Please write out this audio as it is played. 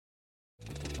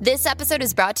This episode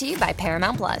is brought to you by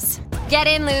Paramount Plus. Get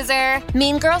in, loser!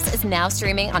 Mean Girls is now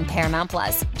streaming on Paramount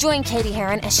Plus. Join Katie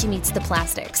Heron as she meets the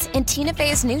plastics in Tina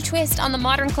Fey's new twist on the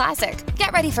modern classic.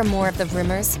 Get ready for more of the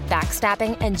rumors,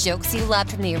 backstabbing, and jokes you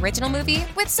loved from the original movie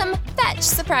with some fetch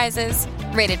surprises.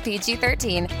 Rated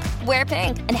PG-13. Wear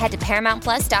pink and head to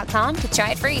ParamountPlus.com to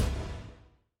try it free.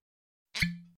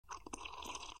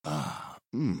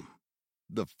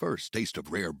 The first taste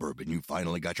of rare bourbon you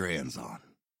finally got your hands on.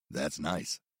 That's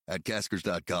nice. At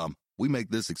Caskers.com, we make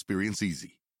this experience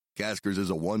easy. Caskers is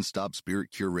a one-stop spirit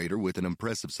curator with an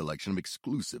impressive selection of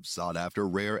exclusive, sought-after,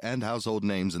 rare, and household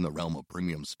names in the realm of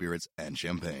premium spirits and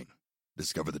champagne.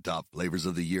 Discover the top flavors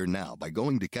of the year now by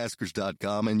going to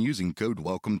Caskers.com and using code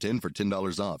WELCOME10 for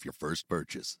 $10 off your first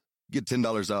purchase. Get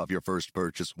 $10 off your first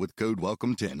purchase with code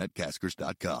WELCOME10 at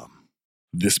Caskers.com.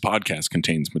 This podcast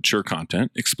contains mature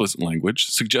content, explicit language,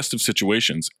 suggestive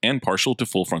situations, and partial to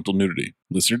full frontal nudity.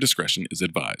 Listener discretion is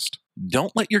advised.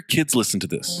 Don't let your kids listen to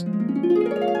this.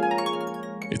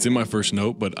 It's in my first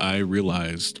note, but I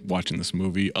realized watching this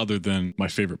movie, other than my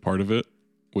favorite part of it,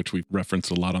 which we've referenced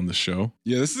a lot on the show.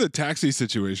 Yeah, this is a taxi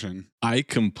situation. I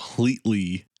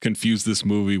completely confused this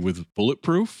movie with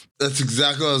Bulletproof. That's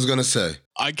exactly what I was going to say.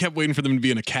 I kept waiting for them to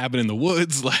be in a cabin in the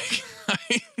woods.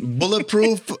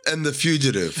 Bulletproof and The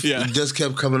Fugitive. Yeah. It just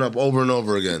kept coming up over and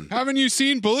over again. Haven't you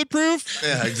seen Bulletproof?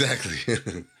 Yeah, exactly.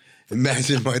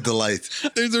 Imagine my delight.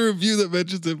 There's a review that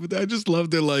mentions it, but I just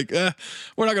loved it. Like,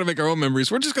 we're not going to make our own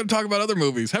memories. We're just going to talk about other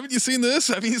movies. Haven't you seen this?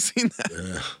 Haven't you seen that?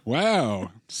 Yeah.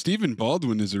 Wow. Stephen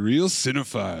Baldwin is a real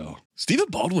cinephile. Stephen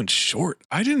Baldwin's short.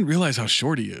 I didn't realize how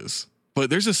short he is. But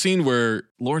there's a scene where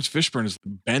Lawrence Fishburne is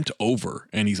bent over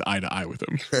and he's eye to eye with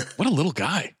him. What a little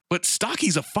guy. But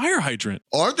Stocky's a fire hydrant.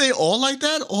 Aren't they all like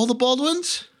that? All the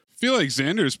Baldwins? I feel like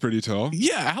Xander's pretty tall.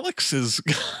 Yeah, Alex is...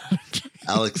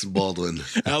 Alex Baldwin.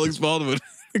 Alex Baldwin.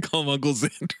 I call him Uncle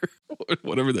Xander.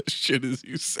 Whatever that shit is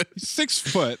you said. 6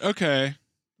 foot. Okay.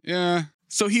 Yeah.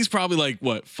 So he's probably like,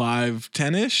 what,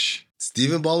 5'10"-ish?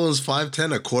 Stephen Baldwin's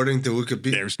 5'10", according to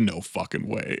Wikipedia. There's no fucking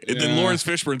way. Yeah. And then Lawrence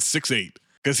Fishburne's 6'8",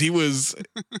 because he was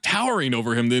towering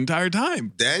over him the entire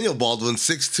time. Daniel Baldwin,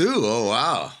 6'2". Oh,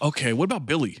 wow. Okay, what about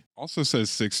Billy? Also says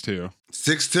 6'2".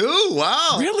 6'2"?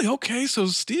 Wow. Really? Okay, so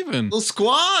Steven. Little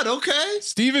squad, okay.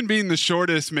 Stephen being the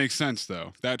shortest makes sense,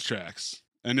 though. That tracks.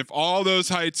 And if all those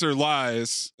heights are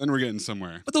lies, then we're getting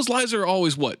somewhere. But those lies are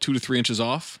always, what, 2 to 3 inches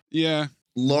off? Yeah.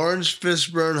 Lawrence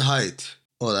Fishburne height.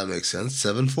 Oh, that makes sense.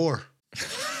 7'4".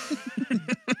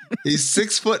 He's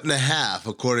 6'1.5",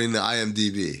 according to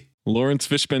IMDb. Lawrence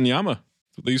Fishbenyama.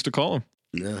 That's what they used to call him.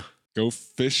 Yeah. Go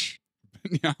fish.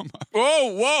 Benyama.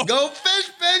 Whoa. Go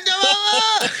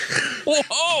Fishbenyama!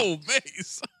 Whoa,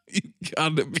 Mace. You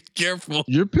gotta be careful.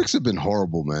 Your picks have been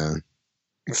horrible, man.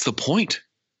 It's the point.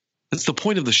 It's the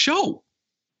point of the show.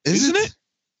 Isn't it?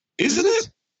 Isn't it?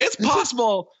 It's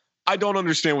possible. I don't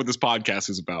understand what this podcast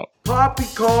is about.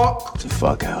 Poppycock. It's a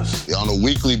fuck house. On a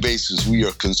weekly basis, we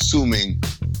are consuming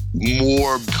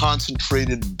more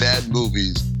concentrated bad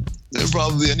movies than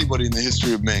probably anybody in the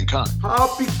history of mankind.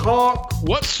 Poppycock.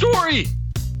 What story?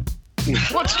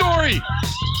 What story?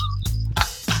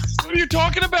 What are you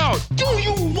talking about? Do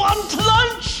you want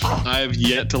lunch? I have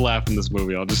yet to laugh in this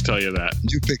movie. I'll just tell you that.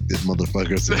 You picked it,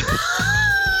 motherfucker. So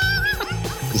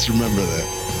just remember that.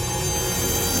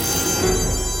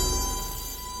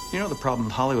 You know what the problem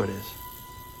with Hollywood is?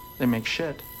 They make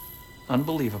shit.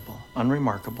 Unbelievable,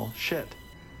 unremarkable shit.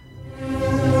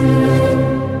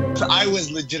 I was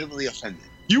legitimately offended.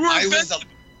 You were offended?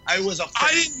 I was offended.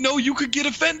 I didn't know you could get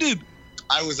offended.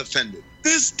 I was offended.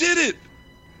 This did it.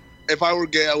 If I were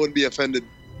gay, I wouldn't be offended.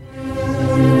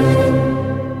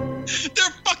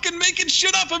 They're fucking making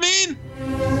shit up, I mean.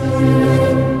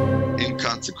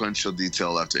 Inconsequential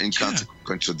detail after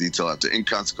inconsequential detail after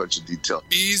inconsequential detail.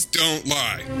 Bees don't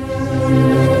lie.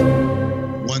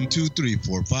 1, 2, 3,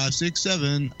 4, 5, 6,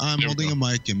 7. I'm holding a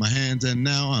mic in my hands, and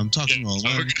now I'm talking all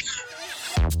alone.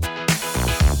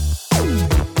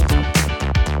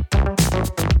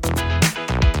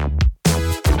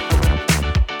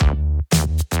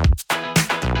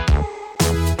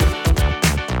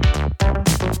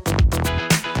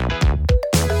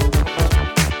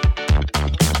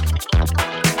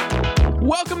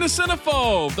 Welcome to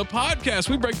Cinephobe, the podcast.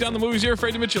 We break down the movies you're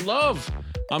afraid to admit you love.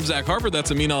 I'm Zach Harper.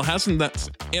 That's Amin Al-Hassan. That's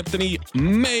Anthony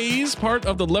Mays, part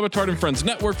of the Levitard and Friends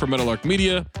Network for Metalark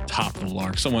Media. Top of the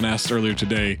lark. Someone asked earlier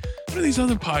today, what are these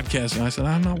other podcasts? And I said,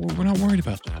 we're not worried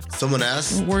about that. Someone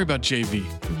asked? Don't worry about JV.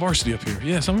 Varsity up here.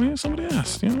 Yeah, somebody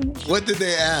asked. You know? What did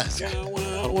they ask? Yeah,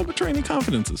 well, don't want to betray any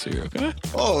confidences here, okay?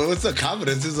 Oh, what's the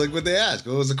confidence? Is like what they asked.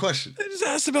 What was the question? They just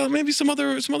asked about maybe some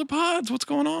other pods. What's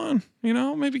going on? You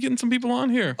know, maybe getting some people on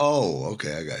here. Oh,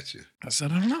 okay, I got you. I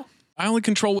said, I don't know. I only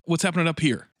control what's happening up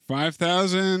here.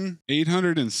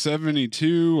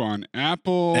 5,872 on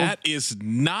Apple. That is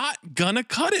not gonna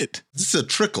cut it. This is a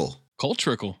trickle. Cold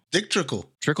trickle. Dick trickle.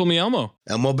 Trickle me Elmo.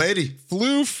 Elmo Beatty.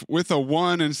 Floof with a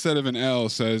 1 instead of an L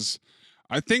says,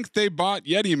 I think they bought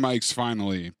Yeti mics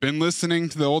finally. Been listening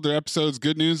to the older episodes.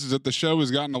 Good news is that the show has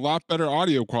gotten a lot better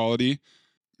audio quality.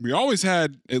 We always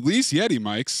had at least Yeti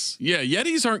mics. Yeah,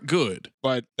 Yetis aren't good.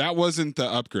 But that wasn't the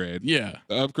upgrade. Yeah.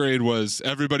 The upgrade was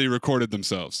everybody recorded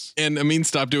themselves. And Amin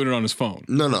stopped doing it on his phone.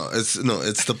 No, it's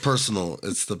the personal.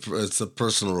 It's the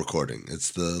personal recording. It's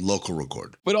the local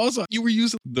record. But also, you were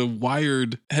using the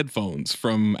wired headphones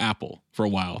from Apple for a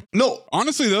while. No,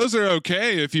 honestly, those are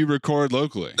okay if you record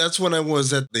locally. That's when I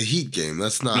was at the Heat game.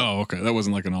 That's not. Oh, okay. That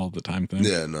wasn't like an all the time thing.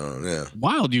 Yeah, no.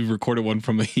 Wild, you recorded one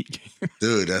from the Heat game.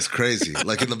 Dude, that's crazy.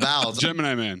 Like in the bowels.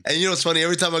 Gemini Man. And you know what's funny?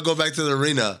 Every time I go back to the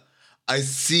arena, I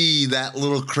see that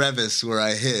little crevice where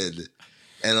I hid.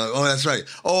 And I'm like, oh, that's right.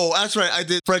 Oh, that's right. I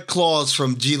did Fred Claus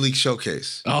from G League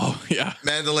Showcase. Oh, yeah.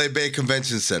 Mandalay Bay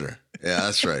Convention Center. Yeah,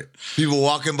 that's right. People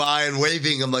walking by and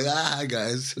waving. I'm like, hi,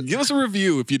 guys. Give us a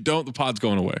review. If you don't, the pod's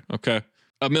going away. Okay.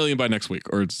 1 million by next week,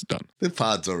 or it's done. The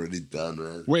pod's already done,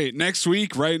 man. Wait, next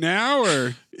week right now,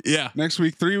 or yeah, next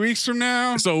week 3 weeks from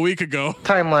now? So a week ago.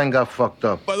 Timeline got fucked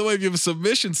up. By the way, if you have a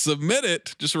submission, submit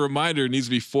it. Just a reminder, it needs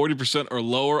to be 40% or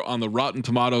lower on the Rotten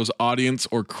Tomatoes audience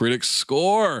or critic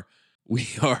score. We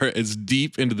are as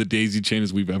deep into the daisy chain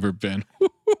as we've ever been.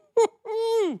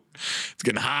 It's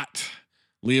getting hot.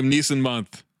 Liam Neeson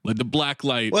month led to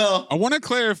Blacklight. Well, I want to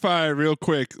clarify real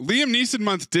quick. Liam Neeson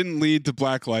month didn't lead to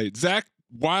Blacklight. Zach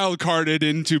wildcarded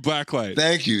into Blacklight.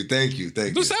 Thank you.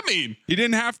 What does that mean? He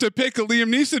didn't have to pick a Liam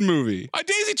Neeson movie. I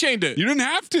daisy chained it. You didn't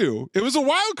have to. It was a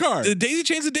wild card. The daisy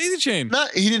chain's a daisy chain.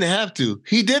 He didn't have to.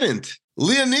 He didn't.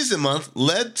 Liam Neeson month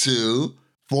led to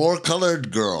 4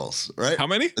 Colored Girls, right? How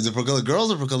many? Is it for colored girls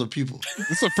or for colored people?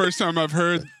 This is the first time I've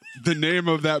heard the name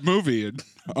of that movie in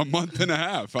a month and a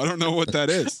half. I don't know what that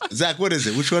is. Zach, what is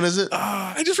it? Which one is it?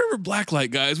 I just remember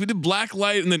Blacklight, guys. We did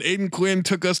Blacklight, and then Aiden Quinn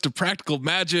took us to Practical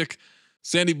Magic.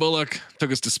 Sandy Bullock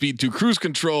took us to Speed 2 Cruise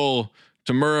Control.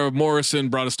 Tamura Morrison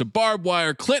brought us to Barbed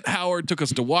Wire. Clint Howard took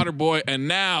us to Waterboy. And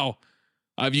now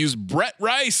I've used Brett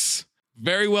Rice.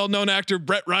 Very well-known actor,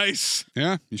 Brett Rice.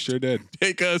 Yeah, you sure did.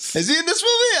 Take us. Is he in this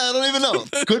movie? I don't even know.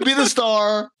 Could be the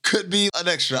star. Could be an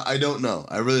extra. I don't know.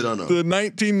 I really don't know. The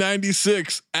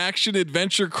 1996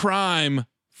 action-adventure crime,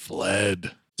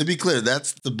 Fled. To be clear,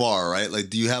 that's the bar, right? Like,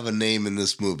 do you have a name in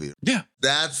this movie? Yeah.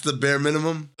 That's the bare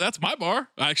minimum? That's my bar.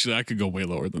 Actually, I could go way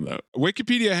lower than that.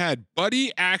 Wikipedia had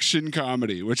buddy action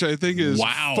comedy, which I think is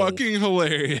fucking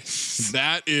hilarious.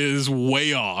 That is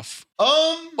way off.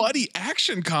 Buddy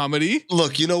action comedy?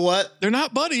 Look, you know what? They're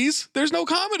not buddies. There's no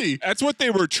comedy. That's what they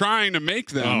were trying to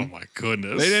make them. Oh my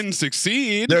goodness. They didn't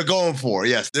succeed. They're going for it.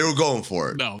 Yes, they were going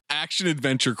for it. No, action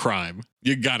adventure crime.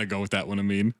 You gotta go with that one, I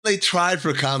mean. They tried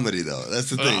for comedy, though. That's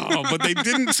the thing. Oh, but they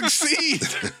didn't succeed.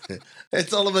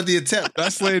 It's all about the attempt.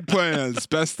 Best laid plans.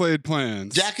 Best laid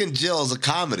plans. Jack and Jill is a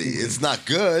comedy. It's not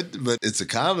good, but it's a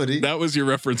comedy. That was your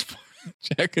reference point.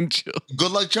 Jack and Jill.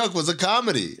 Good Luck Chuck was a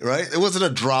comedy, right? It wasn't a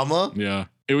drama. Yeah.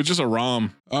 It was just a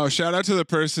rom. Oh, shout out to the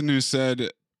person who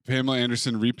said Pamela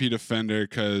Anderson repeat offender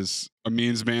because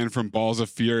Amin's man from Balls of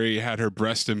Fury had her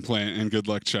breast implant in Good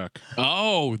Luck Chuck.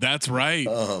 Oh, that's right.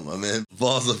 Oh, my man.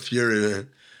 Balls of Fury, man.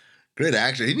 Great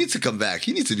actor. He needs to come back.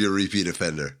 He needs to be a repeat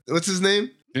offender. What's his name?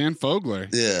 Dan Fogler.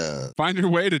 Yeah. Find your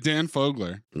way to Dan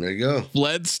Fogler. There you go.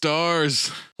 Fled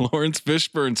stars Lawrence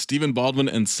Fishburne, Stephen Baldwin,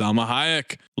 and Salma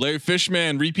Hayek. Larry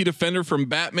Fishman, repeat offender from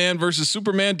Batman vs.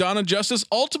 Superman, Dawn of Justice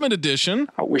Ultimate Edition.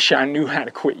 I wish I knew how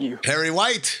to quit you. Perry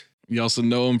White. You also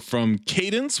know him from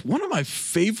Cadence, one of my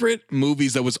favorite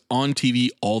movies that was on TV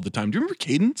all the time. Do you remember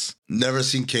Cadence? Never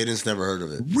seen Cadence, never heard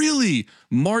of it. Really?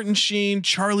 Martin Sheen,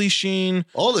 Charlie Sheen.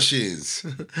 All the Sheens.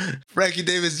 Frankie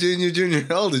Davis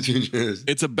Jr., all the juniors.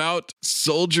 It's about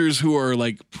soldiers who are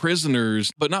like prisoners,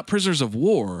 but not prisoners of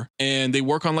war, and they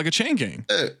work on like a chain gang.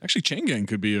 Actually, chain gang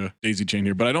could be a daisy chain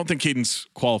here, but I don't think Cadence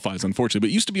qualifies, unfortunately,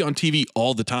 but it used to be on TV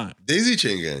all the time. Daisy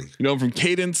chain gang. You know him from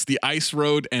Cadence, The Ice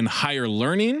Road, and Higher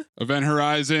Learning. Event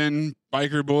Horizon,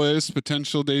 Biker Boys,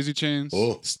 potential Daisy Chains.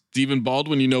 Oh, Stephen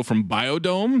Baldwin, you know from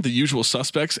Biodome, The Usual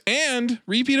Suspects, and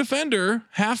repeat offender,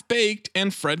 Half Baked,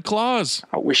 and Fred Claus.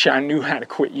 I wish I knew how to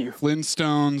quit you.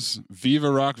 Flintstones,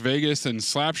 Viva Rock Vegas, and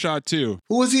Slapshot 2.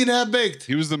 who was he in Half Baked?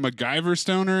 He was the MacGyver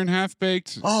stoner in Half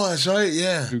Baked, Oh, that's right.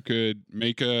 Yeah. who could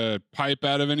make a pipe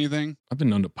out of anything. I've been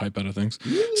known to pipe out of things.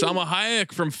 Salma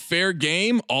Hayek from Fair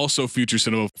Game, also feature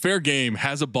cinema. Fair Game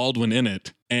has a Baldwin in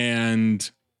it.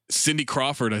 And Cindy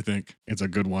Crawford, I think. It's a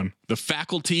good one. The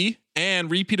Faculty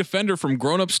and repeat offender from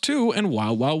Grown Ups 2 and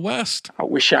Wild Wild West. I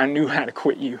wish I knew how to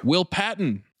quit you. Will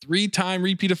Patton, 3-time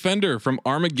repeat offender from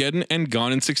Armageddon and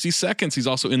Gone in 60 Seconds. He's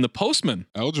also in The Postman.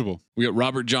 Eligible. We got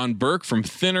Robert John Burke from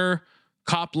Thinner,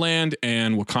 Copland,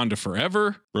 and Wakanda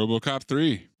Forever. RoboCop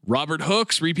 3. Robert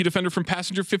Hooks, repeat offender from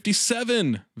Passenger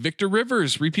 57. Victor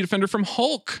Rivers, repeat offender from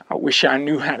Hulk. I wish I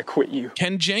knew how to quit you.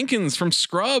 Ken Jenkins from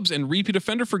Scrubs and repeat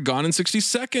offender for Gone in 60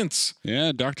 Seconds.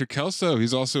 Yeah, Dr. Kelso.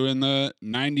 He's also in the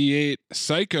 98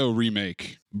 Psycho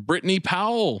remake. Brittany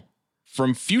Powell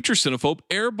from Future Cinephobe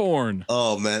Airborne.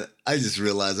 Oh, man. I just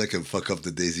realized I can fuck up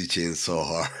the Daisy Chain so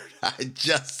hard. I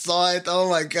just saw it. Oh,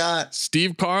 my God.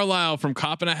 Steve Carlisle from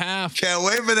Cop and a Half. Can't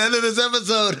wait for the end of this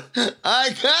episode. I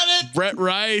got it. Brett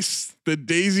Rice, the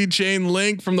Daisy Chain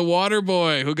Link from The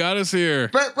Waterboy. Who got us here?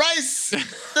 Brett Rice,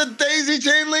 the Daisy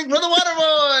Chain Link for the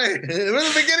Waterboy.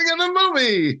 We're the beginning of the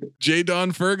movie. J.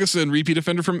 Don Ferguson, repeat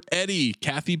offender from Eddie.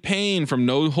 Kathy Payne from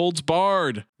No Holds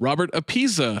Barred. Robert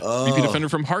Apiza, repeat offender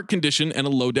from Heart Condition and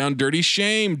A Lowdown Dirty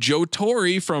Shame. Joe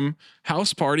Torre from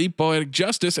House Party, Poetic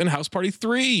Justice, and House Party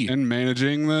 3. And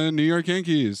managing the New York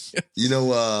Yankees. You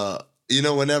know,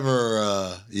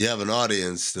 whenever you have an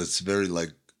audience that's very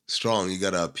strong, you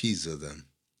gotta appease them.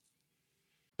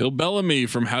 Bill Bellamy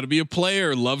from How to Be a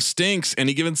Player, Love Stinks,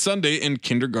 Any Given Sunday, and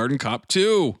Kindergarten Cop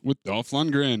 2. With Dolph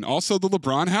Lundgren. Also the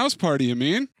LeBron House Party, you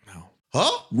mean? Huh?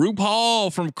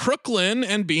 RuPaul from Crooklyn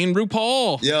and Being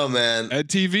RuPaul. Yo, man. Ed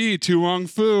TV, Tu Wong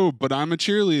Fu, but I'm a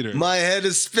cheerleader. My head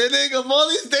is spinning of all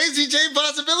these Daisy Chain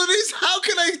possibilities. How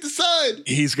can I decide?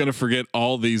 He's going to forget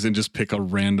all these and just pick a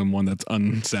random one that's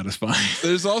unsatisfying.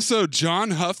 There's also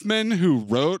John Huffman, who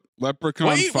wrote Leprechaun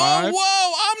Wait, 5.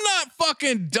 Whoa, I'm not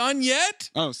fucking done yet.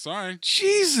 Oh, sorry.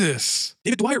 Jesus.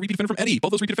 David Dwyer, repeat offender from Eddie.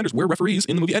 Both those repeat offenders were referees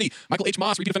in the movie Eddie. Michael H.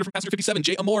 Moss, repeat offender from Passenger 57.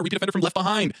 Jay Amore, repeat offender from Left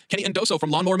Behind. Kenny Endoso from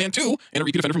Lawnmower Man 2, and a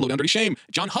repeat offender from Lowdown Dirty Shame.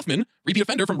 John Huffman, repeat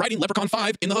offender from writing Leprechaun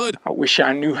 5 in the Hood. I wish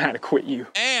I knew how to quit you.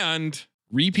 And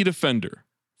repeat offender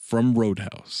from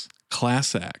Roadhouse,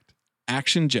 Class Act,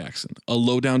 Action Jackson, A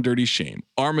Lowdown Dirty Shame,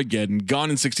 Armageddon, Gone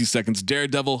in 60 Seconds,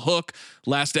 Daredevil, Hook,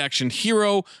 Last Action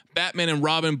Hero, Batman and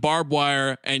Robin, Barbed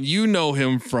Wire, and you know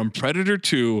him from Predator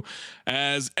 2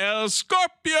 as El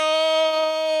Scorpio.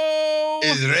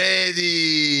 Is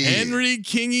ready. Henry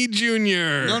Kingy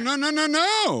Jr.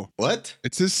 No. What?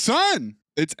 It's his son.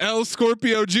 It's El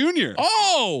Scorpio Jr.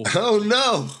 Oh! Oh,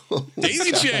 no.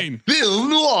 Daisy Chain. Bill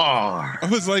Noir. I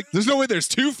was like, there's no way there's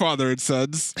two father and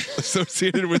sons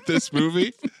associated with this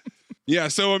movie. Yeah,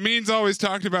 so Amin's always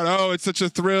talked about, oh, it's such a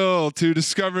thrill to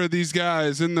discover these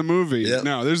guys in the movie. Yep.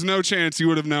 No, there's no chance you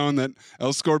would have known that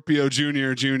El Scorpio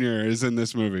Jr. is in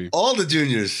this movie. All the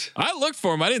juniors. I looked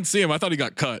for him. I didn't see him. I thought he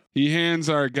got cut. He hands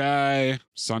our guy,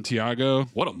 Santiago.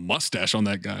 What a mustache on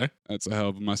that guy. That's a hell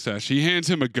of a mustache. He hands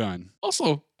him a gun.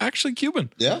 Also, actually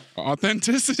Cuban. Yeah.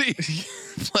 Authenticity.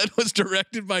 Flood was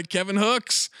directed by Kevin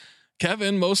Hooks.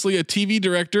 Kevin, mostly a TV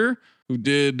director who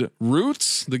did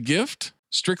Roots, The Gift,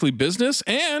 Strictly Business,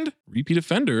 and repeat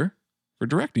offender for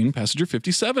directing Passenger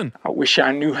 57. I wish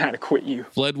I knew how to quit you.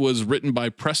 Fled was written by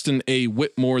Preston A.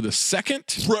 Whitmore II.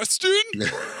 Preston?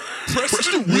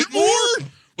 Preston Whitmore?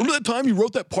 Remember that time you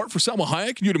wrote that part for Salma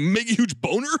Hayek and you had a mega huge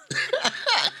boner?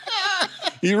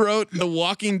 He wrote The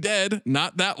Walking Dead,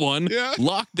 not that one, Yeah.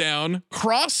 Lockdown,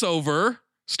 Crossover,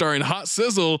 starring Hot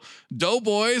Sizzle,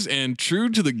 Doughboys, and True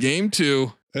to the Game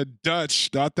 2.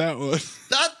 Dutch, not that one.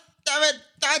 Damn it,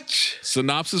 Dutch.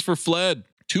 Synopsis for Fled.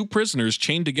 Two prisoners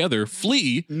chained together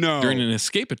flee during an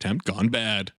escape attempt gone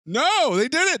bad. No, they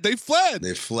did it. They fled.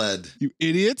 They fled. You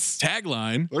idiots.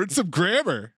 Tagline. Learn some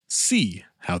grammar. See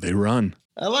how they run.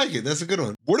 I like it. That's a good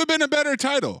one. Would have been a better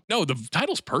title. No, the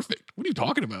title's perfect. What are you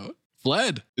talking about?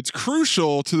 Fled. It's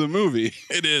crucial to the movie.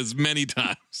 It is many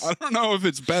times. I don't know if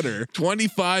it's better.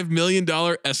 $25 million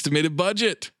estimated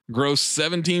budget. Gross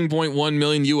 17.1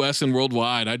 million US and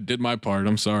worldwide. I did my part.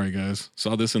 I'm sorry, guys.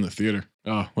 Saw this in the theater.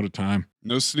 Oh, what a time.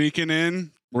 No sneaking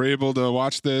in. We're able to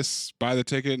watch this, buy the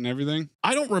ticket and everything.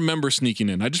 I don't remember sneaking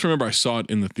in. I just remember I saw it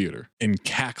in the theater and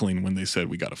cackling when they said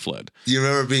we got a Fled. Do you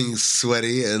remember being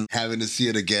sweaty and having to see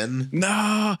it again?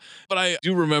 Nah, but I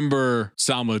do remember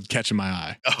Salma catching my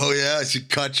eye. Oh, yeah? She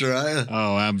caught your eye?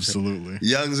 Oh, absolutely.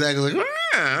 Young Zach was like, who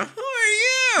are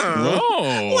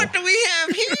Whoa. What do we have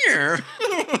here?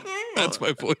 That's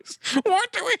my voice.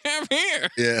 What do we have here?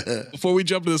 Yeah. Before we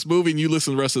jump to this movie and you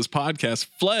listen to the rest of this podcast,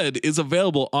 Fled is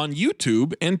available on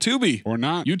YouTube and Tubi. Or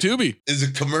not. YouTube. Is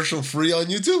it commercial free on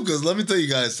YouTube? Because let me tell you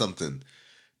guys something.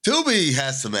 Tubi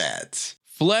has some ads.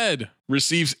 Fled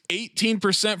receives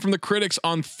 18% from the critics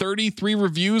on 33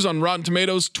 reviews on Rotten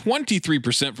Tomatoes,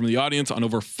 23% from the audience on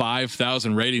over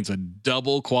 5,000 ratings, a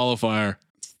double qualifier.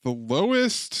 The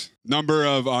lowest number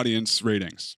of audience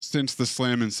ratings since the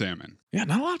Slam and Salmon. Yeah,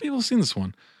 not a lot of people have seen this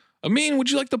one. Amin, would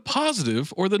you like the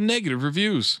positive or the negative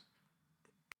reviews?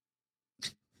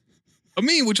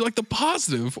 Amin, would you like the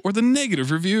positive or the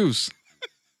negative reviews?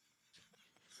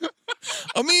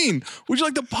 Amin, would you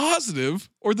like the positive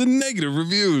or the negative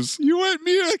reviews? You went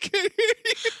mute. I can't hear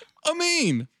you.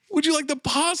 Amin, would you like the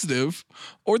positive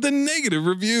or the negative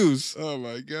reviews? Oh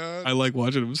my God. I like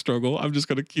watching him struggle. I'm just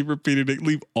going to keep repeating it.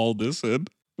 Leave all this in.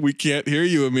 We can't hear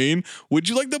you, Amin. Would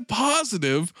you like the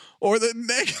positive or the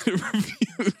negative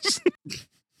reviews?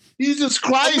 Jesus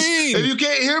Christ. Amin. If you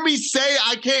can't hear me, say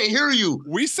I can't hear you.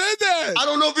 We said that. I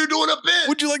don't know if you're doing a bit.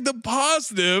 Would you like the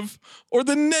positive or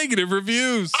the negative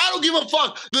reviews? I don't give a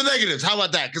fuck. The negatives. How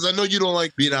about that? Because I know you don't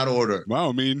like being out of order. Wow,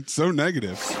 I mean, so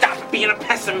negative. Stop being a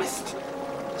pessimist.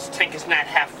 This tank is not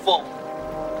half full.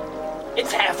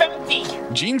 It's half empty.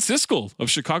 Gene Siskel of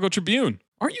Chicago Tribune.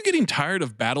 Aren't you getting tired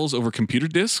of battles over computer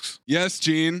disks? Yes,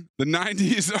 Gene. The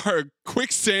 90s are a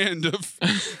quicksand of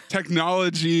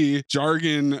technology,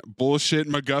 jargon, bullshit,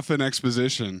 MacGuffin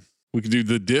exposition. We could do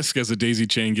the disk as a daisy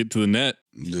chain, get to the net.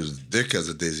 There's dick as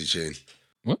a daisy chain.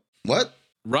 What? What?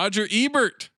 Roger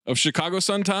Ebert of Chicago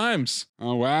Sun-Times.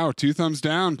 Oh, wow. 2 thumbs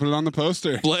down. Put it on the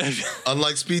poster. Fled.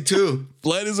 Unlike Speed 2.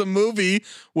 Fled is a movie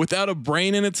without a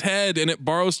brain in its head, and it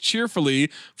borrows cheerfully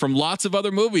from lots of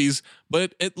other movies,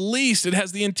 but at least it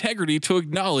has the integrity to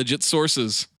acknowledge its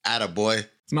sources. Attaboy.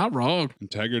 It's not wrong.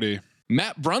 Integrity.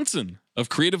 Matt Brunson of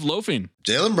Creative Loafing.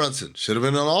 Jalen Brunson. Should have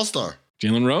been an all-star.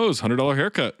 Jalen Rose, $100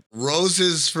 haircut.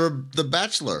 Roses for The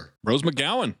Bachelor. Rose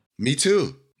McGowan. Me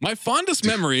too. My fondest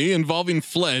memory involving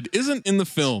Fled isn't in the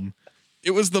film. It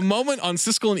was the moment on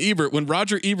Siskel and Ebert when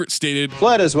Roger Ebert stated,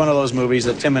 Fled is one of those movies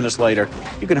that 10 minutes later,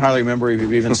 you can hardly remember if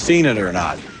you've even seen it or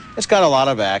not. It's got a lot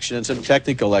of action and some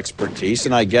technical expertise,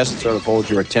 and I guess it sort of holds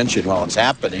your attention while it's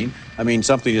happening. I mean,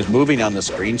 something is moving on the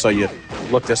screen, so you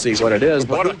look to see what it is.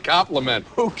 But What a compliment.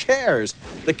 who cares?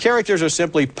 The characters are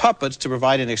simply puppets to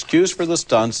provide an excuse for the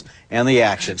stunts and the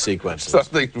action sequences.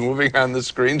 Something's moving on the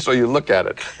screen, so you look at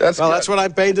it. That's what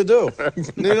I'm paid to do.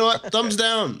 You know what? Thumbs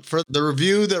down for the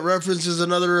review that references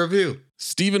another review.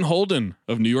 Stephen Holden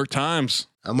of New York Times.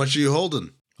 How much are you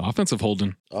holding? Offensive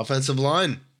Holden. Offensive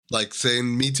line. Like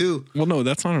saying me too. Well, no,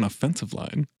 that's not an offensive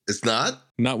line. It's not?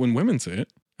 Not when women say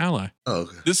it. Ally. Oh,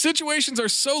 okay. The situations are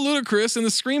so ludicrous and the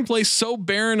screenplay so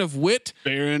barren of wit.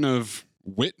 Barren of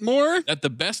Whitmore? That the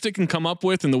best it can come up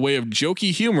with in the way of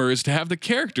jokey humor is to have the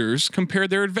characters compare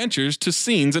their adventures to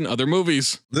scenes in other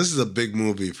movies. This is a big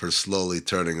movie for slowly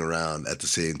turning around at the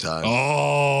same time.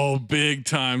 Oh, big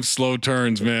time slow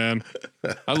turns, man.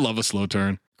 I love a slow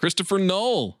turn. Christopher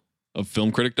Knoll of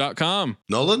filmcritic.com.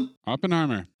 Nolan?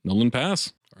 Oppenheimer. Nolan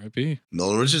Pass. R.I.P.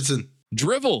 Nolan Richardson.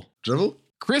 Drivel. Drivel?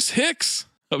 Chris Hicks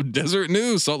of Desert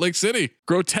News, Salt Lake City.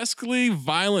 Grotesquely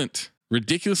violent,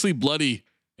 ridiculously bloody,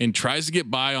 and tries to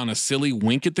get by on a silly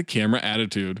wink at the camera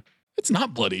attitude. It's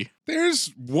not bloody.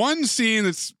 There's one scene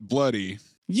that's bloody.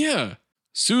 Yeah.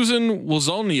 Susan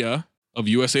Wozolnia of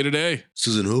USA Today.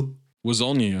 Susan who?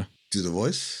 Wozolnia. Do the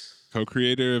voice?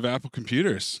 Co-creator of Apple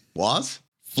Computers. Was?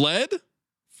 Fled?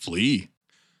 Flee.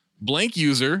 Blank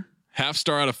user, half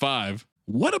star out of 5.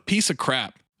 What a piece of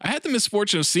crap. I had the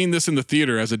misfortune of seeing this in the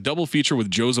theater as a double feature with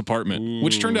Joe's Apartment,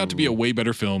 which turned out to be a way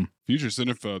better film. Future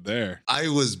cinephobe there. I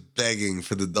was begging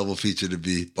for the double feature to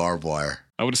be Barbed Wire.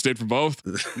 I would have stayed for both.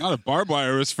 Not if Barbed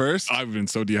Wire was first. I've been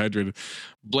so dehydrated.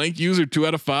 Blank user, 2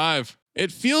 out of 5.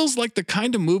 It feels like the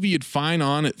kind of movie you'd find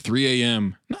on at 3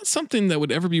 a.m. Not something that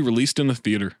would ever be released in a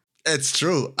theater. It's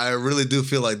true. I really do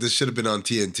feel like this should have been on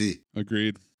TNT.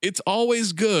 Agreed. It's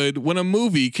always good when a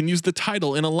movie can use the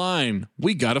title in a line.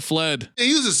 We gotta fled. They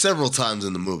use it several times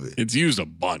in the movie. It's used a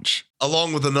bunch.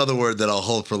 Along with another word that I'll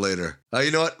hold for later. You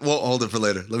know what? Won't hold it for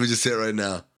later. Let me just say it right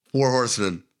now. 4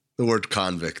 Horsemen. The word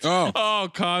convict.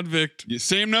 Oh, convict.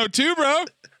 Same note too, bro.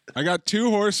 I got 2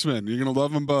 horsemen. You're going to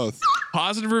love them both.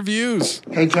 Positive reviews.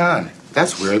 Hey, John,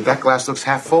 that's weird. That glass looks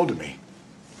half full to me.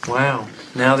 Wow.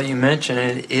 Now that you mention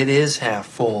it, it is half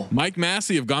full. Mike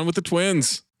Massey of Gone with the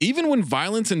Twins. Even when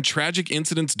violence and tragic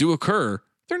incidents do occur,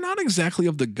 they're not exactly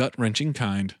of the gut-wrenching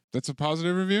kind. That's a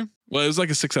positive review? Well, it was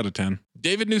like a 6 out of 10.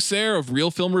 David Nusser of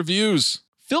Real Film Reviews.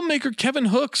 Filmmaker Kevin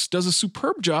Hooks does a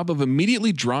superb job of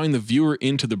immediately drawing the viewer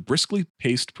into the briskly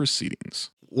paced proceedings.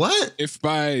 What? If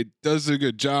by does a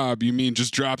good job, you mean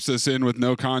just drops us in with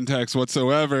no context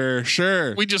whatsoever,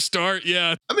 sure. We just start,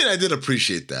 yeah. I mean, I did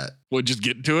appreciate that. What, just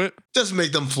get to it? Just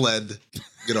make them fled.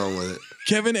 Get on with it.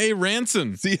 Kevin A.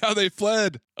 Ranson. See how they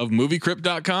fled. Of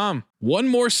MovieCrypt.com. One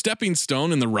more stepping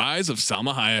stone in the rise of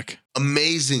Salma Hayek.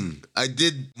 Amazing. I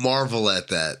did marvel at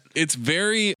that. It's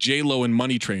very J-Lo and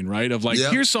Money Train, right? Of like,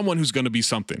 here's someone who's going to be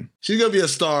something. She's going to be a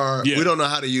star. Yeah. We don't know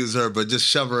how to use her, but just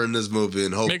shove her in this movie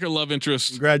and hope. Make her love interest.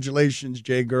 Congratulations,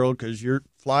 J-Girl, because you're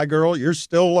Fly Girl. You're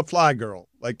still a Fly Girl.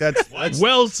 Like, that's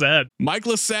well said. Mike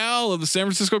LaSalle of the San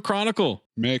Francisco Chronicle.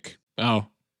 Mick. Oh,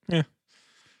 yeah.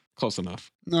 Close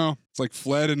enough. No, it's like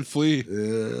fled and flee.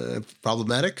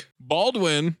 Problematic?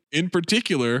 Baldwin, in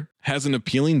particular, has an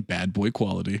appealing bad boy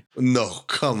quality. No,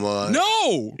 come on.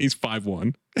 No! He's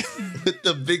 5'1". With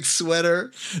the big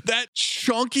sweater. That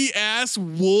chunky ass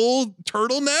wool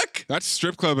turtleneck. That's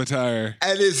strip club attire.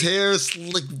 And his hair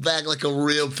slicked back like a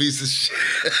real piece of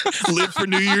shit. Live for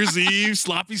New Year's Eve,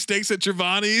 sloppy steaks at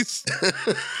Giovanni's.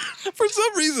 For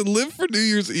some reason, Live for New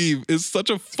Year's Eve is such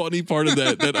a funny part of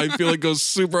that I feel like goes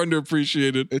super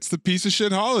underappreciated. It's the piece of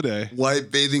shit holiday. White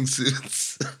bathing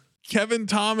suits. Kevin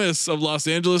Thomas of Los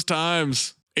Angeles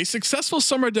Times. A successful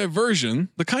summer diversion,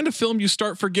 the kind of film you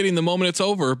start forgetting the moment it's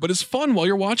over, but is fun while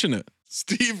you're watching it.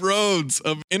 Steve Rhodes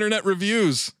of Internet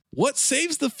Reviews. What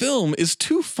saves the film is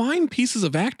two fine pieces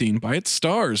of acting by its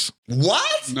stars.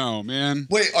 What? No, man.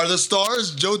 Wait, are the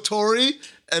stars Joe Torre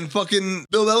and fucking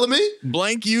Bill Bellamy?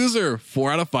 Blank user,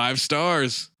 4 out of 5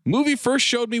 stars. Movie first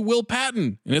showed me Will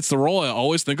Patton, and it's the role I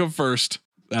always think of first.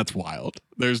 That's wild.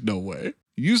 There's no way.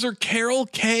 User Carol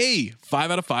K,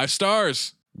 5 out of 5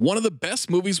 stars. One of the best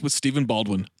movies with Stephen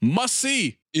Baldwin. Must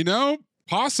see. You know,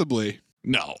 possibly.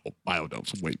 No,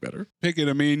 Biodope's way better. Pick it,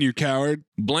 I mean, you coward.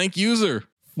 Blank user,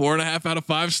 4.5 out of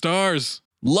 5 stars.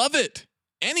 Love it.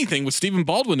 Anything with Stephen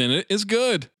Baldwin in it is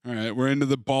good. All right, we're into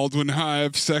the Baldwin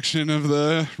Hive section of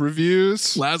the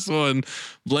reviews. Last one,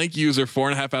 blank user,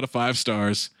 4.5 out of 5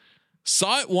 stars.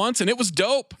 Saw it once and it was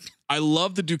dope. I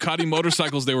love the Ducati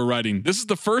motorcycles they were riding. This is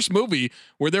the first movie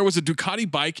where there was a Ducati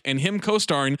bike and him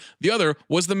co-starring. The other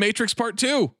was The Matrix Part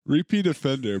 2. Repeat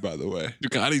offender, by the way.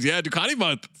 Ducatis, yeah, Ducati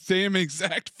month. Same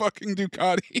exact fucking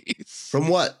Ducatis. From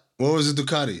what? What was the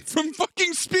Ducati? From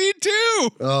fucking Speed 2.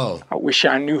 Oh. I wish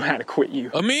I knew how to quit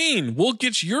you. Amin, we'll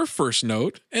get your first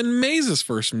note and Maze's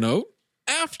first note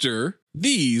after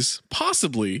these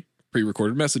possibly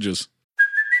pre-recorded messages.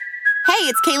 Hey,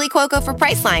 it's Kaylee Cuoco for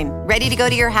Priceline. Ready to go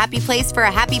to your happy place for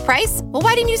a happy price? Well,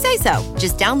 why didn't you say so?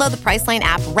 Just download the Priceline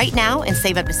app right now and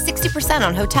save up to 60%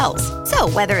 on hotels. So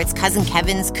whether it's Cousin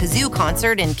Kevin's Kazoo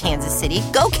Concert in Kansas City,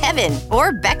 go Kevin,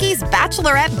 or Becky's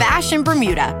Bachelorette Bash in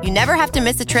Bermuda, you never have to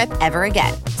miss a trip ever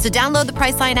again. So download the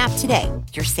Priceline app today.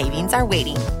 Your savings are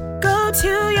waiting. Go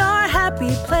to your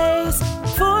happy place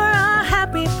for a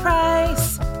happy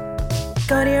price.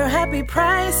 Go to your happy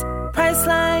price,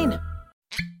 Priceline.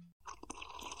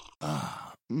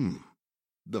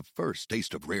 The first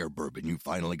taste of rare bourbon you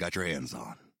finally got your hands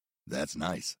on. That's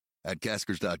nice. At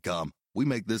Caskers.com, we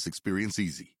make this experience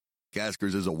easy.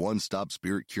 Caskers is a one-stop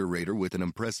spirit curator with an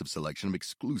impressive selection of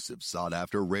exclusive,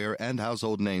 sought-after, rare, and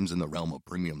household names in the realm of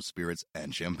premium spirits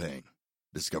and champagne.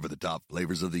 Discover the top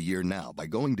flavors of the year now by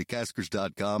going to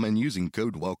Caskers.com and using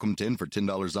code WELCOME10 for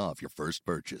 $10 off your first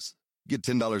purchase. Get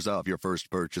 $10 off your first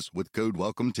purchase with code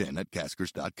WELCOME10 at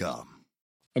Caskers.com.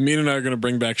 Amin and I are going to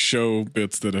bring back show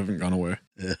bits that haven't gone away.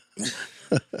 Yeah.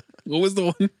 What was the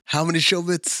one? How many show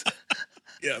bits?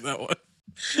 Yeah, that one.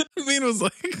 Amin was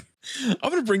like, I'm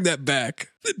going to bring that back.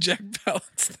 The Jack Palance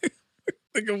thing.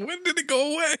 Like, when did it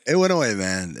go away? It went away,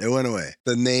 man. It went away.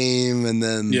 The name and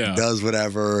then does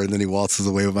whatever and then he waltzes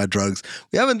away with my drugs.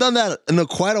 We haven't done that in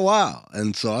quite a while.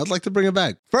 And so I'd like to bring it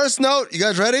back. First note, you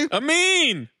guys ready?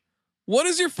 Amin, what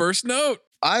is your first note?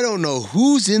 I don't know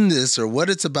who's in this or what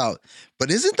it's about, but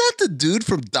isn't that the dude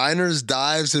from Diners,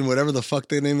 Dives, and whatever the fuck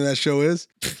the name of that show is?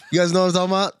 You guys know what I'm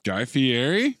talking about? Guy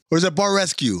Fieri? Or is that Bar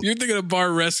Rescue? You're thinking of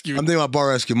Bar Rescue. I'm thinking about Bar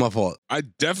Rescue, my fault. I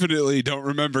definitely don't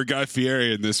remember Guy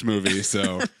Fieri in this movie,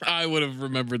 so. I would have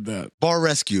remembered that. Bar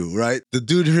Rescue, right? The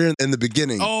dude here in the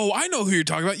beginning. Oh, I know who you're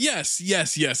talking about. Yes.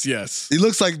 He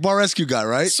looks like Bar Rescue guy,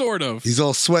 right? Sort of. He's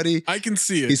all sweaty. I can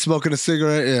see it. He's smoking a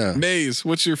cigarette, yeah. Maze,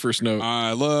 what's your first note?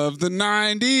 I love the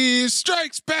 90s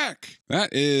strikes back.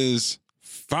 That is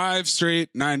 5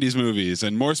 straight 90s movies,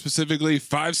 and more specifically,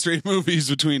 5 straight movies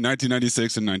between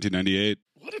 1996 and 1998.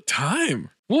 What a time.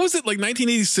 What was it? Like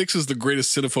 1986 is the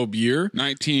greatest cinephobe year?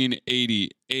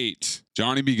 1988.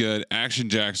 Johnny Be Good, Action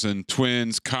Jackson,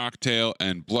 Twins, Cocktail,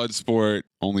 and Bloodsport.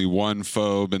 Only one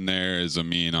phobe in there is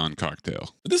Amin on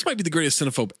Cocktail. But this might be the greatest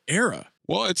cinephobe era.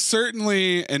 Well, it's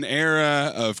certainly an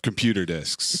era of computer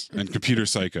discs and computer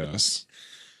psychos.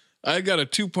 I got a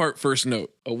 2-part first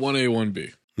note, a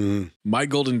 1A, 1B. My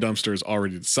golden dumpster is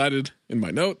already decided in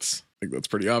my notes. I think that's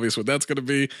pretty obvious what that's going to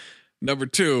be. Number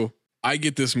 2, I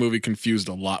get this movie confused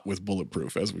a lot with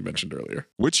Bulletproof, as we mentioned earlier.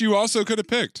 Which you also could have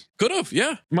picked. Could have,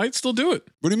 yeah. Might still do it.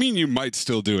 What do you mean you might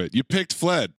still do it? You picked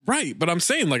Fled. Right, but I'm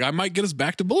saying, like, I might get us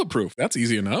back to Bulletproof. That's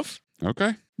easy enough.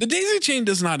 Okay. The daisy chain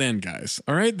does not end, guys,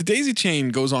 all right? The daisy chain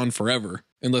goes on forever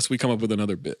unless we come up with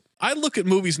another bit. I look at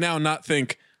movies now and not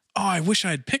think, oh, I wish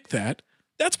I had picked that.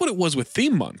 That's what it was with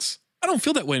theme months. I don't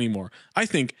feel that way anymore. I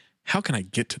think, how can I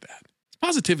get to that? It's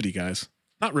positivity, guys,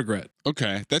 not regret.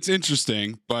 Okay, that's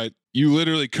interesting, but you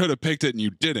literally could have picked it and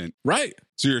you didn't. Right.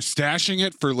 So you're stashing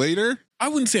it for later? I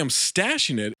wouldn't say I'm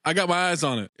stashing it. I got my eyes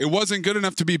on it. It wasn't good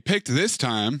enough to be picked this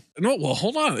time. No, well,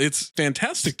 hold on. It's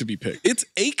fantastic to be picked. It's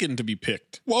aching to be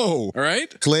picked. Whoa. All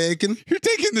right? Clay Aiken? You're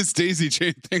taking this daisy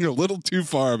chain thing a little too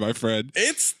far, my friend.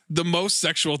 It's the most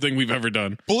sexual thing we've ever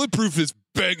done. Bulletproof is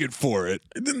begging for it.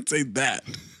 I didn't say that.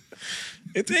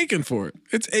 It's aching for it.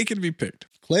 It's aching to be picked.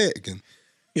 Clay Aiken.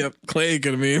 Yep, Clay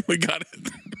Aiken. I mean, we got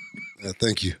it.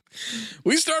 Thank you.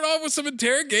 We start off with some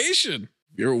interrogation.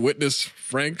 Your witness,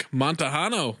 Frank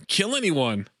Montahano, kill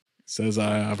anyone? Says,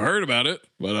 I've heard about it,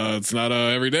 but it's not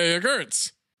a everyday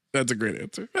occurrence. That's a great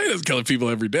answer. He doesn't kill people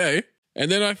every day. And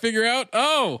then I figure out,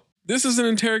 oh, this is an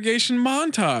interrogation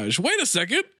montage. Wait a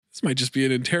second. This might just be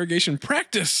an interrogation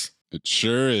practice. It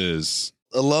sure is.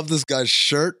 I love this guy's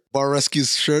shirt. Bar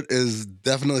Rescue's shirt is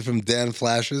definitely from Dan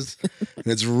Flash's. And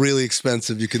it's really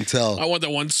expensive, you can tell. I want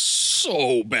that one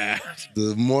so bad.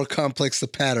 The more complex the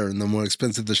pattern, the more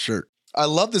expensive the shirt. I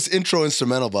love this intro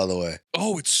instrumental, by the way.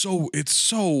 Oh, it's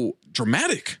so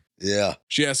dramatic. Yeah.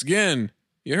 She asks again,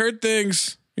 you heard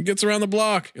things. It gets around the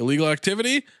block. Illegal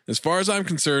activity? As far as I'm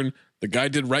concerned, the guy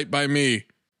did right by me.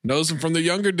 Knows him from the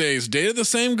younger days. Dated the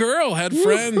same girl. Had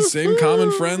friends. Same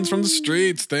common friends from the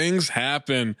streets. Things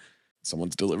happen.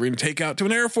 Someone's delivering takeout to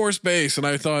an Air Force base. And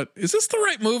I thought, is this the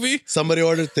right movie? Somebody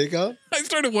ordered takeout? I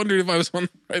started wondering if I was on the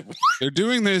right movie. They're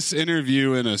doing this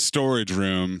interview in a storage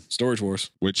room. Storage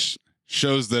Wars. Which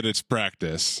shows that it's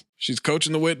practice. She's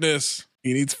coaching the witness.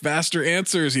 He needs faster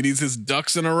answers. He needs his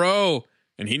ducks in a row.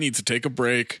 And he needs to take a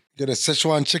break. Get a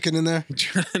Szechuan chicken in there?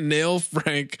 Nail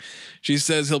Frank. She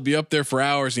says he'll be up there for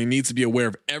hours. And he needs to be aware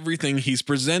of everything he's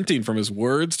presenting, from his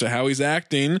words to how he's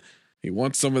acting. He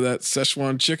wants some of that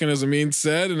Szechuan chicken, as Amin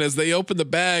said. And as they open the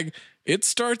bag, it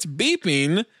starts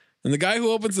beeping. And the guy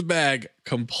who opens the bag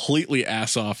completely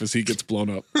ass off as he gets blown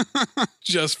up.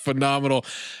 Just phenomenal.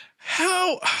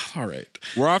 How? All right.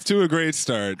 We're off to a great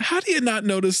start. How do you not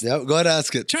notice? Yep, go ahead,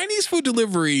 ask it. Chinese food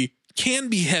delivery can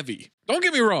be heavy. Don't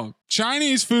get me wrong.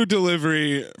 Chinese food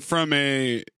delivery from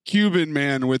a Cuban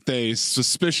man with a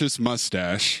suspicious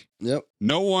mustache. Yep.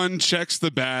 No one checks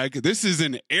the bag. This is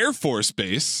an Air Force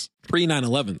base. Pre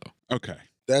 9/11, though. Okay.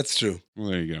 That's true. Well,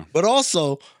 there you go. But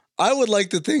also, I would like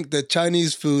to think that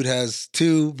Chinese food has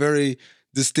two very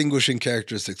distinguishing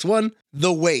characteristics. One,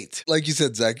 the weight. Like you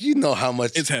said, Zach, you know how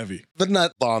much. It's heavy. But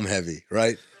not bomb heavy,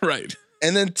 right? Right.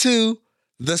 And then two,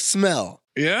 the smell.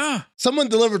 Yeah. Someone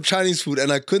delivered Chinese food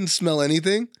and I couldn't smell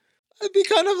anything. I'd be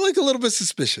kind of like a little bit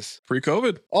suspicious.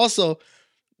 Pre-COVID. Also,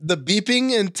 the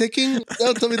beeping and ticking,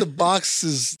 that'll tell me the box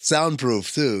is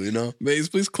soundproof too, you know? Maze,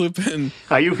 please clip in.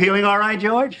 Are you feeling all right,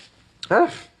 George? Huh?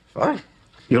 Fine.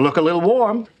 You look a little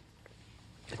warm.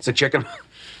 It's a chicken.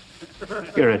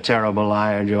 You're a terrible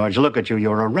liar, George. Look at you.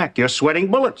 You're a wreck. You're sweating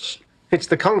bullets. It's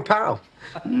the Kung Pao.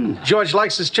 George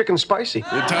likes his chicken spicy.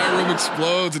 The entire room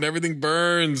explodes and everything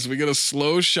burns. We get a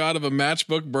slow shot of a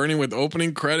matchbook burning with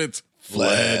opening credits.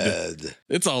 Fled.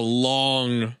 It's a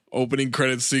long opening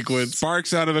credits sequence.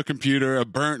 Sparks out of a computer, a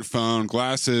burnt phone,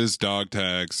 glasses, dog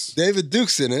tags. David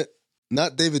Duke's in it.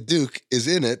 Not David Duke is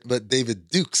in it, but David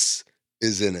Dukes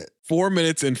is in it. 4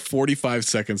 minutes and 45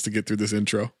 seconds to get through this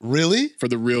intro. Really? For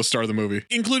the real star of the movie,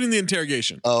 including the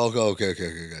interrogation. Oh, okay,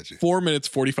 got you. 4 minutes,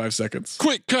 45 seconds.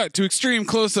 Quick cut to extreme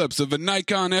close-ups of a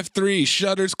Nikon F3,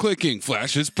 shutters clicking,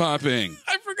 flashes popping.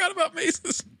 I forgot about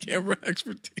Mace's camera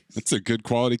expertise. That's a good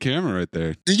quality camera right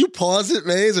there. Did you pause it,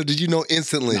 Maze, or did you know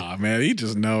instantly? Nah, man, he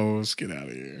just knows. Get out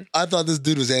of here. I thought this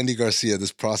dude was Andy Garcia,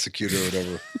 this prosecutor or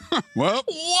whatever. Well,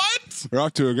 what? We're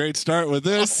off to a great start with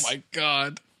this. Oh, my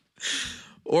God.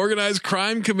 Organized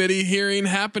crime committee hearing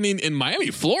happening in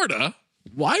Miami, Florida.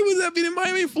 Why would that be in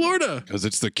Miami, Florida? Because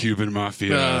it's the Cuban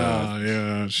mafia.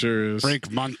 Yeah, sure is.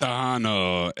 Frank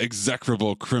Montano,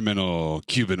 execrable criminal,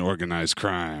 Cuban organized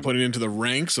crime. Putting into the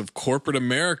ranks of corporate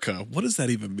America. What does that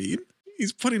even mean?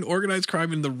 He's putting organized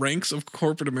crime in the ranks of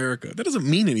corporate America. That doesn't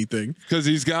mean anything. Because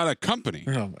he's got a company.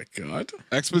 Oh, my God.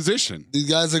 Exposition. These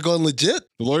guys are going legit.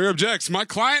 The lawyer objects. My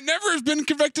client never has been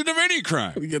convicted of any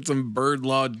crime. We get some bird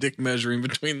law dick measuring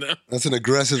between them. That's an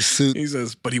aggressive suit. He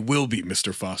says, but he will be,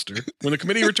 Mr. Foster. When the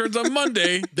committee returns on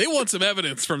Monday, they want some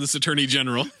evidence from this attorney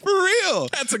general. For real.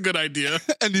 That's a good idea.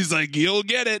 And he's like, you'll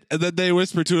get it. And then they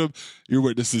whisper to him, your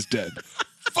witness is dead.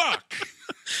 Fuck.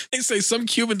 They say some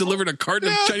Cuban delivered a carton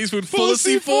of Chinese food full of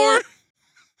C4.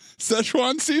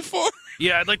 Szechuan C4?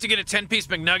 Yeah, I'd like to get a 10-piece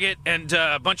McNugget and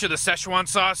a bunch of the Szechuan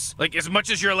sauce, like as much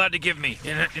as you're allowed to give me.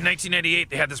 In 1998,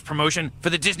 they had this promotion for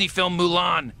the Disney film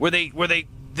Mulan, where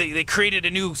they created a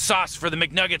new sauce for the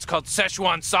McNuggets called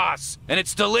Szechuan sauce, and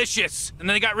it's delicious. And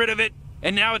then they got rid of it,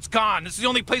 and now it's gone. This is the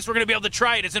only place we're going to be able to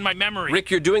try it is in my memory.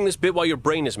 Rick, you're doing this bit while your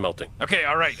brain is melting. Okay,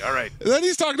 all right. And then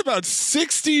he's talking about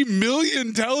 60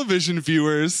 million television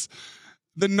viewers.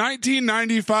 The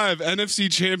 1995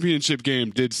 NFC Championship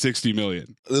game did 60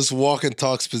 million. This walk and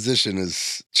talks position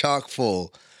is chock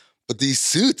full. But these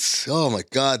suits, oh my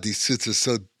God, these suits are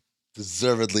so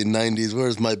deservedly 90s.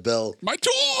 Where's my bell? My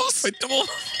tools!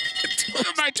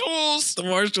 My tools! The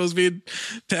marshal is being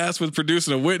tasked with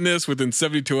producing a witness within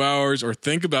 72 hours or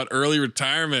think about early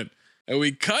retirement. And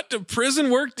we cut to prison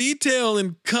work detail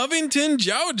in Covington,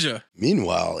 Georgia.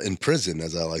 Meanwhile, in prison,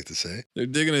 as I like to say. They're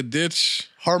digging a ditch.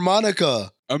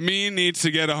 Harmonica. Amin needs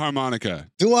to get a harmonica.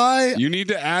 Do I? You need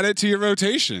to add it to your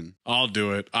rotation. I'll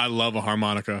do it. I love a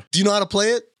harmonica. Do you know how to play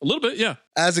it? A little bit, yeah.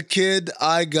 As a kid,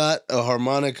 I got a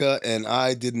harmonica and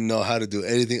I didn't know how to do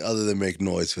anything other than make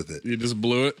noise with it. You just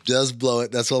blew it? Just blow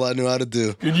it. That's all I knew how to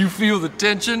do. Can you feel the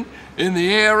tension in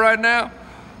the air right now?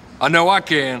 I know I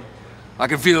can. I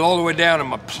can feel it all the way down in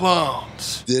my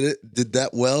plums. Did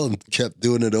that well and kept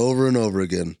doing it over and over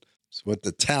again. Just went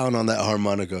to town on that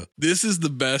harmonica. This is the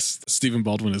best Stephen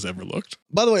Baldwin has ever looked.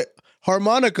 By the way,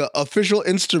 harmonica, official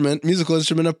instrument, musical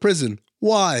instrument of prison.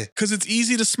 Why? Because it's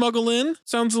easy to smuggle in.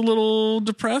 Sounds a little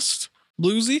depressed,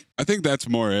 bluesy. I think that's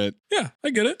more it. Yeah, I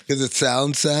get it. Because it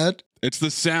sounds sad? It's the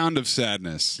sound of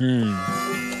sadness.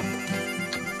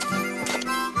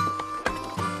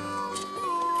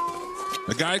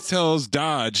 The guy tells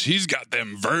Dodge he's got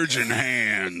them virgin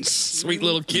hands. Sweet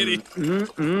little kitty.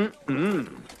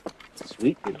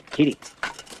 Sweet little kitty.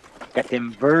 Got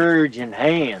them virgin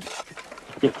hands.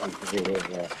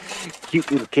 Cute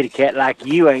little kitty cat like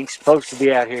you ain't supposed to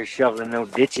be out here shoveling no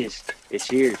ditches. This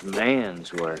here's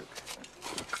man's work.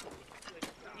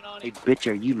 Hey, bitch,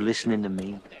 are you listening to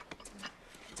me?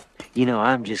 You know,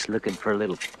 I'm just looking for a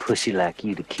little pussy like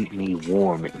you to keep me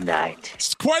warm at night.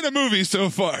 It's quite a movie so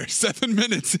far. 7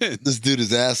 minutes in. This dude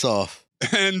is ass off.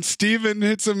 And Steven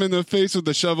hits him in the face with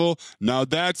the shovel. Now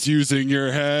that's using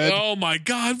your head. Oh my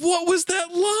God, what was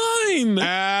that line?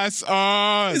 Ass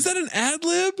on. Is that an ad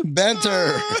lib?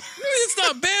 Banter. It's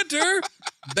not banter.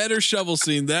 Better shovel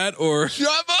scene that or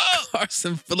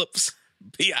Carson Phillips.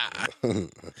 P.I.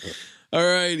 All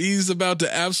right, he's about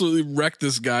to absolutely wreck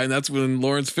this guy, and that's when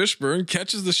Lawrence Fishburne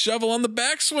catches the shovel on the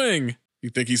backswing. You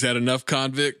think he's had enough,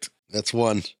 convict? That's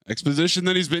one. Exposition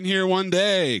that he's been here one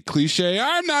day. Cliche,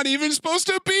 I'm not even supposed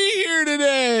to be here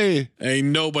today. Ain't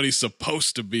nobody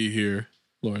supposed to be here,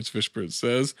 Lawrence Fishburne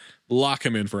says. Lock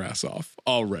him in for ass off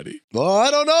already. Well, I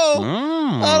don't know.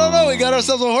 I don't know. We got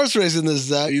ourselves a horse race in this,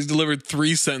 Zach. He's delivered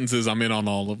 3 sentences. I'm in on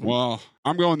all of them. Well,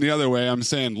 I'm going the other way. I'm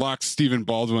saying lock Stephen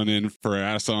Baldwin in for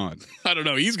ass on. I don't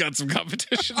know. He's got some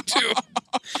competition, too.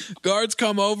 Guards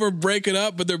come over, break it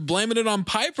up, but they're blaming it on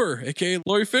Piper, a.k.a.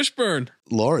 Laurie Fishburne.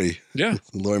 Laurie? Yeah.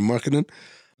 Laurie Markkinen.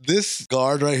 This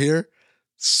guard right here,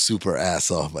 super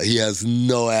ass off. He has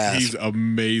no ass. He's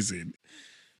amazing.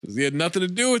 He had nothing to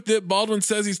do with it. Baldwin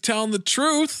says he's telling the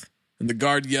truth. And the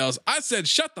guard yells, I said,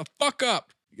 shut the fuck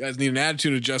up. You guys need an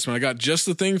attitude adjustment. I got just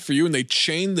the thing for you. And they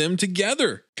chain them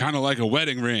together. Kind of like a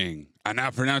wedding ring. I now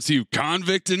pronounce you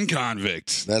convict and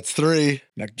convict. That's 3.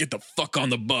 Now get the fuck on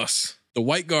the bus. The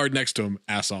white guard next to him,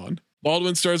 ass on.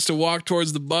 Baldwin starts to walk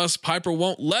towards the bus. Piper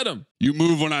won't let him. You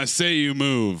move when I say you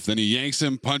move. Then he yanks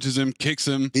him, punches him, kicks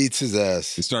him. Beats his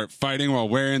ass. They start fighting while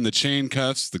wearing the chain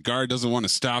cuffs. The guard doesn't want to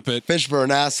stop it. Fishburne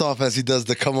ass off as he does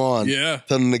the come on. Yeah.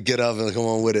 Tell him to get up and come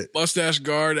on with it. Mustache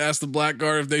guard asks the black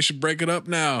guard if they should break it up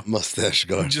now. Mustache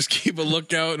guard. Just keep a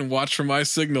lookout and watch for my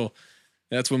signal.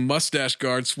 That's when Mustache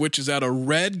Guard switches out a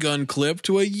red gun clip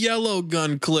to a yellow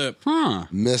gun clip. Huh.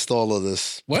 Missed all of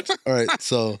this. What? All right,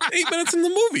 so 8 minutes in the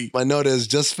movie. My note is,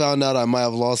 just found out I might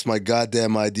have lost my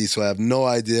goddamn ID, so I have no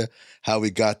idea how we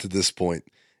got to this point.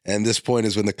 And this point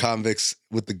is when the convicts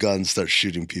with the guns start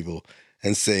shooting people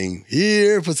and saying,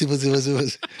 "Here, pussy, pussy, pussy,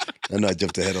 pussy." And I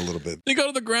jumped ahead a little bit. They go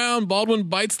to the ground. Baldwin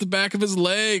bites the back of his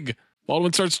leg.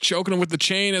 Baldwin starts choking him with the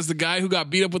chain as the guy who got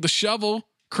beat up with the shovel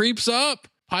creeps up.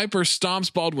 Piper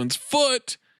stomps Baldwin's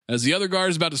foot. As the other guard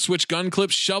is about to switch gun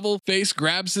clips, Shovel Face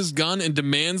grabs his gun and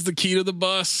demands the key to the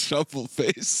bus. Shovel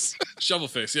Face. Shovel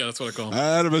Face, yeah, that's what I call him.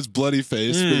 Adam's bloody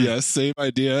face, but yes, same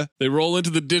idea. They roll into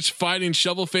the ditch fighting.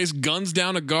 Shovel Face guns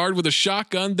down a guard with a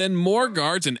shotgun, then more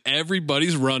guards, and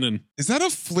everybody's running. Is that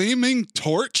a flaming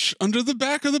torch under the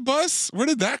back of the bus? Where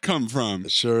did that come from?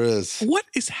 It sure is. What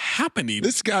is happening?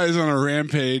 This guy is on a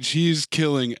rampage. He's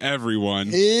killing everyone.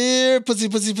 Here, pussy,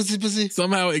 pussy, pussy, pussy.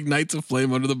 Somehow ignites a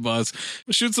flame under the bus.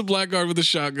 Shoots a black guard with a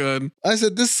shotgun. I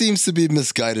said, this seems to be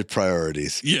misguided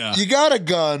priorities. Yeah. You got a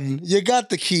gun. You got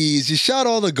the keys. You shot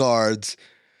all the guards.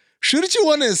 Shouldn't you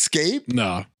want to escape?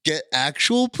 No. Get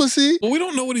actual pussy? Well, we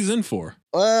don't know what he's in for.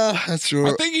 That's true.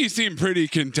 I think he seemed pretty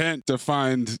content to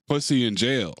find pussy in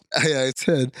jail. Yeah, I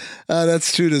said,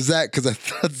 that's true to Zach, because I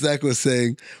thought Zach was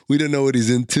saying, we don't know what he's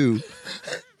into.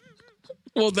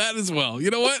 Well, that as well. You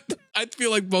know what? I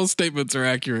feel like both statements are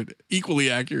accurate, equally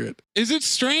accurate. Is it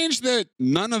strange that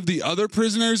none of the other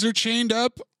prisoners are chained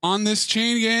up on this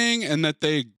chain gang and that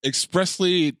they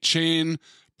expressly chain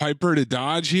Piper to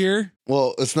Dodge here?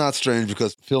 Well, it's not strange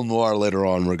because film noir later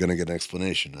on, we're going to get an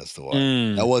explanation as to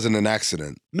why. That wasn't an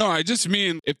accident. No, I just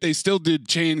mean if they still did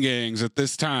chain gangs at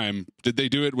this time, did they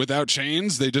do it without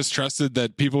chains? They just trusted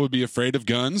that people would be afraid of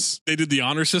guns? They did the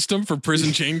honor system for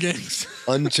prison chain gangs?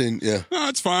 Unchained, yeah. No,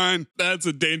 it's fine. That's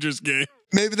a dangerous game.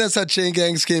 Maybe that's how chain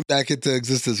gangs came back into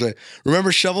existence, right?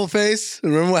 Remember Shovel Face?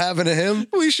 Remember what happened to him?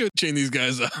 We should chain these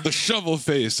guys up. The Shovel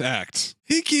Face Act.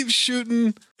 He keeps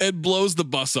shooting and blows the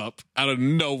bus up out of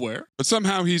nowhere. But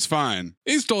somehow he's fine.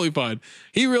 He's totally fine.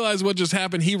 He realized what just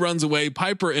happened. He runs away.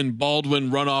 Piper and Baldwin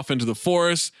run off into the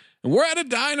forest. And we're at a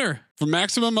diner. From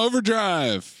Maximum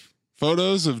Overdrive.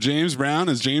 Photos of James Brown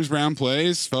as James Brown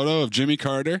plays. Photo of Jimmy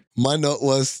Carter. My note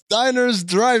was diners,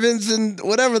 drive-ins, and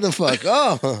whatever the fuck.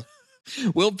 Oh.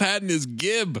 Will Patton is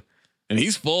Gib, and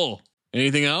he's full.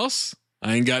 Anything else?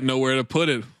 I ain't got nowhere to put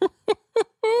it.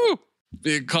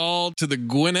 Being called to the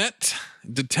Gwinnett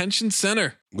Detention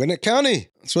Center. Gwinnett County.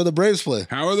 That's where the Braves play.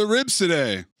 How are the ribs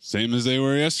today? Same as they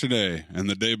were yesterday, and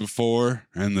the day before,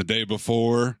 and the day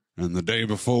before, and the day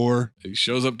before. He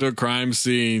shows up to a crime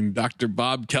scene. Dr.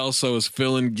 Bob Kelso is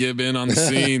filling Gib in on the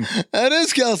scene. That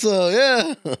is Kelso,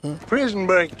 yeah. Prison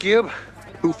break, Gib.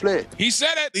 Who fled? He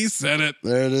said it. He said it.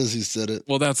 There it is. He said it.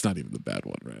 Well, that's not even the bad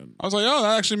one, Rand. I was like, oh,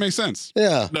 that actually makes sense.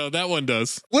 Yeah. No, that one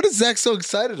does. What is Zach so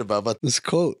excited about this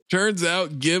quote? Turns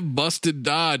out Gib busted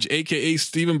Dodge, a.k.a.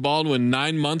 Stephen Baldwin,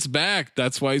 9 months back.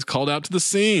 That's why he's called out to the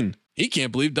scene. He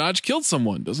can't believe Dodge killed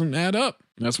someone. Doesn't add up.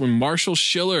 That's when Marshall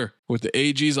Schiller with the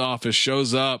AG's office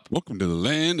shows up. Welcome to the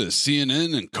land of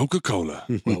CNN and Coca-Cola.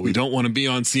 Well, we don't want to be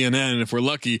on CNN, and if we're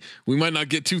lucky, we might not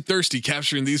get too thirsty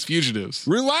capturing these fugitives.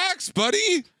 Relax,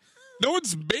 buddy. No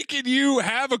one's making you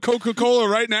have a Coca-Cola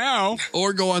right now.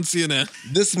 Or go on CNN.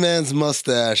 This man's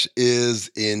mustache is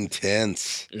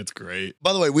intense. It's great.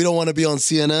 By the way, we don't want to be on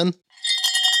CNN.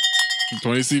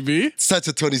 20CV? Such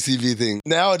a 20CV thing.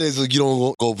 Nowadays, like, you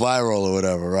don't go viral or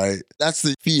whatever, right? That's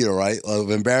the fear, right?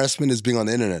 Of embarrassment is being on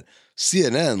the internet.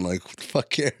 CNN, like, what the fuck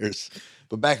cares?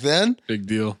 But back then, big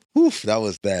deal. Oof, that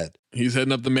was bad. He's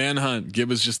heading up the manhunt.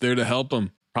 Gib is just there to help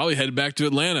him. Probably headed back to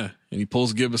Atlanta, and he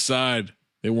pulls Gib aside.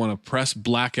 They want to press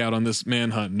blackout on this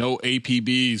manhunt. No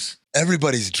APBs.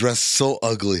 Everybody's dressed so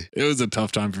ugly. It was a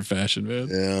tough time for fashion, man.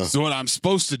 Yeah. So what I'm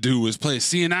supposed to do is play a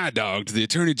CNI dog to the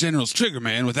Attorney General's trigger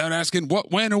man without asking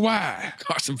what, when, or why.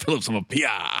 Carson Phillips, I'm a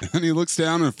PI. And he looks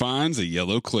down and finds a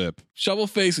yellow clip. Shovel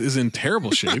Face is in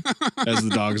terrible shape as the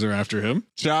dogs are after him.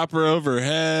 Chopper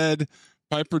overhead.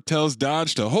 Piper tells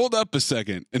Dodge to hold up a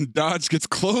second, and Dodge gets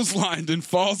clotheslined and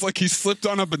falls like he slipped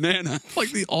on a banana.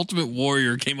 Like the Ultimate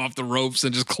Warrior came off the ropes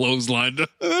and just clotheslined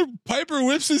him. Piper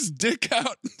whips his dick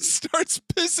out and starts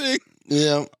pissing.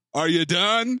 Yeah. Are you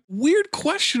done? Weird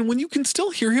question when you can still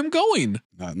hear him going.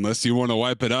 Not unless you want to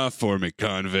wipe it off for me,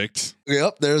 convict.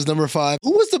 Yep, there's number 5.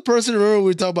 Who was the person, remember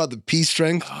we talked about the pea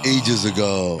strength ages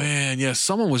ago? Man, yeah,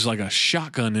 someone was like a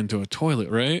shotgun into a toilet,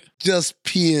 right? Just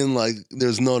peeing like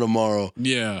there's no tomorrow.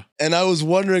 Yeah. And I was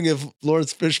wondering if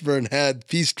Lawrence Fishburne had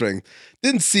pea strength.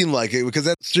 Didn't seem like it because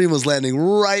that stream was landing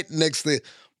right next to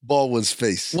Baldwin's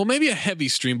face. Well, maybe a heavy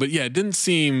stream, but yeah, it didn't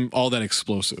seem all that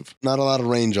explosive. Not a lot of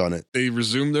range on it. They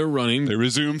resume their running. They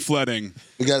resume flooding.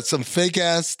 We got some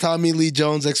fake-ass Tommy Lee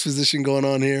Jones exposition going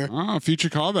on here. Oh, future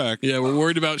callback. Yeah, we're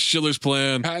worried about Schiller's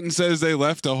plan. Patton says they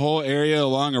left a whole area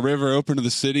along a river open to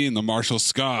the city, and the marshal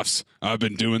scoffs. I've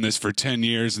been doing this for 10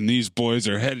 years, and these boys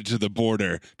are headed to the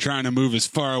border, trying to move as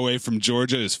far away from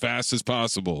Georgia as fast as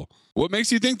possible. What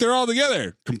makes you think they're all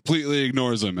together? Completely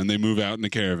ignores them, and they move out in the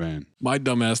caravan. My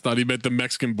dumbass thought he meant the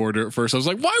Mexican border at first. I was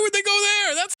like, why would they go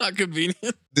there? That's not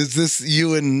convenient. Is this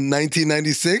you in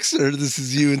 1996, or this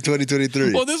is you in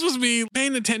 2023? Well, this was me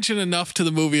paying attention enough to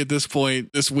the movie at this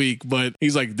point this week, but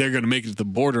he's like, they're going to make it to the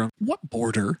border. What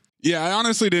border? Yeah, I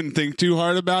honestly didn't think too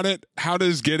hard about it. How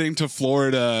does getting to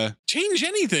Florida change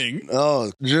anything?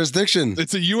 Oh, jurisdiction.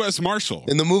 It's a U.S. Marshal.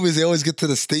 In the movies, they always get to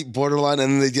the state borderline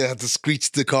and then they have to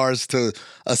screech the cars to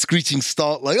a screeching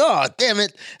stop, like, oh, damn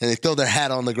it. And they throw their hat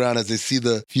on the ground as they see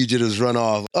the fugitives run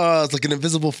off. Oh, it's like an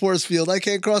invisible force field. I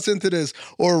can't cross into this.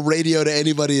 Or radio to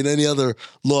anybody in any other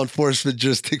law enforcement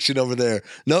jurisdiction over there.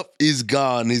 Nope, he's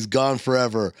gone. He's gone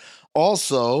forever.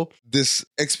 Also, this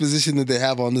exposition that they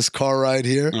have on this car ride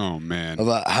here. Oh, man.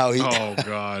 About how he,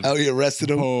 God. how he arrested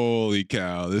him. Holy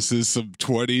cow. This is some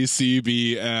 20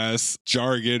 CBS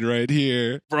jargon right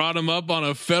here. Brought him up on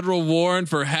a federal warrant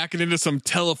for hacking into some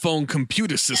telephone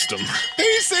computer system.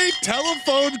 They say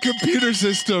telephone computer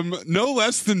system no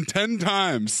less than 10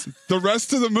 times the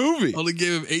rest of the movie. Only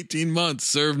gave him 18 months,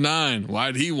 served 9.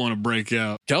 Why'd he want to break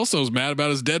out? Kelso's mad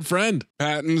about his dead friend.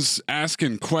 Patton's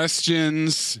asking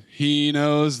questions. He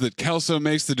knows that Kelso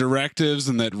makes the directives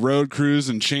and that road crews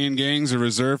and chain gangs are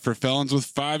reserved for felons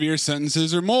with 5-year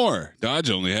sentences or more. Dodge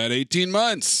only had 18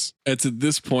 months. It's at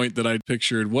this point that I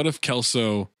pictured, what if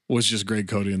Kelso was just Greg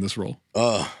Cody in this role?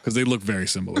 Because they look very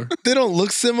similar. They don't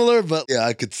look similar, but yeah,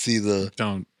 I could see the...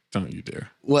 Don't you dare.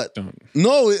 What? Don't.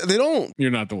 No, they don't. You're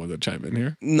not the one that chimed in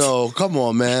here. No, come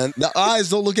on, man. The eyes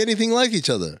don't look anything like each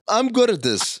other. I'm good at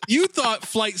this. You thought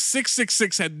Flight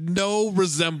 666 had no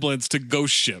resemblance to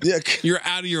Ghost Ship. Yeah. You're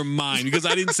out of your mind because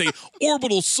I didn't say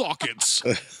orbital sockets.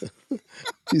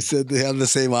 You said they have the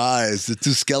same eyes, the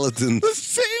two skeletons. The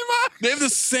same eyes. They have the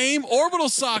same orbital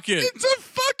socket. It's a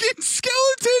fucking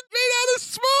skeleton made out of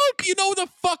smoke. You know what the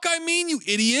fuck I mean, you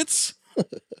idiots?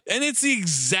 And it's the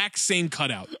exact same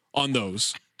cutout on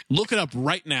those. Look it up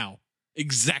right now.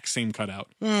 Exact same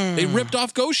cutout. They ripped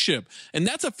off Ghost Ship. And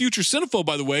that's a future cinephobe,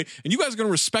 by the way. And you guys are going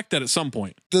to respect that at some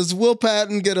point. Does Will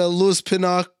Patton get a Louis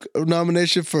Pinnock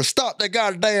nomination for Stop the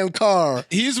Goddamn Car?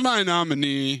 He's my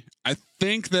nominee. I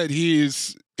think that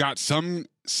he's got some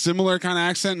similar kind of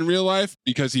accent in real life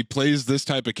because he plays this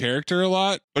type of character a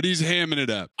lot, but he's hamming it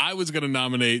up. I was going to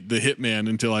nominate the Hitman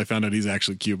until I found out he's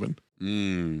actually Cuban.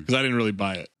 Because I didn't really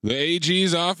buy it. The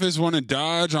AG's office wanted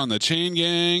Dodge on the chain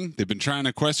gang. They've been trying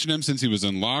to question him since he was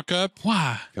in lockup.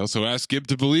 Why? He also asked Gibb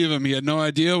to believe him. He had no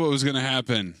idea what was going to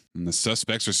happen. And the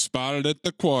suspects are spotted at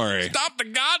the quarry. Stop the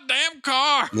goddamn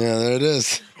car! Yeah, there it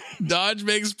is. Dodge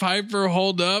makes Piper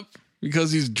hold up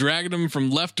because he's dragging him from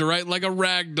left to right like a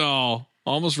rag doll.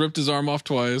 Almost ripped his arm off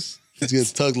twice. He's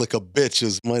getting tugged like a bitch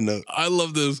is my note. I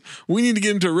love this. We need to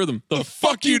get into a rhythm. The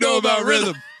fuck you know about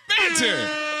rhythm?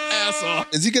 Banter! Asshole.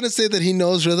 Is he going to say that he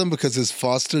knows rhythm because his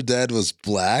foster dad was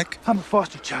black? I'm a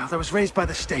foster child. I was raised by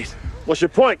the state. What's your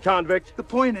point, convict? The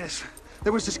point is,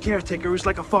 there was this caretaker who was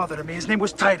like a father to me. His name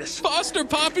was Titus. Foster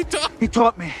Poppy Top. He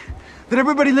taught me that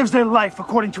everybody lives their life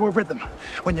according to a rhythm.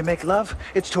 When you make love,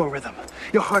 it's to a rhythm.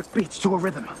 Your heart beats to a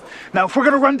rhythm. Now, if we're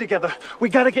going to run together, we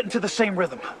got to get into the same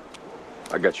rhythm.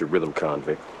 I got your rhythm,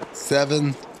 convict.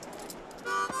 7.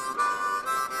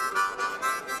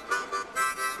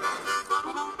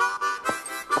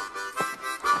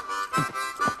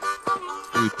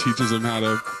 He teaches him how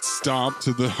to stomp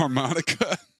to the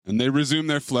harmonica, and they resume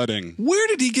their flooding. Where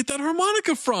did he get that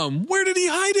harmonica from? Where did he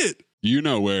hide it? You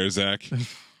know where, Zach.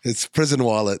 It's prison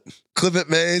wallet. Clivet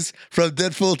Mays from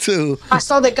Deadpool 2. I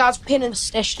saw that guy's pin and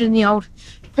stashed it in the old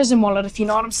prison wallet, if you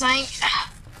know what I'm saying.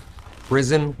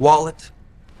 Prison wallet?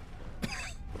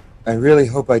 I really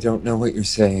hope I don't know what you're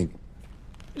saying.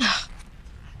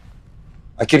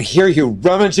 I can hear you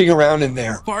rummaging around in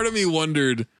there. Part of me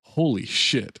wondered, holy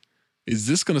shit, is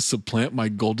this going to supplant my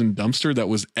golden dumpster that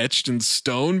was etched in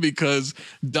stone? Because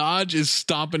Dodge is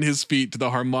stomping his feet to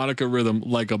the harmonica rhythm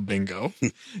like a bingo.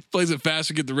 Plays it fast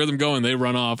to get the rhythm going. They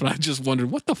run off. And I just wondered,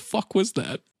 what the fuck was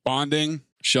that? Bonding.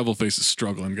 Shovelface is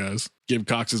struggling, guys. Gib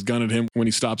cocks his gun at him when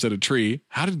he stops at a tree.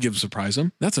 How did Gib surprise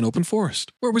him? That's an open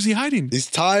forest. Where was he hiding? He's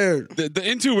tired. The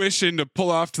intuition to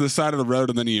pull off to the side of the road,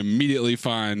 and then he immediately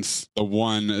finds the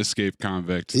one escaped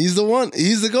convict. He's the one.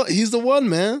 He's the one,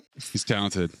 man. He's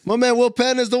talented. My man Will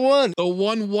Penn is the one. The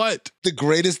one what? The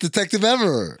greatest detective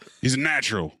ever. He's a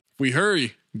natural. If we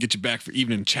hurry, get you back for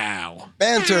evening chow.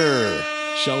 Banter.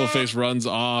 Shovelface runs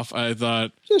off. I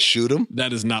thought, just shoot him.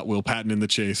 That is not Will Patton in the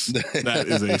chase. That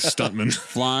is a stuntman.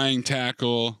 Flying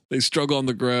tackle. They struggle on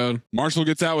the ground. Marshall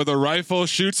gets out with a rifle,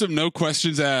 shoots him, no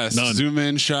questions asked. None. Zoom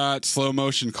in shot, slow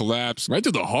motion collapse. Right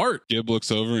through the heart. Gib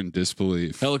looks over in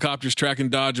disbelief. Helicopters tracking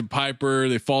Dodge and Piper.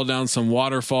 They fall down some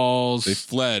waterfalls. They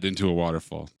fled into a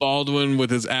waterfall. Baldwin,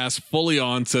 with his ass fully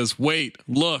on, says, "Wait,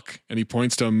 look." And he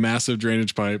points to a massive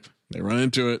drainage pipe. They run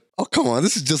into it. Oh, come on.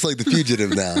 This is just like The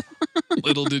Fugitive now.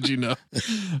 Little did you know.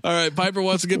 All right, Piper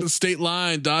wants to get to the state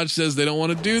line. Dodge says they don't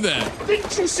want to do that.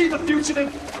 Didn't you see The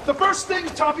Fugitive? The first thing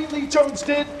Tommy Lee Jones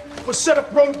did was set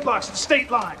up roadblocks at state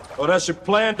line. Oh, that's your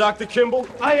plan, Dr. Kimball?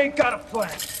 I ain't got a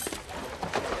plan.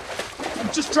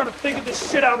 I'm just trying to figure this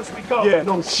shit out as we go. Yeah,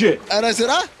 no shit. And I said,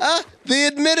 they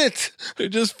admit it. They're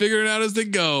just figuring it out as they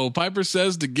go. Piper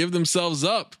says to give themselves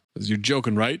up. Because you're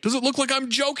joking, right? Does it look like I'm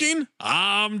joking?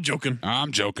 I'm joking.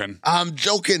 I'm joking. I'm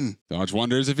joking. Dodge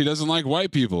wonders if he doesn't like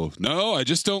white people. No, I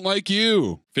just don't like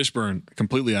you. Fishburne,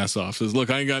 completely ass off, says, look,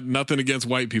 I ain't got nothing against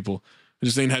white people. I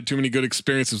just ain't had too many good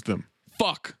experiences with them.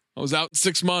 Fuck. I was out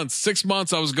 6 months. 6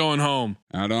 months I was going home.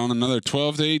 Out on another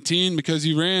 12 to 18 because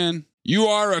you ran. You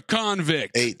are a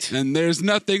convict. 8. And there's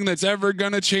nothing that's ever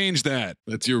going to change that.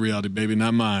 That's your reality, baby,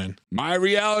 not mine. My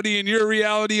reality and your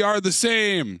reality are the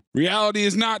same. Reality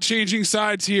is not changing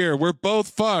sides here. We're both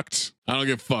fucked. I don't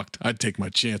get fucked. I'd take my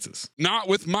chances. Not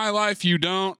with my life, you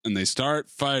don't. And they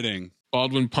start fighting.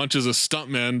 Baldwin punches a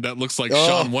stuntman that looks like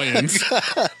Sean Wayans.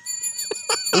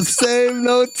 Same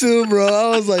note too, bro.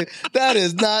 I was like, that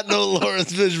is not no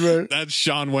Lawrence Fishburne. That's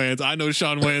Sean Wayans. I know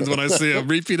Sean Wayans when I see a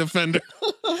repeat offender.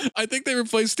 I think they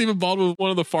replaced Stephen Baldwin with one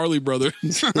of the Farley brothers.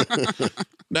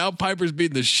 Now Piper's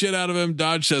beating the shit out of him.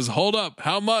 Dodge says, hold up.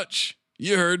 How much?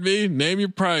 You heard me. Name your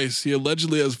price. He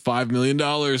allegedly has $5 million.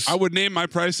 I would name my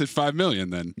price at $5 million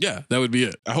then. Yeah, that would be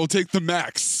it. I will take the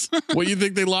max. What do you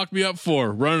think they locked me up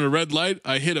for? Running a red light?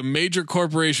 I hit a major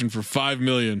corporation for $5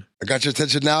 million. I got your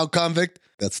attention now, convict.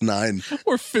 That's 9.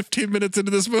 We're 15 minutes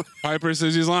into this movie. Piper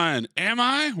says he's lying. Am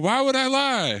I? Why would I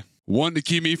lie? 1, to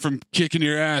keep me from kicking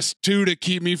your ass. 2, to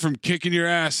keep me from kicking your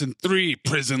ass. And 3,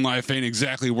 prison life ain't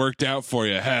exactly worked out for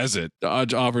you, has it?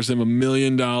 Dodge offers him $1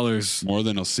 million. More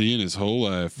than he'll see in his whole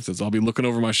life. He says, I'll be looking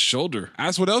over my shoulder.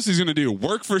 Ask what else he's going to do.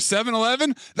 Work for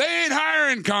 7-Eleven? They ain't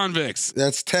hiring convicts.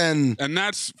 That's 10. And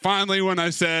that's finally when I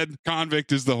said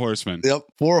convict is the horseman. Yep.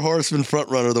 4 horsemen front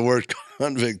runner, the word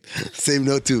convict. Same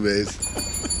note too,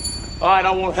 Baze. All right,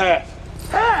 I want half.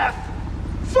 Half?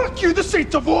 Fuck you, this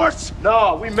ain't divorce.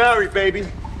 No, we married, baby.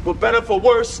 For better, for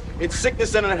worse, in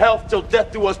sickness and in health, till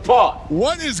death do us part.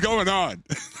 What is going on?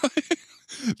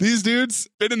 These dudes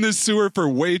been in this sewer for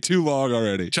way too long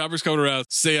already. Chopper's coming around.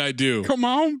 Say I do. Come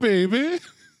on, baby.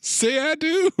 Say I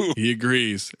do. He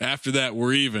agrees. After that,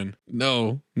 we're even.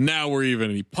 No, now we're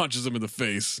even. And he punches him in the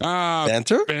face.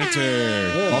 Banter? Banter.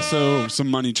 Yeah. Also, some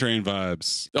Money Train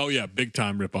vibes. Oh, yeah. Big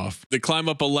time ripoff. They climb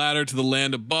up a ladder to the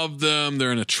land above them.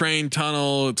 They're in a train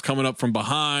tunnel. It's coming up from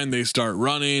behind. They start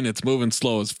running. It's moving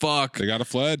slow as fuck. They got to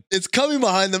fled. It's coming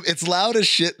behind them. It's loud as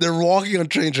shit. They're walking on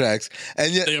train tracks.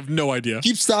 And yet they have no idea.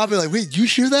 Keep stopping. Like, wait, you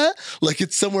hear that? Like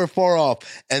it's somewhere far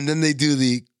off. And then they do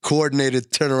the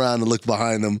coordinated turn around and look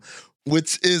behind them,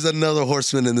 which is another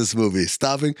horseman in this movie,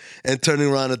 stopping and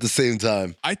turning around at the same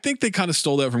time. I think they kind of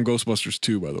stole that from Ghostbusters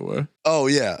 2, by the way. Oh,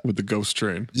 yeah. With the ghost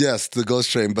train. Yes, the ghost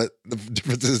train, but the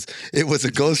difference is it was a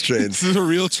ghost train. This is a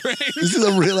real train. This is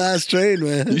a real-ass train,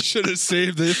 man. You should have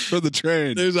saved this for the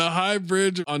train. There's a high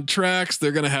bridge on tracks.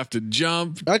 They're going to have to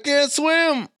jump. I can't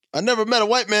swim. I never met a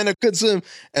white man that could swim.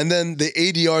 And then they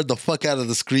ADR'd the fuck out of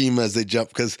the scream as they jump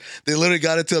because they literally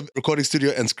got into a recording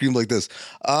studio and screamed like this.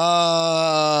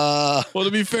 Well,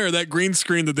 to be fair, that green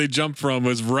screen that they jumped from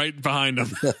was right behind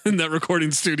them in that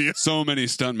recording studio. So many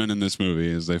stuntmen in this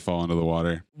movie as they fall into the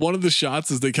water. One of the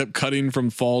shots is they kept cutting from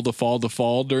fall to fall to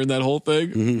fall during that whole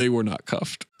thing. Mm-hmm. They were not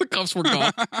cuffed. The cuffs were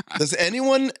gone. Does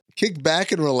anyone kick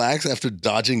back and relax after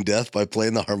dodging death by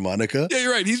playing the harmonica? Yeah,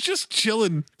 you're right. He's just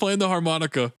chilling, playing the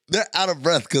harmonica. They're out of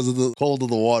breath because of the cold of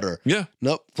the water. Yeah.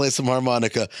 Nope, play some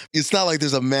harmonica. It's not like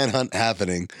there's a manhunt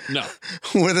happening. No.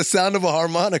 Where the sound of a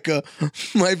harmonica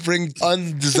might bring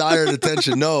undesired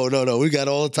attention. No. We got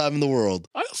all the time in the world.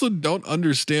 I also don't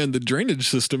understand the drainage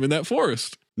system in that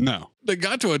forest. No. They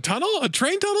got to a tunnel? A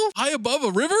train tunnel? High above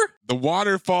a river? The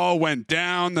waterfall went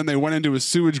down, then they went into a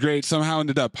sewage grate, somehow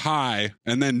ended up high,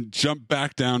 and then jumped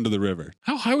back down to the river.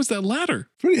 How high was that ladder?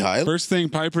 Pretty high. First thing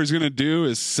Piper's going to do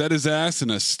is set his ass in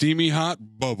a steamy hot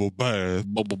bubble bath.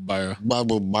 Bubble bath.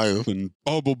 Bubble bath. And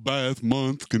bubble bath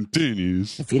month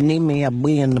continues. If you need me, I'll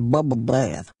be in the bubble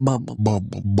bath. Bubble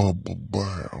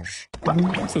bath.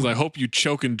 Says, I hope you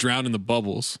choke and drown in the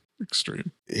bubbles.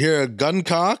 Extreme. Hear a gun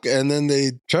cock, and then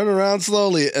they turn around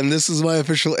slowly. And this is my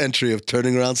official entry of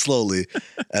turning around slowly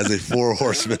as a 4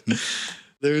 horseman.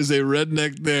 There's a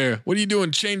redneck there. What are you doing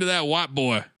chained to that white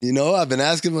boy? You know, I've been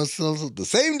asking myself the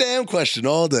same damn question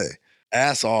all day.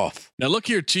 Ass off. Now look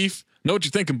here, Chief. Know what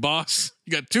you're thinking, boss.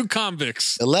 You got 2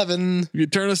 convicts. 11. If you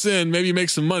turn us in, maybe you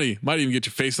make some money. Might even get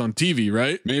your face on TV,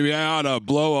 right? Maybe I ought to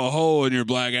blow a hole in your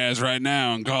black ass right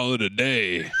now and call it a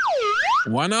day.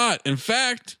 Why not? In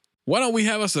fact, why don't we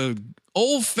have us a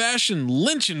old-fashioned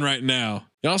lynching right now?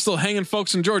 Y'all still hanging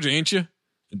folks in Georgia, ain't you?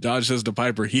 And Dodge says to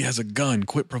Piper, he has a gun.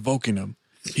 Quit provoking him.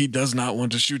 He does not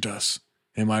want to shoot us.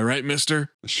 Am I right,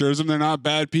 mister? Assures them they're not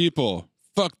bad people.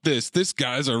 Fuck this. This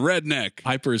guy's a redneck.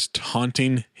 Piper is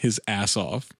taunting his ass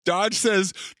off. Dodge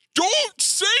says, don't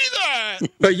say that.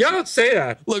 But y'all don't say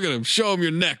that. Look at him. Show him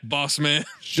your neck, boss man.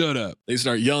 Shut up. They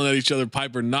start yelling at each other.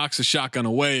 Piper knocks the shotgun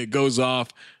away. It goes off,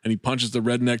 and he punches the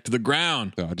redneck to the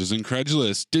ground. Dodge is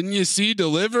incredulous. Didn't you see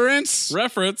Deliverance?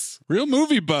 Reference. Real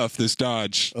movie buff, this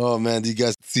Dodge. Oh, man. Do you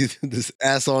guys see this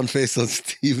ass-on face on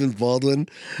Stephen Baldwin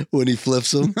when he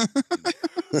flips him?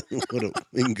 What a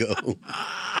wingo.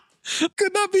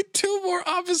 Could not be 2 more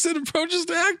opposite approaches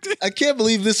to acting. I can't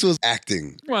believe this was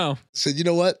acting. Wow. Said, you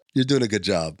know what? You're doing a good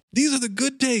job. These are the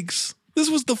good takes. This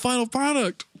was the final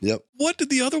product. Yep. What did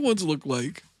the other ones look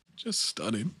like? Just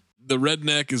stunning. The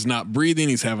redneck is not breathing.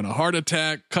 He's having a heart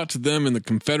attack. Cut to them in the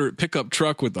Confederate pickup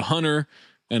truck with the hunter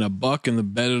and a buck in the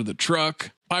bed of the truck.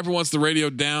 Piper wants the radio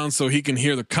down so he can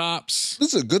hear the cops.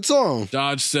 This is a good song.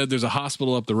 Dodge said there's a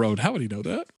hospital up the road. How would he know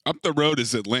that? Up the road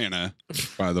is Atlanta,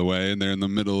 by the way, and they're in the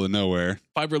middle of nowhere.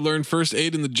 Piper learned first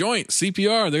aid in the joint,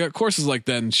 CPR. They got courses like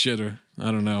that and shit, or I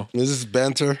don't know. Is this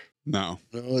banter? No.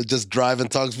 Just drive in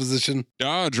Tug's position?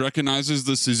 Dodge recognizes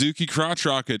the Suzuki crotch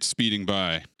rocket speeding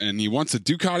by, and he wants a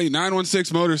Ducati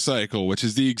 916 motorcycle, which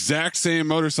is the exact same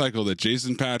motorcycle that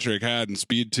Jason Patrick had in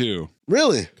Speed 2.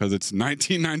 Really? Because it's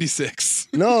 1996.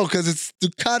 No, because it's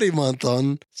Ducati month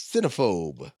on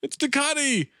Cinephobe. It's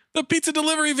Ducati, the pizza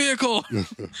delivery vehicle.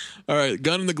 All right,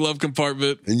 gun in the glove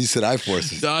compartment. And you said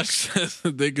I-forces. Dodge says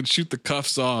that they could shoot the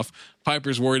cuffs off.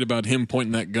 Piper's worried about him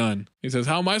pointing that gun. He says,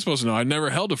 how am I supposed to know? I never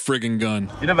held a friggin'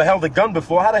 gun. You never held a gun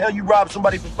before. How the hell you rob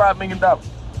somebody for $5 million?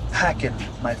 Hacking,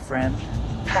 my friend.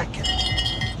 Hacking.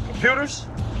 Computers?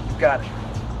 You got it.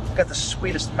 Got the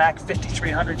sweetest Mac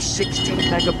 5300, 16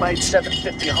 megabyte,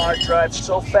 750 hard drive,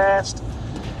 so fast.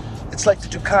 It's like the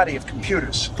Ducati of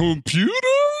computers. Computers?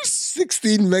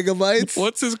 16 megabytes?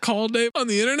 What's his call name on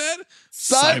the internet?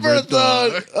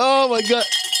 Cyberthug. Oh my God.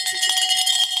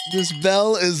 This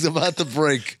bell is about to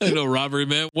break. I know, robbery,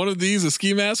 man. One of these, a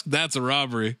ski mask, that's a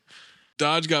robbery.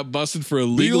 Dodge got busted for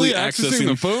illegally accessing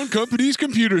the phone company's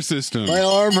computer system. My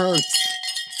arm hurts.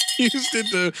 He used it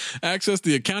to access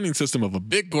the accounting system of a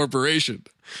big corporation.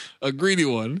 A greedy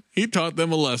one. He taught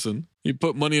them a lesson. He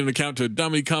put money in an account to a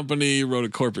dummy company, wrote a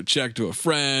corporate check to a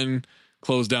friend,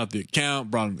 closed out the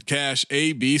account, brought him the cash.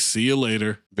 A, see you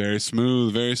later. Very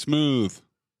smooth, very smooth.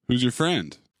 Who's your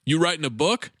friend? You writing a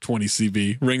book? 20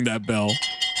 CB. Ring that bell.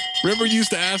 Remember you used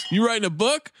to ask, you writing a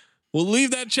book? We'll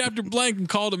leave that chapter blank and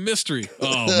call it a mystery.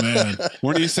 Oh, man.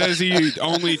 When he says he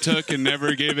only took and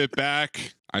never gave it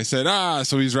back, I said,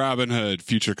 so he's Robin Hood.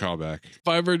 Future callback.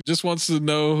 Piper just wants to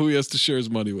know who he has to share his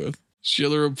money with.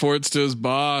 Schiller reports to his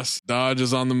boss. Dodge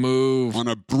is on the move. On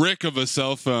a brick of a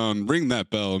cell phone. Ring that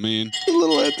bell, man. A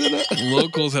little antenna.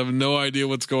 Locals have no idea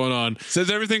what's going on. Says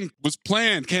everything was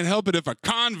planned. Can't help it if a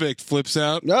convict flips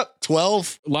out. Yep,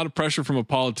 12. A lot of pressure from a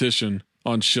politician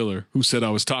on Schiller, who said I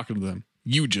was talking to them.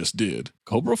 You just did.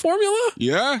 Cobra formula?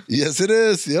 Yeah. Yes, it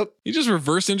is. Yep. You just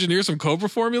reverse engineer some Cobra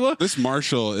formula? This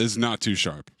Marshall is not too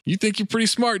sharp. You think you're pretty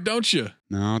smart, don't you?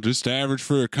 No, just average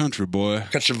for a country boy.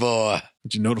 Country boy.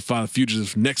 Did you notify the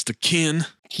fugitives next to kin?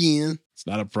 Kin. It's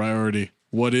not a priority.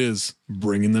 What is?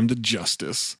 Bringing them to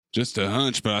justice. Just a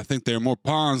hunch, but I think they're more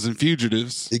pawns than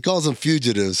fugitives. He calls them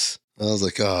fugitives. I was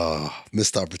like,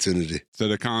 missed opportunity.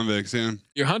 Instead of convicts, yeah.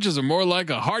 Your hunches are more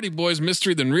like a Hardy Boys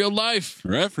mystery than real life.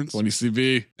 Reference. 20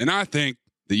 CB. And I think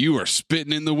that you are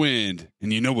spitting in the wind.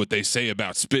 And you know what they say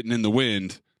about spitting in the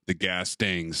wind? The gas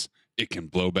stings. it can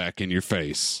blow back in your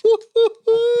face.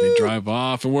 They drive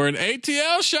off and we're in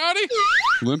ATL, shawty.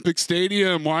 Olympic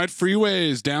Stadium, wide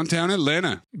freeways, downtown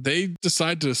Atlanta. They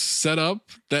decide to set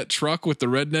up that truck with the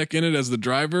redneck in it as the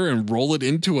driver and roll it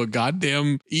into a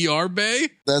goddamn ER bay.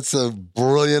 That's a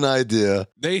brilliant idea.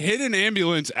 They hit an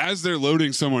ambulance as they're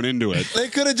loading someone into it. They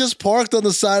could have just parked on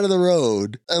the side of the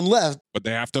road and left. But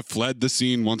they have to fled the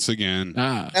scene once again.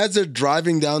 As they're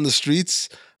driving down the streets,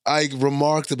 I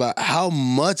remarked about how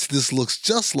much this looks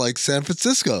just like San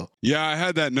Francisco. Yeah, I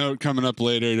had that note coming up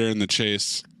later during the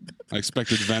chase. I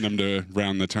expected Venom to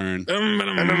round the turn. Venom.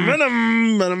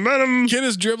 Kid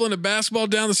is dribbling a basketball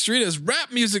down the street as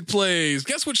rap music plays.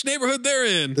 Guess which neighborhood they're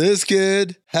in? This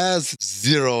kid has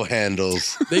 0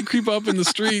 handles. They creep up in the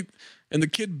street, and the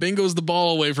kid bingos the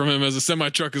ball away from him as a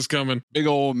semi-truck is coming. Big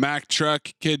old Mack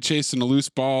truck, kid chasing a loose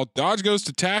ball. Dodge goes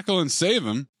to tackle and save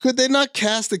him. Could they not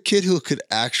cast a kid who could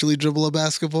actually dribble a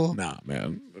basketball? Nah,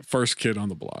 man. First kid on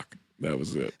the block. That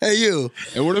was it. Hey, you.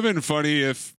 It would have been funny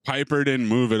if Piper didn't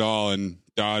move at all and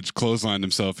Dodge clotheslined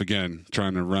himself again,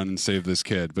 trying to run and save this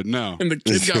kid. But no. And the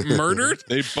kid got murdered?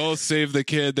 They both save the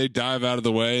kid. They dive out of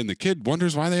the way, and the kid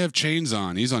wonders why they have chains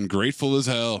on. He's ungrateful as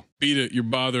hell. Beat it. You're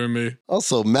bothering me.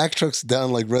 Also, Mack trucks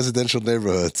down like residential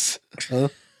neighborhoods. Huh?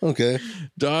 Okay.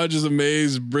 Dodge is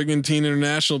amazed. Brigantine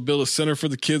International built a center for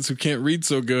the kids who can't read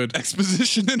so good.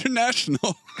 Exposition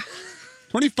International.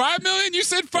 25 million? You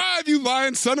said 5, you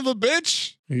lying son of a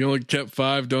bitch. He only kept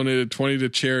 5, donated 20 to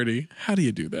charity. How do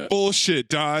you do that? Bullshit,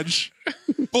 Dodge.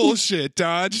 Bullshit,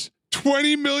 Dodge.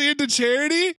 20 million to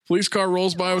charity? Police car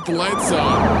rolls by with the lights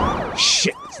on.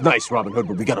 Shit, it's nice, Robin Hood,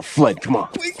 but we gotta fled. Come on.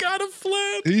 We gotta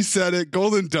fled. He said it.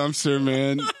 Golden dumpster,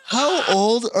 man. How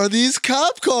old are these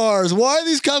cop cars? Why are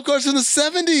these cop cars from the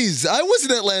 70s? I was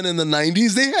in Atlanta in the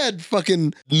 90s. They had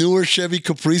fucking newer Chevy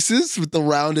Caprices with the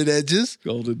rounded edges.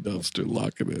 Golden dumpster,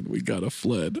 lock it in. We gotta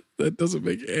fled. That doesn't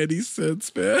make any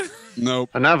sense, man. Nope.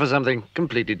 And now for something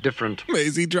completely different.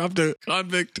 Maisie dropped a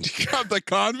convict. Dropped a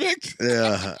convict?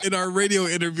 Yeah. In our radio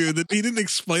interview, that he didn't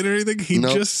explain anything. He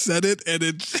just said it, and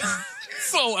it's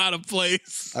so out of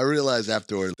place. I realized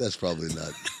afterward that's probably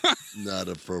not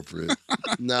appropriate.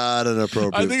 Not an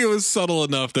appropriate. I think it was subtle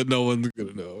enough that no one's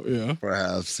gonna know. Yeah,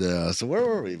 perhaps. Yeah. So where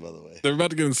were we, by the way? They're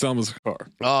about to get in Selma's car.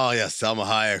 Oh yeah, Selma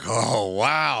Hayek. Oh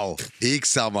wow, peak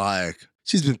Selma Hayek.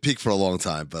 She's been peak for a long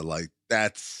time, but like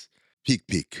that's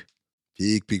peak.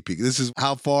 This is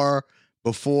how far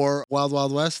before Wild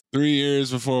Wild West? 3 years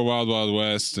before Wild Wild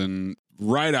West, and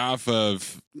right off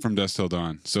of From Dusk Till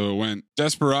Dawn. So it went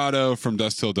Desperado, From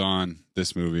Dusk Till Dawn,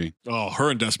 this movie. Oh, her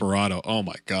and Desperado. Oh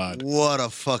my God. What a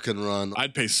fucking run.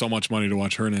 I'd pay so much money to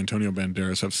watch her and Antonio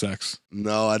Banderas have sex.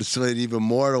 No, I'd spend even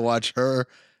more to watch her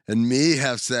and me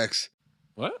have sex.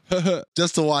 What?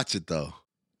 Just to watch it though.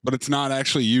 But it's not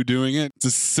actually you doing it. It's a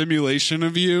simulation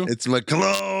of you. It's my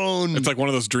clone. It's like one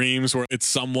of those dreams where it's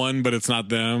someone, but it's not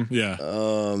them. Yeah.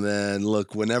 Oh man,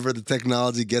 look, whenever the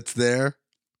technology gets there,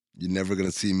 you're never going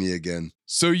to see me again.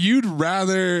 So you'd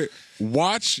rather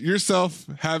watch yourself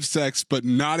have sex but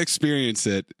not experience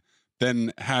it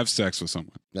than have sex with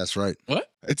someone. That's right. What?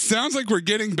 It sounds like we're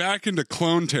getting back into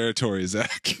clone territory,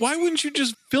 Zach. Why wouldn't you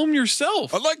just film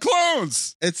yourself? I like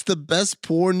clones. It's the best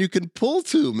porn you can pull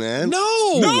to, man. No.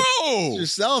 It's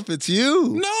yourself. It's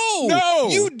you. No.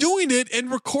 You doing it and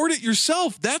record it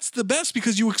yourself. That's the best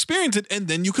because you experience it and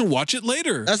then you can watch it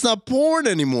later. That's not porn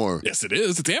anymore. Yes, it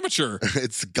is. It's amateur.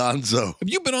 It's gonzo. Have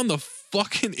you been on the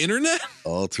fucking internet?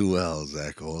 All too well,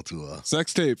 Zach. All too well.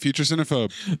 Sex tape, future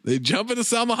cinephobe. They jump into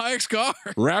Salma Hayek's car.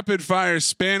 Rapid fire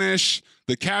Spanish.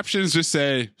 The captions just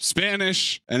say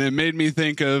Spanish, and it made me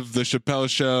think of the Chappelle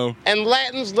Show. And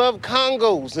Latins love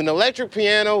congos, an electric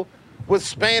piano with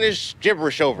Spanish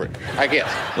gibberish over it, I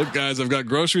guess. Look, guys, I've got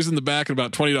groceries in the back and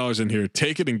about $20 in here.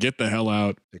 Take it and get the hell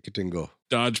out. Take it and go.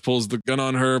 Dodge pulls the gun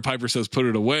on her. Piper says, put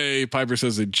it away. Piper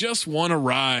says they just want a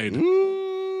ride.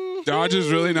 Dodge is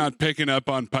really not picking up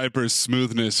on Piper's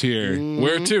smoothness here.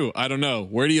 Where to? I don't know.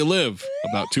 Where do you live?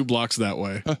 About 2 blocks that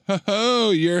way.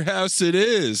 Oh, your house it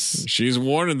is. She's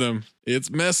warning them. It's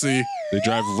messy. They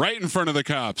drive right in front of the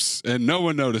cops, and no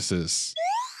one notices.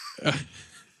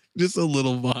 Just a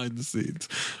little behind the scenes.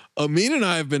 Amin and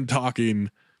I have been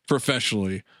talking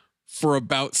professionally for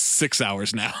about 6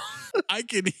 hours now. I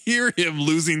can hear him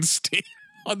losing steam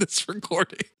on this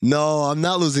recording. No, I'm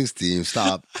not losing steam.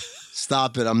 Stop.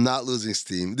 Stop it. I'm not losing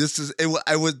steam. This is it.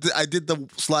 I did the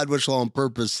slide whistle on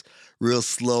purpose, real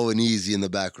slow and easy in the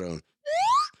background.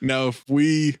 Now, if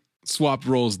we swapped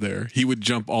roles there, he would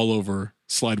jump all over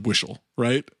slide whistle,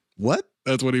 right? What?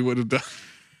 That's what he would have done.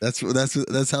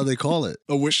 That's how they call it.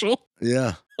 A whistle?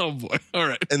 Yeah. Oh boy. All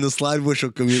right. In the slide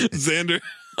whistle community. Xander,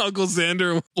 Uncle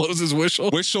Xander blows his whistle.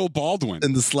 Whistle Baldwin.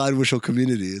 In the slide whistle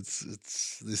community,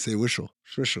 it's they say whistle.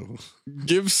 Whistle.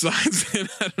 Gibbs signs in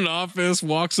at an office,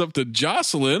 walks up to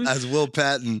Jocelyn. As Will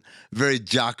Patton very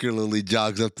jocularly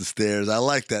jogs up the stairs. I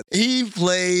like that. He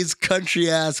plays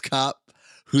country-ass cop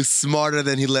who's smarter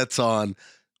than he lets on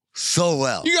so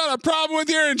well. You got a problem with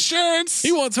your insurance?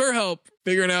 He wants her help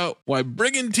figuring out why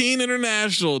Brigantine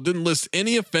International didn't list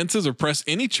any offenses or press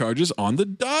any charges on the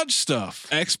Dodge stuff.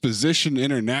 Exposition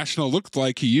International looked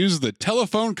like he used the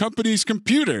telephone company's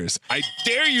computers. I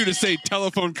dare you to say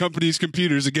telephone company's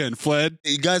computers again, Fled.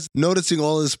 You guys noticing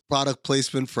all this product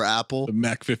placement for Apple? The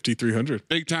Mac 5300.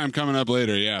 Big time coming up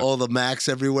later, yeah. All the Macs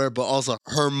everywhere, but also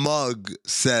her mug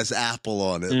says Apple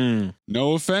on it.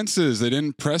 No offenses. They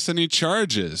didn't press any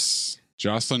charges.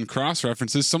 Jocelyn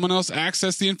cross-references someone else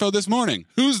accessed the info this morning.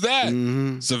 Who's that?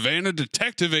 Savannah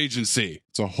Detective Agency.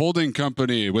 It's a holding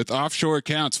company with offshore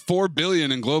accounts, $4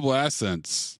 billion in global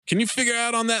assets. Can you figure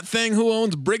out on that thing who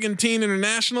owns Brigantine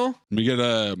International? We get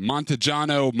a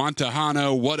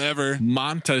Montejano, whatever.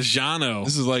 Montejano.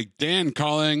 This is like Dan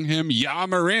calling him Ya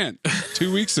Morant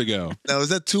 2 weeks ago. Now, was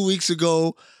that 2 weeks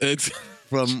ago? It's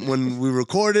from when we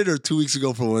recorded, or 2 weeks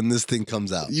ago from when this thing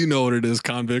comes out? You know what it is,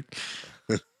 convict.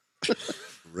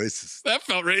 Racist. That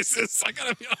felt racist. I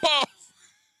gotta be.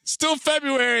 Still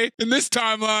February in this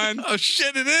timeline. Oh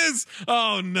shit, it is.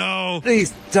 Oh no.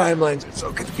 These timelines are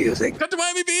so confusing. Cut to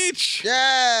Miami Beach.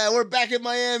 Yeah, we're back in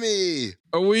Miami.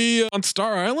 Are we on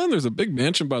Star Island? There's a big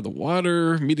mansion by the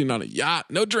water, meeting on a yacht.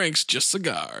 No drinks, just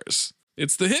cigars.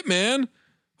 It's the hitman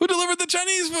who delivered the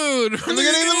Chinese food from the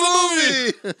beginning of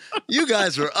the movie. You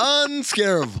guys were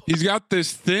unscarable. He's got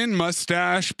this thin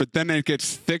mustache, but then it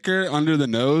gets thicker under the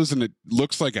nose and it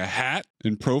looks like a hat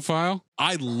in profile.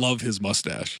 I love his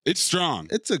mustache. It's strong.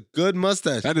 It's a good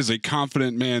mustache. That is a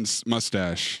confident man's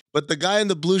mustache. But the guy in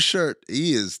the blue shirt,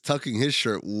 he is tucking his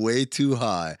shirt way too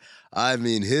high. I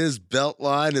mean, his belt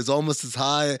line is almost as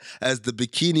high as the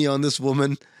bikini on this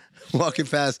woman walking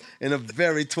past in a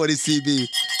very 20 CB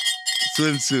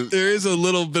swimsuit. There is a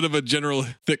little bit of a general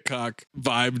thick cock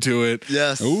vibe to it.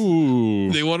 Yes.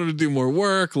 Ooh. They wanted to do more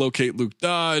work, locate Luke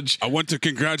Dodge. I want to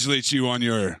congratulate you on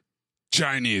your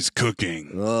Chinese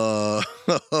cooking. Oh,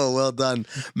 well done.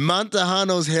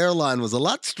 Montejano's hairline was a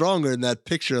lot stronger in that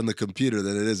picture on the computer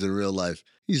than it is in real life.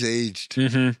 He's aged.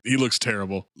 He looks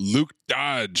terrible. Luke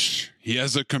Dodge. He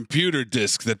has a computer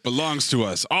disk that belongs to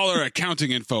us. All our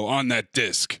accounting info on that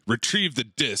disk. Retrieve the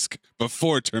disk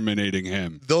before terminating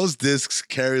him. Those disks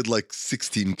carried like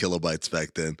 16 kilobytes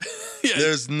back then. Yeah.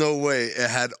 There's no way it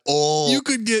had all. You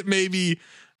could get maybe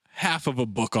half of a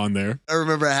book on there. I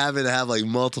remember having to have like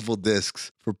multiple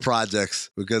discs for projects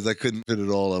because I couldn't fit it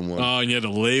all on one. Oh, and you had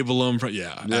to label them.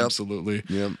 Absolutely.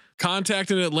 Yep.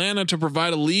 Contacted Atlanta to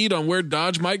provide a lead on where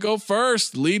Dodge might go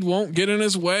first. Lead won't get in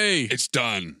his way. It's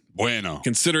done. Bueno.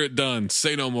 Consider it done.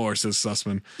 Say no more, says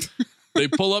Sussman. They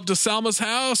pull up to Salma's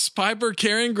house. Piper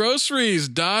carrying groceries.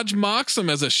 Dodge mocks him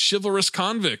as a chivalrous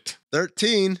convict.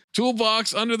 13.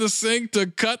 Toolbox under the sink to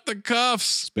cut the cuffs.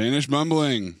 Spanish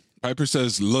mumbling. Piper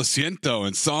says, lo siento,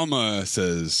 and Salma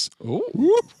says, oh,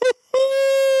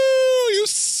 you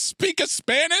speak a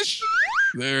Spanish?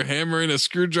 They're hammering a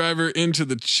screwdriver into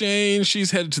the chain.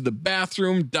 She's headed to the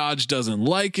bathroom. Dodge doesn't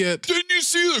like it. Didn't you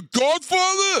see The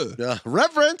Godfather?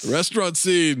 Reference. Restaurant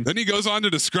scene. Then he goes on to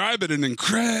describe it in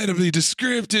incredibly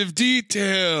descriptive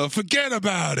detail. Forget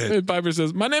about it. And Piper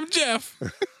says, my name's Jeff.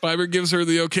 Piper gives her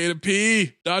the okay to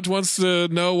pee. Dodge wants to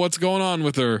know what's going on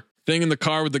with her. Thing in the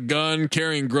car with the gun,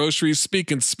 carrying groceries,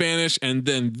 speaking Spanish, and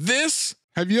then this.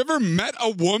 Have you ever met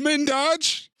a woman,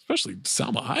 Dodge? Especially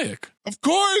Salma Hayek. Of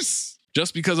course.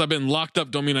 Just because I've been locked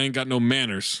up don't mean I ain't got no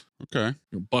manners. Okay.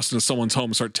 You're busting into someone's home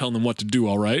and start telling them what to do,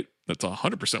 all right? That's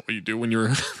 100% what you do when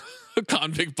you're a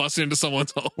convict busting into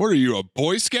someone's home. What are you, a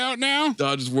Boy Scout now?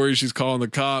 Dodge is worried she's calling the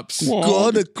cops.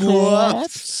 Call the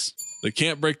cops. They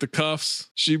can't break the cuffs.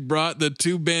 She brought the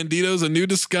two banditos a new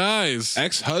disguise.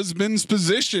 Ex-husband's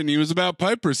position. He was about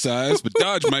Piper size, but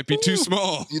Dodge might be too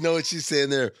small. You know what she's saying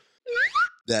there?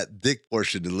 That dick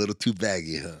portion, a little too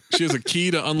baggy, huh? She has a key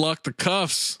to unlock the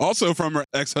cuffs. Also from her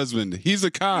ex-husband. He's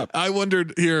a cop. I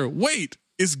wondered here, wait,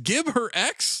 is Gib her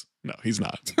ex? No, he's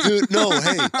not. Dude, no,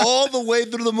 hey, all the way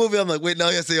through the movie, I'm like, wait, no,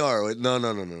 yes, they are. Wait, no,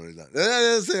 he's not.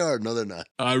 Yes, they are. No, they're not.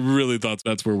 I really thought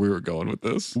that's where we were going with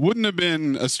this. Wouldn't have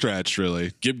been a stretch,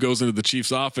 really. Gib goes into the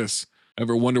chief's office.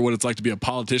 Ever wonder what it's like to be a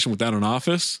politician without an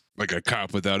office? Like a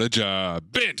cop without a job.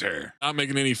 Banter. Not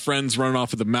making any friends, running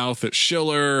off at the mouth at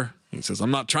Schiller. He says,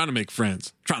 I'm not trying to make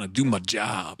friends. I'm trying to do my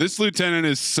job. This lieutenant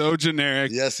is so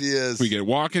generic. Yes, he is. We get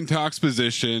walk and talk's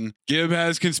position. Gibb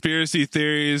has conspiracy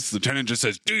theories. Lieutenant just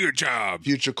says, do your job.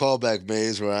 Future callback,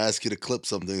 Maze, where I ask you to clip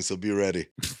something, so be ready.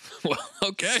 Well,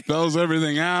 okay. Spells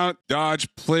everything out.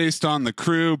 Dodge placed on the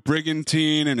crew.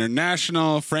 Brigantine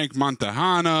International. Frank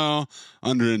Montejano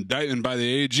under indictment by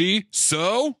the AG.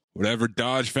 So, whatever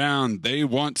Dodge found, they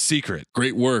want secret.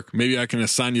 Great work. Maybe I can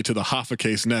assign you to the Hoffa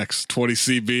case next. 20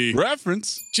 CB.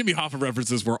 Reference. Jimmy Hoffa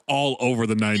references were all over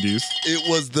the 90s. It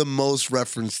was the most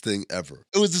referenced thing ever.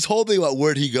 It was this whole thing about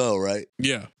where'd he go, right?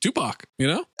 Yeah. Tupac, you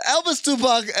know? Elvis,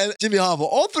 Tupac, and Jimmy Hoffa,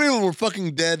 all three of them were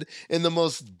fucking dead in the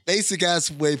most basic-ass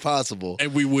way possible.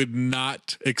 And we would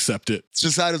not accept it.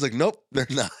 Society was like, nope, they're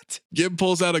not. Gibb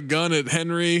pulls out a gun at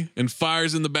Henry and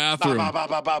fires in the bathroom.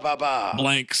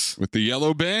 Blanks. With the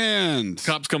yellow band.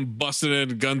 Cops come busting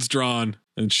in, guns drawn,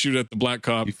 and shoot at the black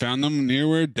cop. He found them near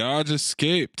where Dodge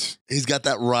escaped. He's got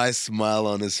that wry smile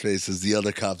on his face as the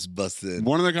other cops bust in.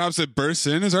 One of the cops that bursts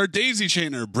in is our daisy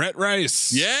chainer, Brett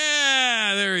Rice.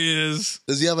 Yeah, there he is.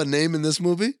 Does he have a name in this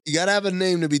movie? You gotta have a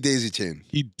name to be daisy chain.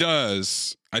 He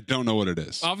does. I don't know what it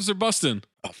is. Officer Bustin.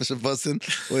 Officer Bustin?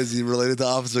 What, is he related to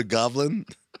Officer Goblin?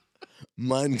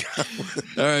 Mind Goblin.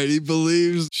 All right, he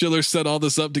believes Schiller set all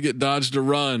this up to get Dodge to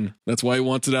run. That's why he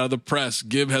wants it out of the press.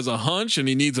 Gibb has a hunch, and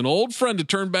he needs an old friend to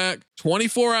turn back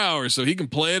 24 hours so he can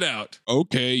play it out.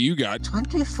 Okay, you got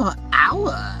 24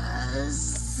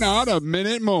 hours. Not a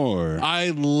minute more.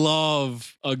 I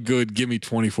love a good give me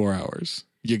 24 hours.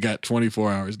 You got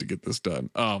 24 hours to get this done.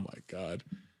 Oh, my God.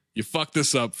 You fuck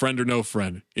this up, friend or no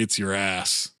friend. It's your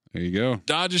ass. There you go.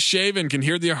 Dodge is shaven, can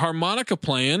hear the harmonica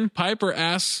playing. Piper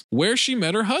asks where she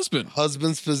met her husband.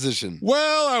 Husband's position.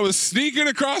 Well, I was sneaking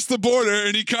across the border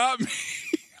and he caught me.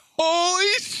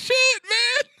 Holy shit,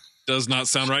 man. Does not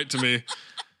sound right to me.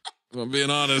 I'm being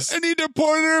honest. And he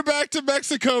deported her back to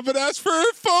Mexico, but asked for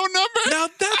her phone number. Now,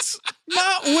 that's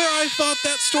not where I thought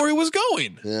that story was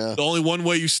going. Yeah. The only one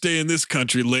way you stay in this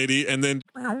country, lady, and then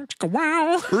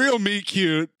wow. Real meet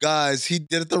cute. Guys, he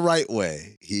did it the right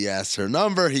way. He asked her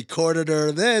number, he courted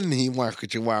her, then he wow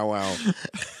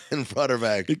and brought her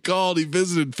back. He called, he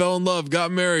visited, fell in love,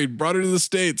 got married, brought her to the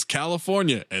States,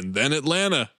 California, and then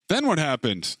Atlanta. Then what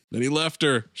happened? Then he left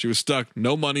her. She was stuck.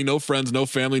 No money, no friends, no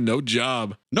family, no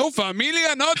job. No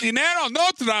familia, no dinero, no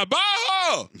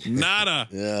trabajo. Nada.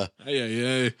 Yeah.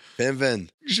 Ay. Ven.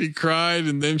 She cried,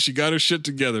 and then she got her shit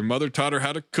together. Mother taught her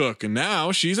how to cook, and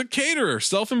now she's a caterer,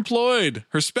 self-employed.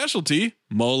 Her specialty,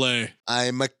 mole.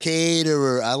 I'm a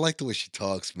caterer. I like the way she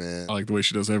talks, man. I like the way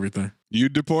she does everything. You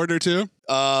deport her too?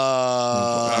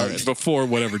 All right, before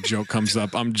whatever joke comes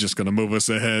up, I'm just going to move us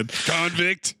ahead.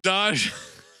 Convict. Dodge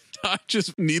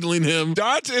just needling him.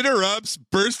 Dodge interrupts,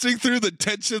 bursting through the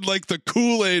tension like the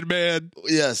Kool-Aid man.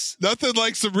 Yes. Nothing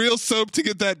like some real soap to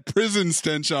get that prison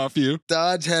stench off you.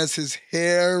 Dodge has his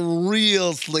hair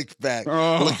real slicked back.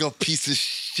 Like a piece of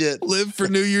shit. Live for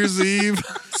New Year's Eve.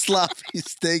 Sloppy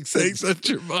steaks. Steaks at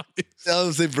your body. I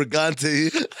would say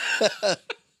Brigante.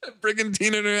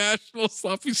 Brigantine International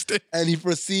sloppy steak. And he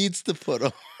proceeds to put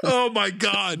on. Oh my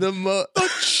God. The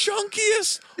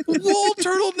chunkiest wool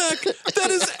turtleneck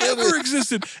that has ever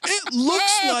existed. It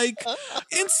looks like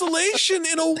insulation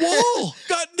in a wall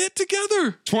got knit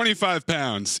together. 25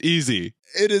 pounds. Easy.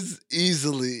 It is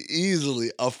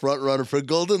easily a front runner for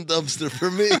Golden Dumpster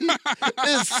for me.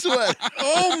 His sweat.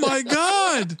 Oh my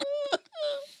God.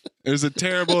 There's a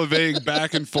terrible vague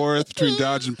back and forth between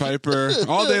Dodge and Piper.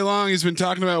 All day long, he's been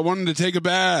talking about wanting to take a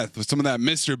bath with some of that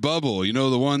Mr. Bubble. You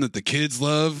know, the one that the kids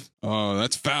love? Oh,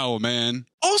 that's foul, man.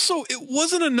 Also, it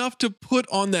wasn't enough to put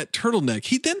on that turtleneck.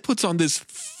 He then puts on this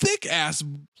thick-ass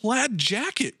plaid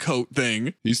jacket coat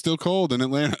thing. He's still cold in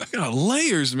Atlanta. Got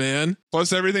layers, man.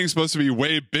 Plus, everything's supposed to be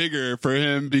way bigger for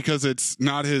him because it's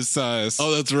not his size.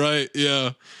 Oh, that's right.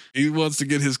 Yeah. He wants to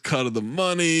get his cut of the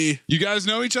money. You guys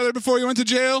know each other before you went to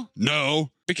jail?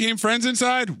 No. Became friends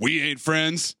inside? We ain't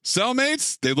friends.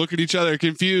 Cellmates? They look at each other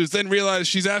confused, then realize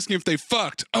she's asking if they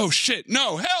fucked. Oh shit,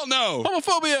 no, hell no.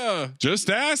 Homophobia. Just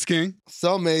asking.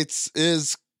 Cellmates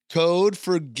is code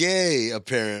for gay,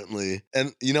 apparently.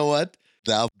 And you know what?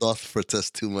 Thou doth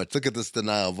protest too much. Look at this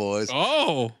denial, boys.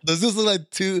 Oh. Does this look like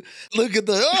two? Look at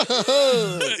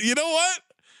the... You know what?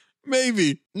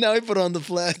 Maybe. Now he put on the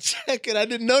flat jacket. I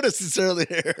didn't notice this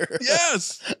earlier.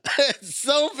 Yes. It's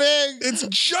so big. It's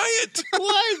giant.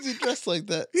 Why is he dressed like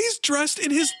that? He's dressed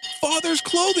in his father's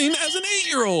clothing as an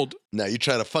 8-year-old. Now you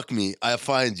try to fuck me, I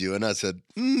find you. And I said,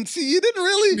 see, you didn't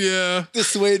really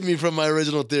dissuade me from my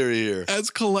original theory here. As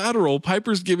collateral,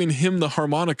 Piper's giving him the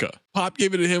harmonica. Pop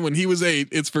gave it to him when he was 8.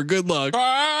 It's for good luck.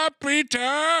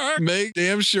 Peter! Make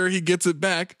damn sure he gets it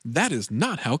back. That is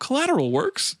not how collateral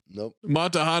works. Nope.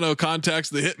 Montahano contacts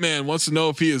the hitman, wants to know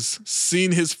if he has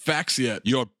seen his fax yet.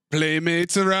 Your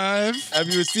playmates arrive? Have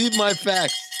you received my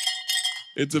fax?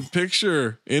 It's a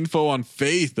picture. Info on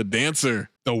Faith, the dancer.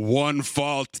 The one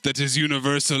fault that is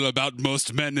universal about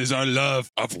most men is our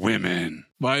love of women.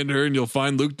 Find her and you'll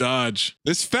find Luke Dodge.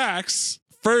 This fax,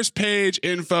 first page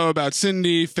info about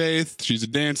Cindy, Faith. She's a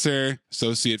dancer.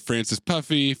 Associate Francis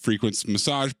Puffy. Frequents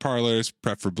massage parlors,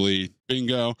 preferably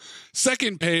bingo.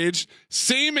 Second page,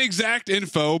 same exact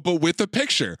info, but with a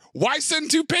picture. Why send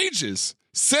 2 pages?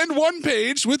 Send 1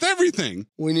 page with everything.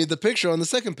 We need the picture on the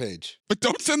second page. But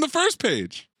don't send the first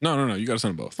page. No. You got to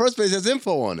send them both. First page has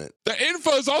info on it. The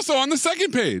info is also on the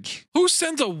second page. Who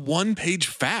sends a 1-page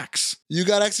fax? You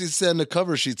got to actually send a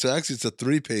cover sheet, so actually it's a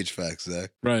 3-page fax,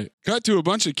 Zach. Right. Cut to a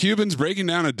bunch of Cubans breaking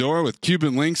down a door with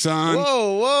Cuban links on.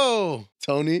 Whoa.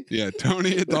 Tony. Yeah,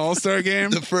 Tony at the All-Star game.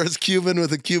 The first Cuban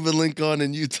with a Cuban link on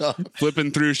in Utah.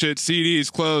 Flipping through shit,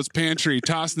 CDs, clothes, pantry,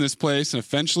 tossing this place, and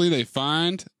eventually they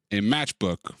find a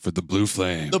matchbook for the Blue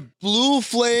Flame. The Blue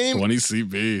Flame? 20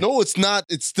 CB. No, it's not.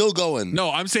 It's still going.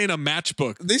 No, I'm saying a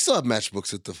matchbook. They still have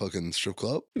matchbooks at the fucking strip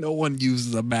club. No one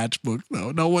uses a matchbook.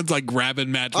 No one's like grabbing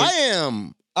matchbooks. I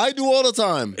am. I do all the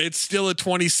time. It's still a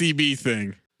 20 CB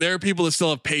thing. There are people that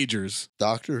still have pagers.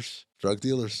 Doctors, drug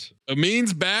dealers.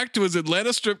 Amin's back to his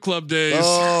Atlanta strip club days.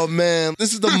 Oh, man.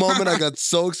 This is the moment I got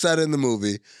so excited in the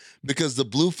movie. Because the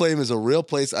Blue Flame is a real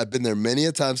place. I've been there many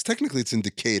a times. Technically, it's in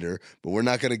Decatur, but we're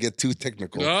not going to get too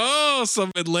technical. Oh,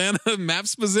 some Atlanta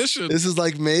maps position. This is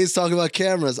like Maze talking about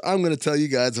cameras. I'm going to tell you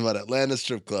guys about Atlanta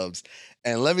strip clubs.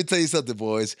 And let me tell you something,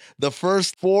 boys. The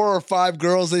first 4 or 5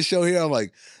 girls they show here, I'm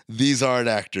like, these aren't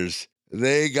actors.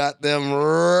 They got them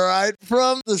right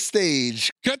from the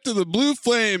stage. Cut to the Blue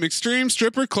Flame, extreme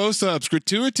stripper close-ups,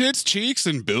 gratuitous cheeks,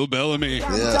 and Bill Bellamy.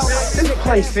 Yes. This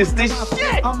place is this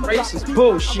shit. Race is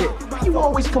bullshit. You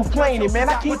always complaining, man.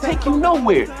 I can't take you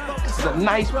nowhere. This is a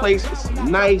nice place with some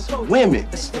nice women.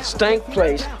 This is a stank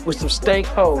place with some stank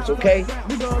hoes, okay?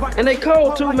 And they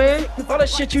cold too, man. All that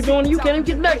shit you doing, you can't even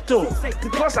get next to them.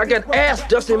 Plus, I got ass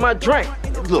dust in my drink.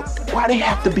 Look, why they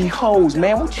have to be hoes,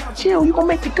 man? Won't you chill? You gonna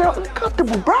make the girl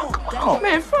uncomfortable, bro? Come on.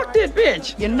 Man, fuck that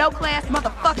bitch. You no-class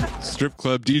motherfucker. Strip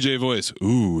club DJ voice.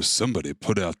 Ooh, somebody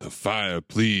put out the fire,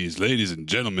 please. Ladies and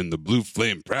gentlemen, the Blue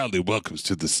Flame proudly welcomes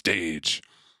to the stage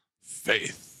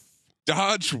Faith.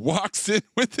 Dodge walks in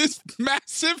with his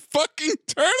massive fucking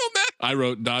turtleneck. I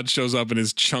wrote Dodge shows up in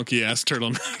his chunky ass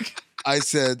turtleneck. I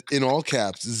said, in all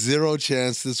caps, 0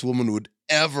 chance this woman would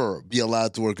ever be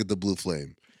allowed to work at the Blue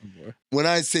Flame. Oh, when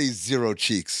I say 0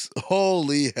 cheeks,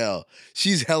 holy hell.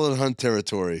 She's Helen Hunt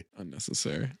territory.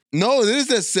 Unnecessary. No, it is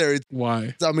necessary.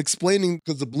 Why? I'm explaining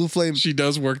because the Blue Flame... She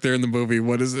does work there in the movie.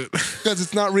 What is it? Because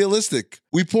it's not realistic.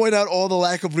 We point out all the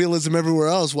lack of realism everywhere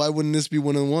else. Why wouldn't this be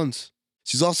one of the ones?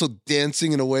 She's also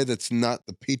dancing in a way that's not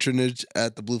the patronage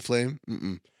at the Blue Flame.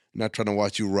 Not trying to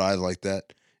watch you ride like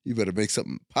that. You better make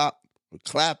something pop or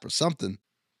clap or something.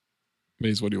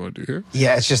 Maze, what do you want to do here?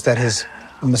 Yeah, it's just that his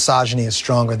misogyny is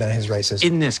stronger than his racism.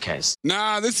 In this case.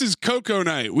 Nah, this is Coco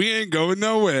night. We ain't going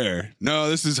nowhere. No,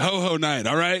 this is ho-ho night,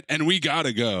 all right? And we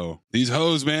gotta go. These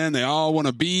hoes, man, they all want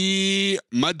to be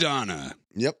Madonna.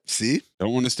 Yep, see?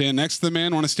 Don't want to stand next to the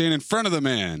man, want to stand in front of the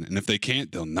man. And if they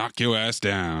can't, they'll knock your ass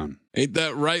down. Ain't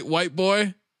that right, white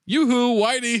boy? Yoo-hoo,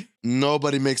 whitey.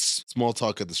 Nobody makes small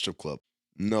talk at the strip club.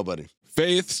 Nobody.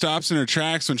 Faith stops in her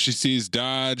tracks when she sees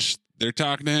Dodge. They're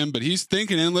talking to him, but he's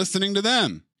thinking and listening to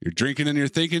them. You're drinking and you're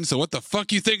thinking, so what the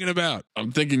fuck you thinking about?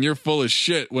 I'm thinking you're full of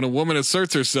shit. When a woman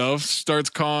asserts herself, starts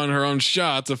calling her own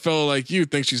shots, a fellow like you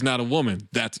thinks she's not a woman.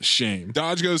 That's a shame.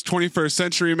 Dodge goes 21st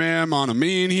century, ma'am, on a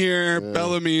mean here. Yeah.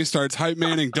 Bellamy starts hype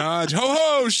manning Dodge.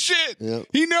 Ho-ho, shit! Yep.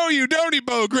 He know you, don't he,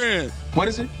 Bo Grant? What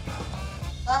is it?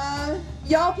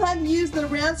 Y'all plan to use the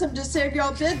ransom to save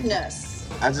y'all business.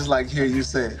 I just like to hear you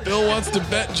say it. Bill wants to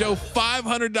bet Joe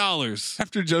 $500.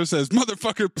 After Joe says,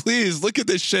 motherfucker, please, look at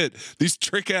this shit. These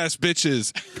trick-ass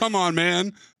bitches. Come on,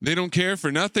 man. They don't care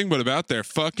for nothing but about their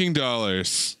fucking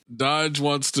dollars. Dodge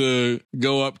wants to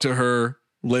go up to her,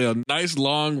 lay a nice,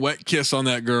 long, wet kiss on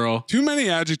that girl. Too many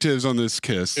adjectives on this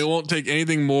kiss. It won't take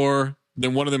anything more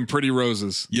than one of them pretty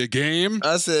roses. You game?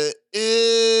 I said,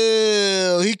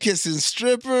 ew, he kissing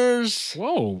strippers.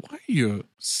 Whoa, why are you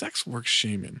sex work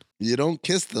shaming? You don't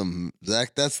kiss them,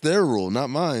 Zach. That's their rule, not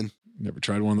mine. Never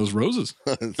tried one of those roses.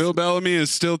 Phil Bellamy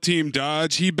is still Team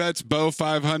Dodge. He bets Bo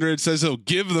 $500, says he'll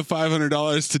give the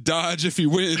 $500 to Dodge if he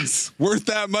wins. Worth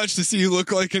that much to see you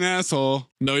look like an asshole.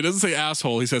 No, he doesn't say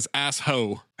asshole. He says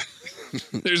ass-ho.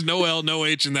 There's no L, no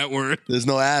H in that word. There's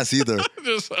no ass either.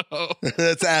 Just ho.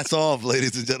 That's ass off,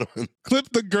 ladies and gentlemen. Clip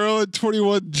the girl at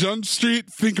 21 Jump Street,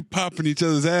 finger popping each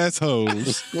other's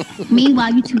assholes.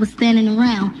 Meanwhile, you two were standing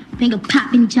around, finger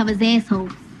popping each other's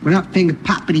assholes. We're not finger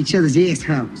popping each other's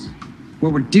assholes.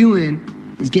 What we're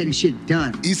doing is getting shit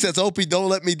done. He says, Opie, don't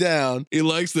let me down. He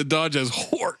likes the Dodge as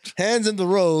Hort. Hands in the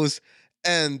rose,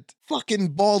 and fucking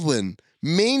Baldwin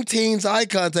maintains eye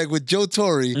contact with Joe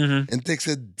Torre and takes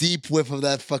a deep whiff of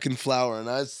that fucking flower. And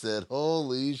I said,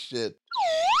 holy shit.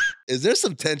 Is there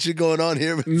some tension going on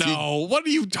here? No, what are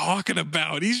you talking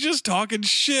about? He's just talking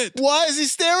shit. Why is he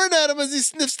staring at him as he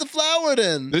sniffs the flower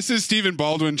then? This is Stephen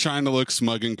Baldwin trying to look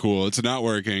smug and cool. It's not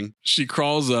working. She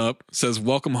crawls up, says,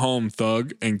 welcome home,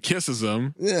 thug, and kisses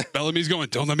him. Yeah. Bellamy's going,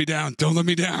 don't let me down. Don't let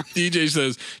me down. DJ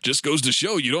says, just goes to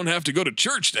show you don't have to go to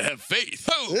church to have faith.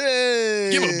 Oh.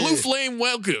 Hey. Give it a blue flame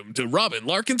welcome to Robin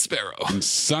Larkin Sparrow. And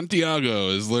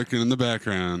Santiago is lurking in the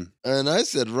background. And I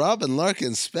said, Robin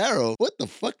Larkin Sparrow? What the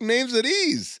fuck names are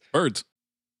these? Birds.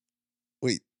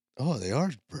 Wait. Oh, they are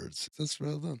birds. That's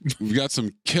well done. We've got some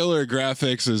killer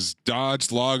graphics as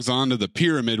Dodge logs onto the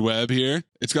pyramid web here.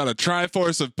 It's got a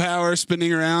Triforce of power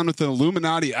spinning around with an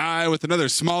Illuminati eye with another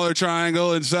smaller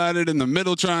triangle inside it in the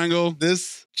middle triangle.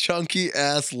 This chunky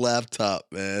ass laptop,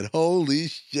 man. Holy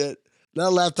shit.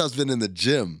 That laptop's been in the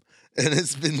gym and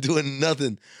it's been doing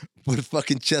nothing but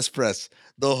fucking chest press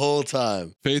the whole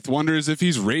time. Faith wonders if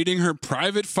he's raiding her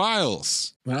private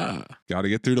files. Gotta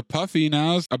get through to Puffy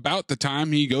now. About the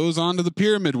time he goes onto the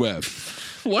pyramid web.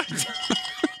 What?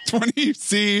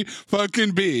 20C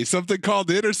fucking B. Something called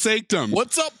Inner Sanctum.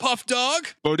 What's up, Puff Dog?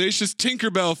 Bodacious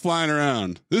Tinkerbell flying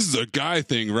around. This is a guy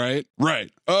thing, right?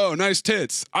 Right. Oh, nice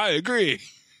tits. I agree.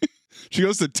 She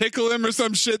goes to tickle him or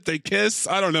some shit. They kiss.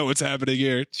 I don't know what's happening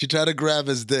here. She tried to grab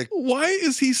his dick. Why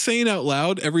is he saying out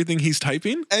loud everything he's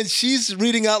typing? And she's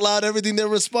reading out loud everything they're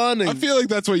responding. I feel like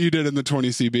that's what you did in the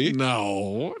 20CB.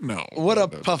 No. What a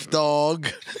puff dog.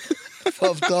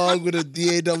 Puff dog with a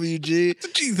D-A-W-G. It's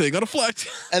a G thing on a flat.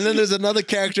 And then there's another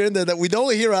character in there that we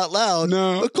don't hear out loud.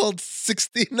 No. Called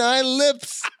 69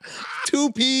 Lips.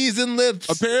 2 P's in lips.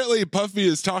 Apparently Puffy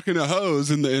is talking to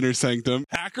Hose in the Inner Sanctum.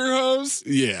 Hacker Hose?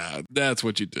 Yeah, that's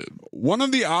what you did. One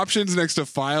of the options next to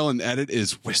file and edit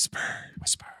is whisper.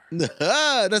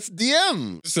 That's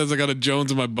DM. It says I got a Jones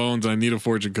in my bones and I need a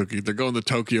fortune cookie. They're going to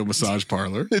Tokyo massage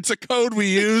parlor. It's a code we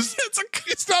use.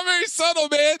 It's not very subtle,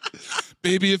 man.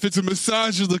 Baby, if it's a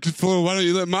massage you're looking for, why don't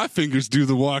you let my fingers do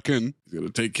the walking? He's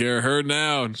going to take care of her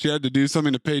now. She had to do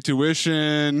something to pay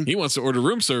tuition. He wants to order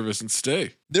room service and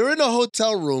stay. They're in a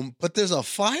hotel room, but there's a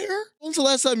fire? When's the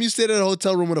last time you stayed in a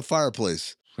hotel room with a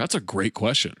fireplace? That's a great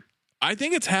question. I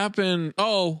think it's happened.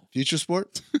 Oh, Future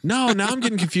Sport? No, now I'm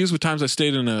getting confused with times I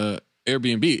stayed in a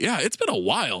Airbnb. Yeah, it's been a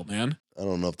while, man. I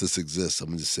don't know if this exists. I'm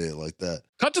going to just say it like that.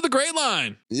 Cut to the Great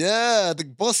Line. Yeah, at the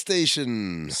bus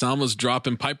station. Salma's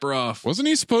dropping Piper off. Wasn't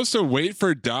he supposed to wait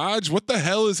for Dodge? What the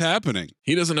hell is happening?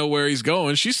 He doesn't know where he's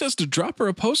going. She says to drop her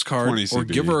a postcard or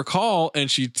give her a call, and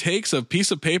she takes a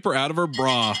piece of paper out of her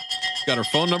bra. Got her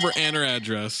phone number and her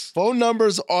address. Phone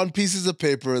numbers on pieces of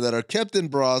paper that are kept in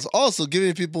bras. Also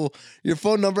giving people your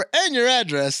phone number and your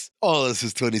address. All this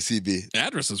is 20CB.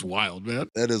 Address is wild, man.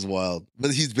 That is wild.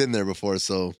 But he's been there before,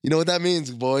 so you know what that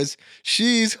means, boys.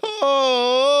 She's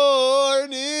horny.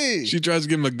 She tries to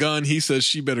give him a gun. He says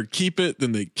she better keep it.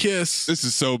 Then they kiss. This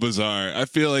is so bizarre. I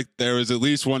feel like there was at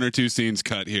least 1 or 2 scenes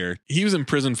cut here. He was in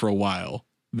prison for a while.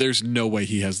 There's no way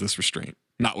he has this restraint.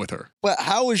 Not with her. But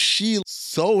how is she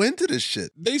so into this shit?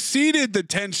 They seeded the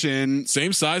tension.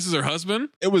 Same size as her husband?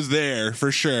 It was there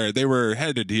for sure. They were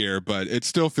headed here, but it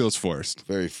still feels forced.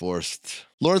 Very forced.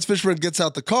 Lawrence Fishburne gets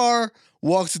out the car,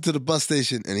 walks into the bus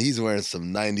station, and he's wearing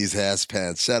some 90s ass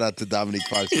pants. Shout out to Dominique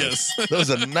Parks. Yes.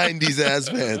 Those are 90s ass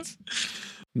pants.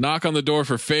 Knock on the door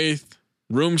for Faith.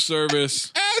 Room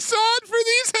service. Ass on for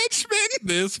these henchmen.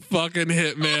 This fucking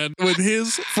hitman with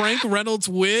his Frank Reynolds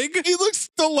wig. He looks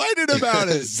delighted about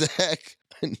it. Zach,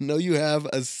 I know you have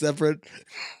a separate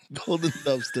golden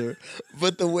dumpster,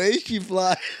 but the way she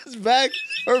flies back,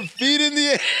 her feet in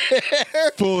the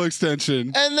air. Full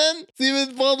extension. And then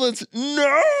Stephen Baldwin's,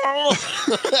 no! His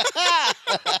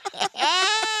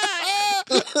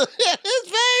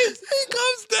face! He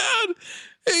comes down.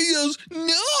 He goes,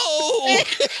 no!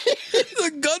 The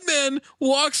gunman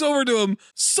walks over to him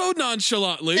so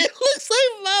nonchalantly. It looks like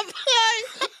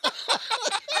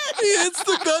He hits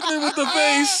the gunman with the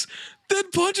face, then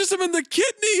punches him in the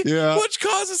kidney, which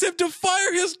causes him to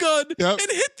fire his gun and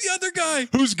hit the other guy.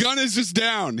 Whose gun is just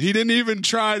down. He didn't even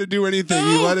try to do anything.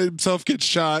 He let himself get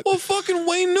shot. Well, fucking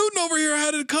Wayne Newton over here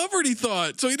had it covered, he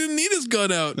thought, so he didn't need his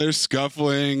gun out. They're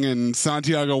scuffling, and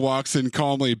Santiago walks in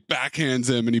calmly, backhands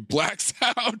him, and he blacks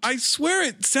out. I swear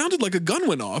it sounded like a gun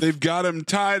went off. They've got him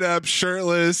tied up,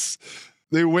 shirtless.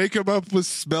 They wake him up with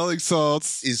smelling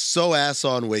salts. He's so ass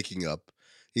on waking up.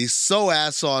 He's so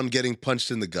ass on getting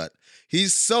punched in the gut.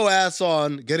 He's so ass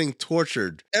on getting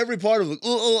tortured. Every part of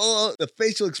the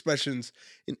facial expressions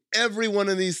in every one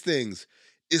of these things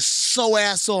is so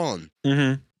ass on.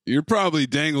 Mm-hmm. You're probably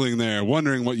dangling there,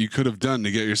 wondering what you could have done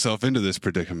to get yourself into this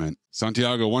predicament.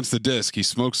 Santiago wants the disc. He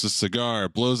smokes a cigar,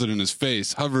 blows it in his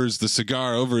face, hovers the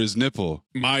cigar over his nipple.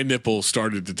 My nipple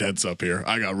started to tense up here.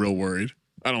 I got real worried.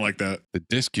 I don't like that. The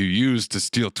disc you used to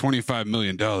steal $25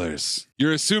 million.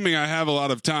 You're assuming I have a lot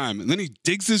of time. And then he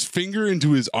digs his finger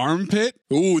into his armpit.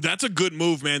 Ooh, that's a good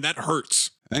move, man. That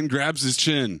hurts. And grabs his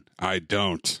chin. I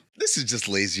don't. This is just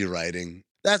lazy writing.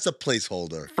 That's a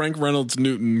placeholder. Frank Reynolds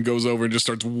Newton goes over and just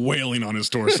starts wailing on his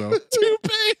torso.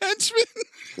 Toupee henchman.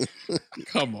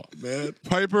 Come on, man.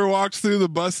 Piper walks through the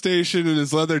bus station in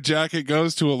his leather jacket,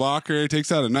 goes to a locker,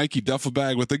 takes out a Nike duffel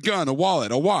bag with a gun, a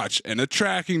wallet, a watch, and a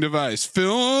tracking device.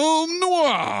 Film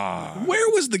noir. Where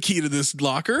was the key to this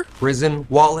locker? Prison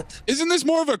wallet. Isn't this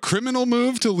more of a criminal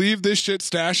move to leave this shit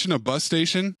stashed in a bus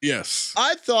station? Yes.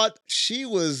 I thought she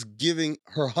was giving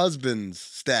her husband's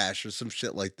stash or some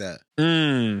shit like that.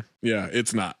 Yeah,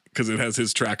 it's not, because it has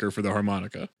his tracker for the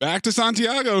harmonica. Back to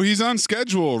Santiago. He's on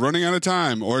schedule, running out of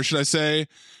time. Or should I say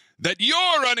that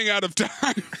you're running out of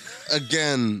time?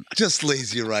 Again, just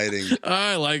lazy writing.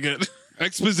 I like it.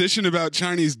 Exposition about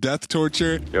Chinese death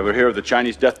torture. You ever hear of the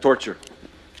Chinese death torture?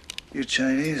 You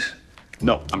Chinese?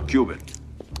 No, I'm Cuban.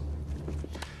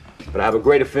 But I have a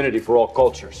great affinity for all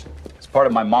cultures. It's part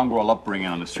of my mongrel upbringing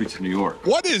on the streets of New York.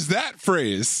 What is that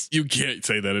phrase? You can't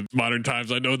say that in modern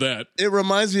times. I know that. It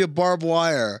reminds me of Barbed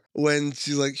Wire when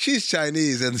she's like, she's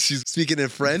Chinese and she's speaking in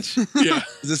French. Yeah.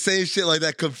 It's the same shit, like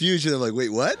that confusion. I'm like,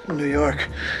 wait, what? New York.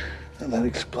 And that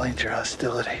explains your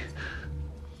hostility.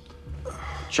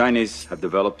 Chinese have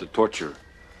developed a torture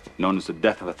known as the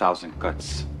death of 1,000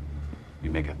 cuts. You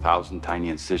make 1,000 tiny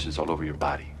incisions all over your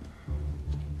body.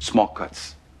 Small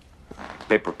cuts,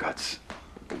 paper cuts,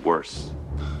 but worse.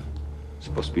 It's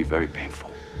supposed to be very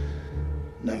painful.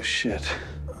 No shit.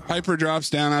 Piper drops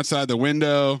down outside the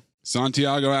window.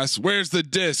 Santiago asks, where's the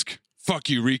disc? Fuck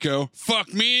you, Rico.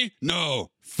 Fuck me?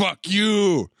 No. Fuck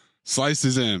you.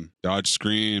 Slices him. Dodge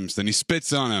screams. Then he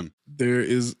spits on him. There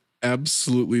is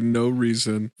absolutely no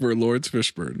reason for Lawrence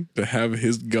Fishburne to have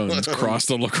his guns crossed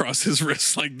all across his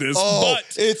wrists like this. Oh,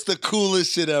 but it's the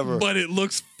coolest shit ever. But it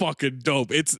looks fucking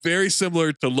dope. It's very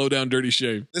similar to Low Down Dirty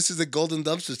Shame. This is the golden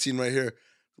dumpster scene right here.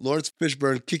 Lawrence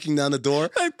Fishburne kicking down the door.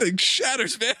 That thing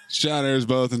shatters, man. Shatters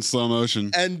both in slow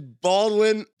motion. And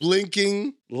Baldwin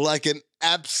blinking like an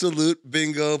absolute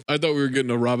bingo. I thought we were getting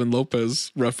a Robin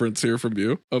Lopez reference here from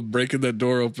you of breaking that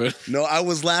door open. No, I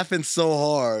was laughing so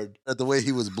hard at the way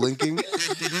he was blinking.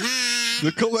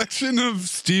 The collection of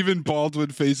Stephen Baldwin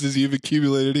faces you've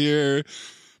accumulated here,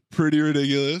 pretty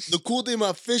ridiculous. The cool thing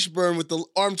about Fishburne with the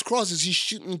arms crossed is he's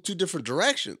shooting in two different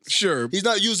directions. Sure. He's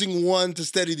not using one to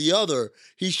steady the other.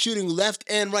 He's shooting left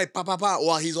and right, pop, pop, pop,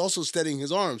 while he's also steadying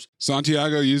his arms.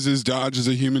 Santiago uses dodge as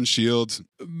a human shield.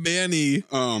 Manny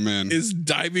is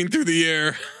diving through the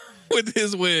air with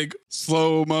his wig.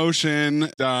 Slow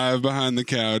motion dive behind the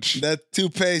couch. That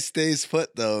toupee stays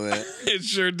put though, man. It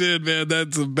sure did, man.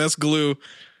 That's the best glue.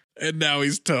 And now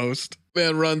he's toast.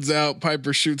 Man runs out.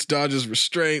 Piper shoots, dodges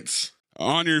restraints.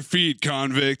 On your feet,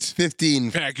 convict.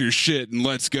 15. Pack your shit and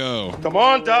let's go. Come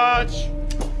on, Dodge.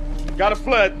 Gotta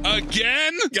fled.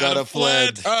 Again? Gotta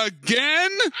fled. Again?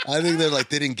 I think they're like,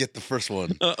 they didn't get the first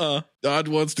one. Dodge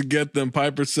wants to get them.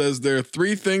 Piper says there are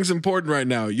three things important right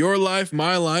now. Your life,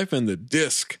 my life, and the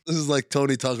disc. This is like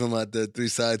Tony talking about the three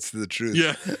sides to the truth.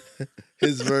 Yeah.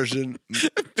 His version.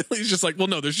 Billy's just like, well,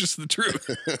 no, there's just the truth.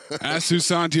 Ask who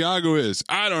Santiago is.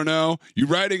 I don't know. You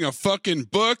writing a fucking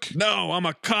book? No, I'm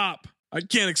a cop. I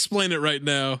can't explain it right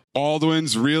now.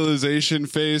 Baldwin's realization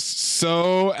face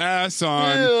so ass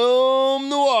on. Film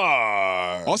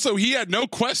noir. Also, he had no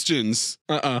questions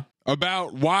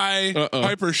about why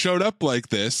Piper showed up like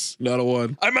this. Not a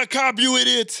one. I'm a cop, you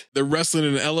idiot. They're wrestling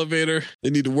in an elevator. They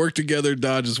need to work together.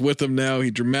 Dodge is with him now.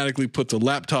 He dramatically puts a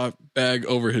laptop bag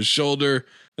over his shoulder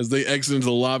As they exit into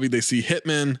the lobby, they see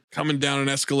Hitman coming down an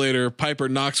escalator. Piper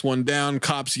knocks one down.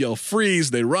 Cops yell freeze.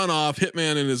 They run off.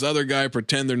 Hitman and his other guy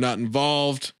pretend they're not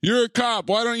involved. You're a cop.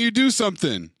 Why don't you do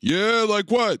something? Yeah, like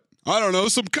what? I don't know,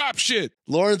 some cop shit.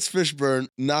 Lawrence Fishburne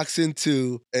knocks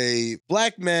into a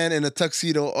black man in a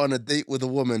tuxedo on a date with a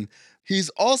woman. He's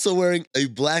also wearing a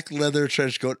black leather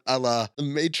trench coat a la The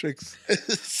Matrix.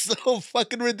 It's so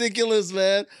fucking ridiculous,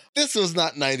 man. This was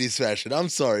not 90s fashion. I'm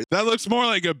sorry. That looks more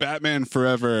like a Batman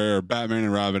Forever or Batman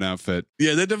and Robin outfit.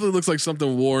 Yeah, that definitely looks like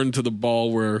something worn to the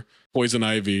ball where Poison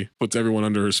Ivy puts everyone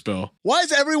under her spell. Why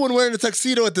is everyone wearing a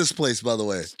tuxedo at this place, by the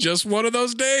way? Just one of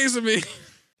those days, I mean.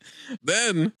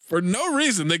 Then, for no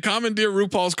reason, they commandeer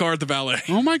RuPaul's car at the valet.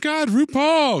 Oh my God,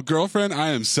 RuPaul. Girlfriend,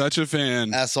 I am such a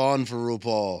fan. Ass on for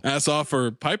RuPaul. Ass off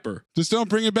for Piper. Just don't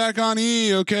bring it back on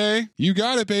E, okay? You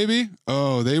got it, baby.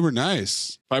 Oh, they were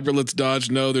nice. Piper lets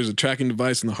Dodge know there's a tracking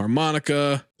device in the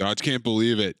harmonica. Dodge can't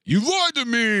believe it. You lied to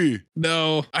me.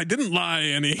 No, I didn't lie,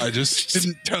 Annie. I just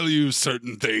didn't tell you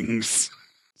certain things.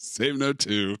 Save note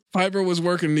 2. Piper was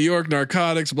working New York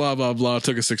narcotics, blah, blah, blah.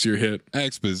 Took a 6-year hit.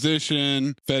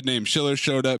 Exposition. Fed named Schiller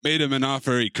showed up, made him an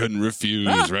offer he couldn't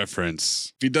refuse.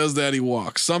 Reference. If he does that, he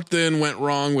walks. Something went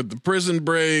wrong with the prison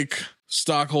break.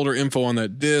 Stockholder info on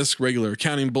that disc, regular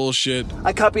accounting bullshit.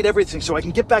 I copied everything so I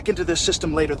can get back into this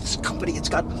system later. This company, it's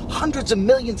got hundreds of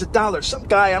millions of dollars. Some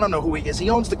guy, I don't know who he is, he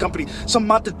owns the company. Some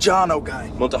Montejano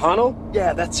guy. Montejano?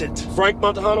 Yeah, that's it. Frank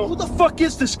Montejano? Who the fuck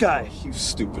is this guy? You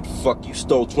stupid fuck. You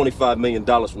stole $25 million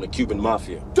from the Cuban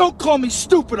mafia. Don't call me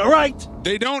stupid, all right?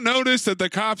 They don't notice that the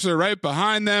cops are right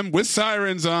behind them with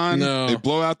sirens on. No. They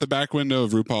blow out the back window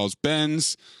of RuPaul's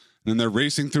Benz. And they're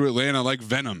racing through Atlanta like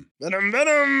Venom. Venom,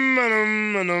 venom,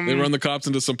 venom, venom. They run the cops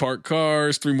into some parked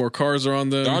cars. 3 more cars are on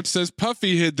them. Dodge says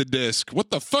Puffy hid the disc. What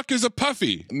the fuck is a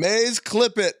Puffy? Maze,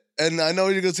 clip it. And I know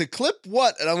you're going to say, clip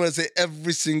what? And I'm going to say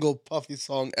every single Puffy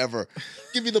song ever.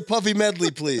 Give me the Puffy medley,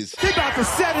 please. They about to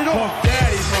set it off.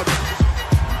 Daddy's mother.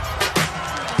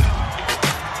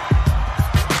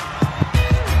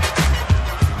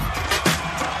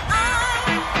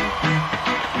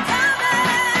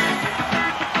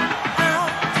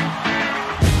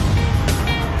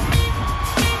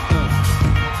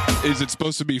 Is it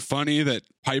supposed to be funny that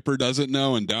Piper doesn't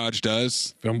know and Dodge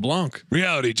does? Film Blanc.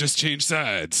 Reality just changed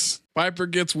sides. Piper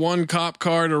gets one cop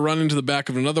car to run into the back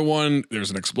of another one. There's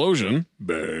an explosion.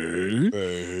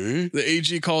 The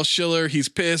AG calls Schiller. He's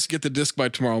pissed. Get the disc by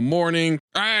tomorrow morning.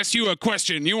 I asked you a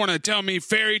question. You want to tell me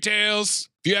fairy tales?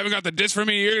 If you haven't got the disc for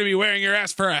me, you're going to be wearing your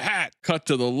ass for a hat. Cut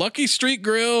to the Lucky Street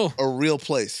Grill. A real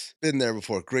place. Been there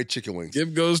before. Great chicken wings.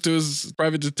 Gibb goes to his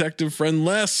private detective friend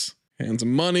Les. Hands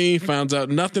him money, finds out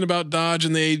nothing about Dodge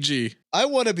and the AG. I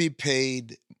want to be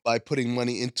paid by putting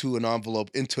money into an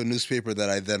envelope, into a newspaper that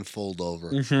I then fold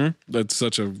over. Mm-hmm. That's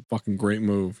such a fucking great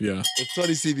move, yeah. It's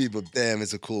funny CB, but damn,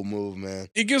 it's a cool move, man.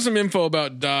 He gives him info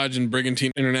about Dodge and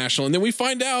Brigantine International, and then we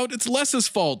find out it's Les's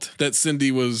fault that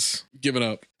Cindy was given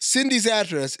up. Cindy's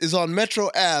address is on Metro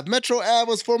Ave. Metro Ave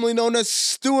was formerly known as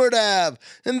Stewart Ave,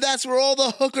 and that's where all the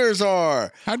hookers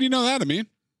are. How do you know that, Amin?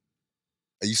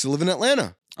 I used to live in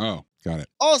Atlanta. Oh. Got it.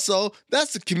 Also,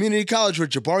 that's the community college where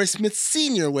Jabari Smith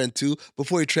Sr. went to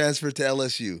before he transferred to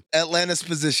LSU. Atlanta's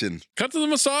position. Cut to the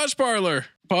massage parlor.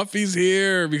 Puffy's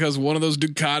here because one of those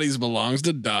Ducatis belongs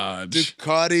to Dodge.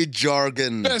 Ducati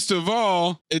jargon. Best of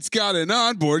all, it's got an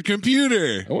onboard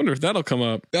computer. I wonder if that'll come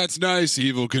up. That's nice,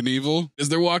 Evel Knievel. As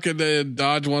they're walking in,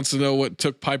 Dodge wants to know what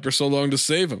took Piper so long to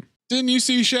save him. Didn't you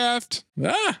see Shaft?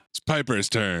 It's Piper's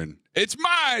turn. It's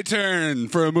my turn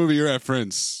for a movie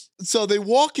reference. So they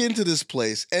walk into this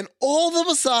place, and all the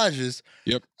massages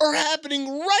are happening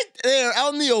right there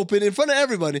out in the open in front of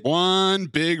everybody. One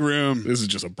big room. This is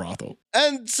just a brothel.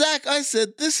 And Zach, I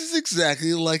said, this is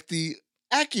exactly like the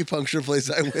acupuncture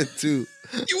place I went to.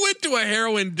 You went to a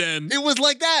heroin den. It was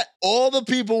like that. All the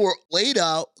people were laid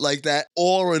out like that,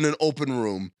 all in an open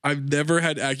room. I've never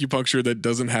had acupuncture that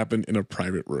doesn't happen in a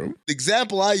private room. The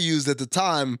example I used at the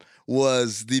time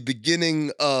was the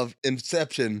beginning of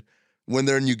Inception, when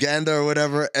they're in Uganda or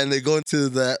whatever, and they go into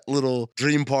that little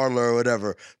dream parlor or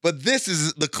whatever. But this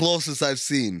is the closest I've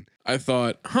seen. I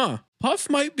thought, Puff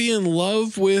might be in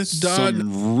love with Dodge.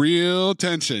 Some real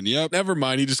tension, yep. Never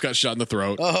mind, he just got shot in the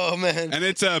throat. Oh, man. And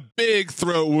it's a big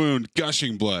throat wound,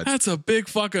 gushing blood. That's a big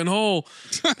fucking hole.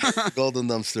 Golden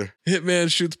dumpster. Hitman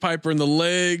shoots Piper in the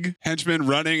leg. Henchman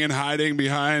running and hiding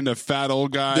behind a fat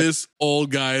old guy. This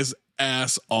old guy's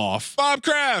ass off. Bob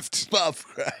Kraft.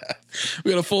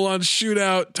 We got a full-on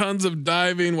shootout, tons of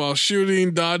diving while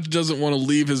shooting. Dodge doesn't want to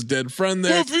leave his dead friend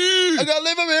there. I gotta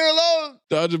leave him here alone.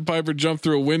 Dodge and Piper jump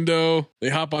through a window. They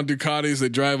hop on Ducatis. They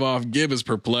drive off. Gib is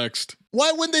perplexed.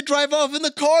 Why wouldn't they drive off in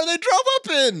the car they drove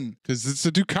up in? Because it's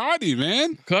a Ducati,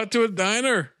 man. Cut to a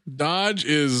diner. Dodge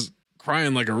is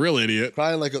crying like a real idiot.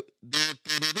 Crying like a...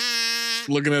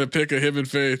 Looking at a pic of him and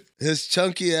Faith. His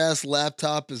chunky ass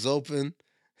laptop is open.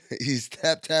 He's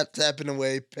tapping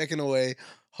away, pecking away,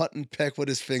 hunting peck with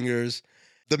his fingers.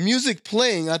 The music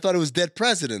playing, I thought it was Dead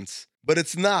Presidents, but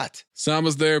it's not.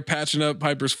 Salma's there patching up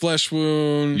Piper's flesh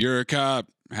wound. You're a cop.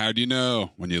 How do you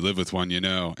know? When you live with one, you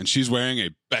know. And she's wearing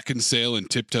a Beckinsale and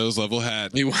Tiptoes level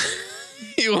hat.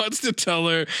 He wants to tell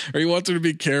her, or he wants her to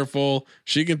be careful.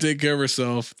 She can take care of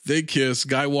herself. They kiss.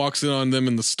 Guy walks in on them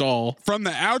in the stall. From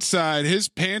the outside, his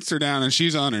pants are down and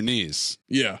she's on her knees.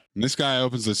 Yeah. And this guy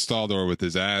opens the stall door with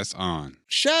his ass on.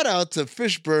 Shout out to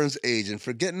Fishburne's agent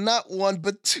for getting not one,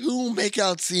 but 2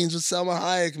 makeout scenes with Salma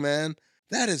Hayek, man.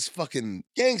 That is fucking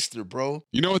gangster, bro.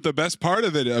 You know what the best part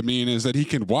of it, is that he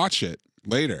can watch it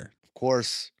later. Of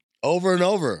course. Over and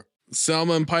over.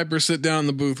 Salma and Piper sit down in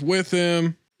the booth with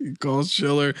him. He calls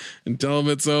Schiller and tell him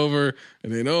it's over.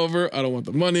 It ain't over. I don't want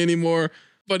the money anymore.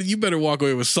 But you better walk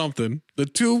away with something. The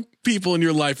 2 people in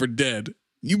your life are dead.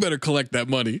 You better collect that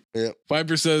money. Yep.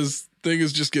 Piper says thing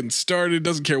is just getting started.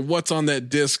 Doesn't care what's on that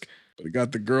disc. But it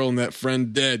got the girl and that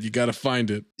friend dead. You got to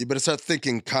find it. You better start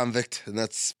thinking, convict. And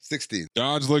that's 16.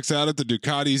 Dodge looks out at the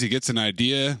Ducatis. He gets an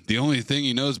idea. The only thing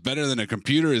he knows better than a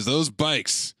computer is those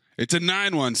bikes. It's a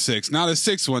 916, not a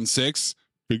 616.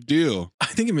 Big deal. I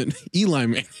think it meant Eli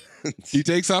Manning. He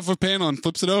takes off a panel and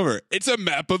flips it over. It's a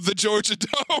map of the Georgia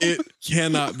Dome. It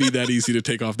cannot be that easy to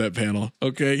take off that panel.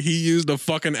 Okay. He used a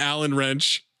fucking Allen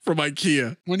wrench from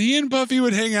IKEA. When he and Buffy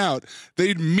would hang out,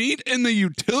 they'd meet in the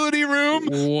utility room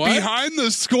behind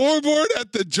the scoreboard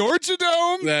at the Georgia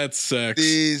Dome. That's sex.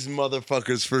 These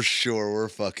motherfuckers for sure were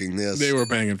fucking this. They were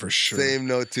banging for sure. Same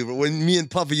note too. But when me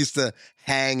and Puffy used to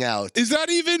hang out. Is that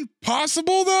even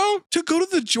possible though? To go to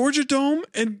the Georgia Dome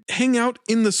and hang out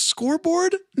in the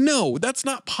scoreboard? No, that's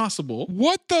not possible.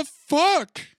 What the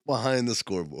fuck? Behind the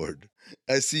scoreboard.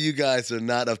 I see you guys are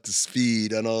not up to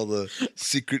speed on all the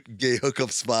secret gay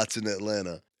hookup spots in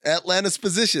Atlanta. Atlanta's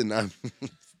position. I'm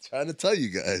trying to tell you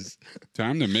guys.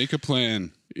 Time to make a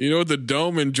plan. You know what the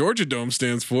Dome in Georgia Dome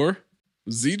stands for?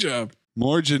 Z-Job.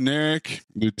 More generic.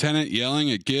 Lieutenant yelling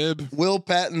at Gib. Will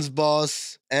Patton's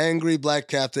boss, angry black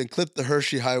captain, clipped the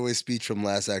Hershey Highway speech from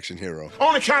Last Action Hero.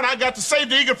 Only kind I got to save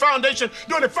the Eagle Foundation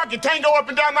doing the fucking tango up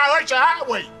and down the Hershey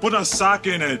Highway. Put a sock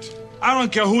in it. I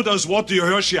don't care who does what to your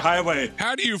Hershey Highway.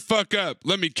 How do you fuck up?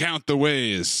 Let me count the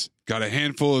ways. Got a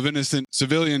handful of innocent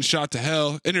civilians shot to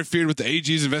hell, interfered with the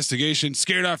AG's investigation,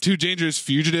 scared off 2 dangerous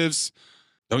fugitives.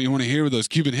 Don't you want to hear where those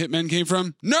Cuban hitmen came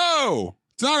from? No!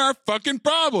 It's not our fucking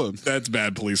problem. That's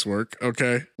bad police work,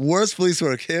 okay? Worst police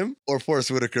work, him or Forrest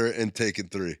Whitaker in Taken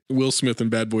 3? Will Smith in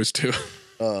Bad Boys 2.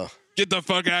 Get the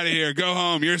fuck out of here. Go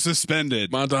home. You're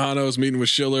suspended. Montejano's meeting with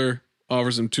Schiller.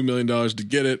 Offers him $2 million to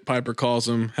get it. Piper calls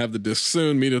him, have the disc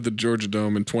soon, meet at the Georgia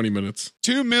Dome in 20 minutes.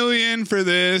 $2 million for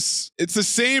this. It's the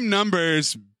same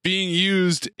numbers being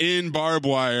used in Barbed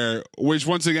Wire, which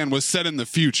once again was set in the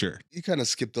future. You kind of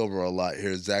skipped over a lot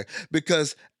here, Zach,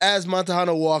 because as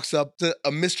Montejano walks up to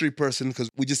a mystery person, because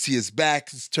we just see his back,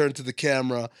 it's turned to the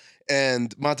camera,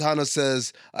 and Montejano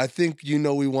says, I think you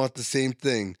know we want the same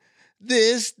thing.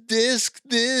 This disc.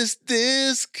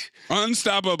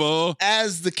 Unstoppable.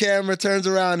 As the camera turns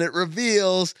around, it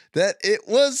reveals that it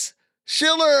was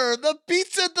Schiller, the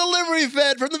pizza delivery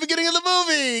fed from the beginning of the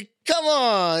movie. Come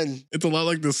on. It's a lot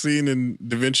like the scene in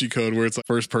Da Vinci Code where it's like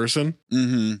first person.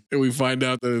 Mm-hmm. And we find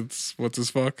out that it's what's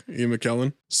his fuck? Ian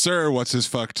McKellen. Sir, what's his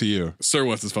fuck to you? Sir,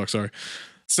 what's his fuck? Sorry.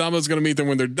 Salma's going to meet them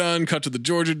when they're done. Cut to the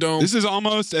Georgia Dome. This is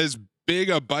almost as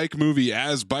big a bike movie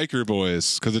as Biker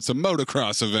Boys because it's a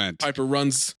motocross event. Piper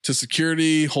runs to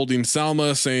security holding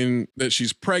Salma, saying that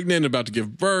she's pregnant, about to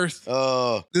give birth.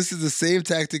 Oh, this is the same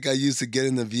tactic I used to get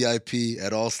in the VIP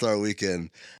at All-Star Weekend.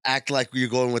 Act like you're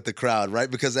going with the crowd, right?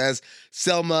 Because as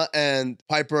Selma and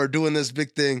Piper are doing this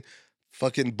big thing,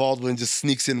 fucking Baldwin just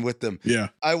sneaks in with them. Yeah.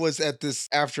 I was at this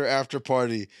after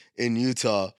party in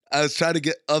Utah. I was trying to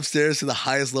get upstairs to the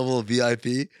highest level of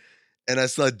VIP. And I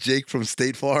saw Jake from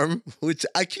State Farm, which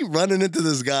I keep running into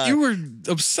this guy. You were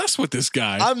obsessed with this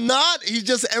guy. I'm not. He's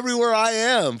just everywhere I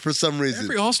am for some reason.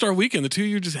 Every All-Star Weekend, the two of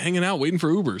you are just hanging out, waiting for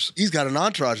Ubers. He's got an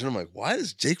entourage. And I'm like, why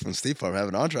does Jake from State Farm have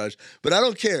an entourage? But I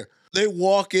don't care. They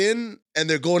walk in and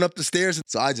they're going up the stairs.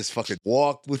 So I just fucking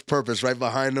walked with purpose right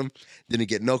behind them. Didn't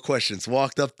get no questions.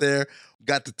 Walked up there,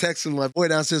 got the text from my boy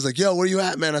downstairs like, yo, where you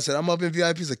at, man? I said, I'm up in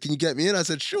VIP. He's like, can you get me in? I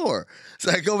said, sure.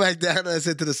 So I go back down and I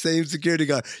said to the same security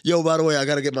guard, yo, by the way, I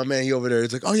got to get my man over there.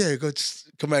 He's like, oh yeah, go just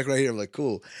come back right here. I'm like,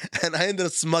 cool. And I ended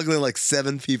up smuggling like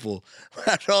 7 people.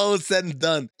 After all was said and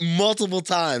done, multiple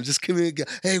times. Just come in,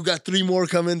 hey, we got 3 more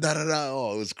coming, da-da-da.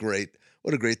 Oh, it was great.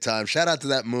 What a great time. Shout out to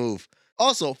that move.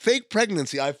 Also, fake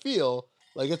pregnancy, I feel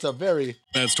like it's a very...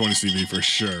 That's 20CV for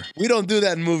sure. We don't do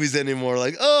that in movies anymore.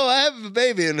 Like, oh, I have a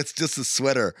baby, and it's just a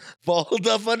sweater balled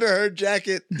up under her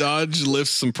jacket. Dodge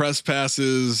lifts some press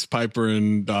passes. Piper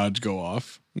and Dodge go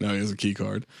off. Now he has a key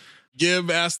card.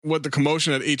 Gibb asks what the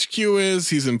commotion at HQ is.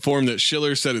 He's informed that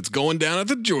Schiller said it's going down at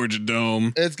the Georgia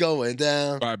Dome. It's going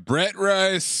down. By Brett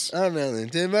Rice. I'm Ellen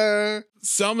Timber.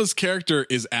 Selma's character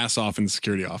is ass off in the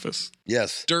security office.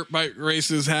 Yes. Dirt bike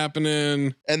races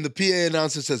happening. And the PA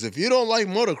announcer says, if you don't like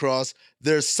motocross,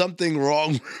 there's something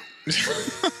wrong.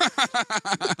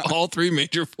 All 3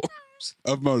 major forms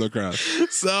of motocross.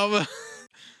 Selma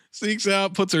sneaks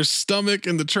out, puts her stomach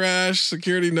in the trash.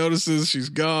 Security notices she's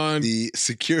gone. The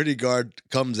security guard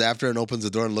comes after and opens the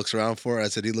door and looks around for her. I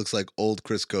said, he looks like old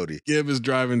Chris Cody. Gibb is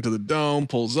driving to the dome,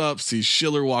 pulls up, sees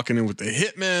Schiller walking in with the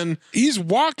hitmen. He's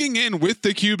walking in with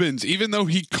the Cubans, even though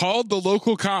he called the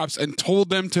local cops and told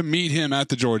them to meet him at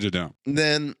the Georgia Dome.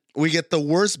 Then we get the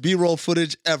worst B-roll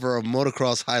footage ever of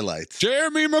motocross highlights.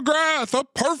 Jeremy McGrath, a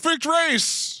perfect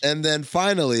race. And then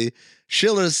finally,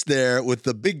 Schiller's there with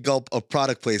the big gulp of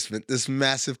product placement, this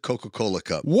massive Coca-Cola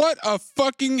cup. What a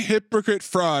fucking hypocrite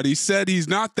fraud. He said he's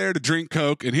not there to drink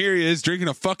Coke, and here he is drinking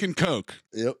a fucking Coke.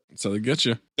 Yep. That's how they get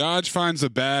you. Dodge finds a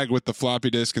bag with the floppy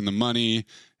disk and the money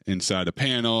inside a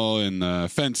panel in the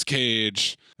fence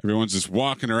cage. Everyone's just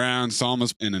walking around.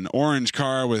 Salma's in an orange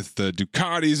car with the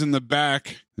Ducatis in the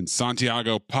back. And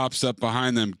Santiago pops up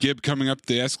behind them. Gibb coming up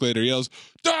the escalator yells,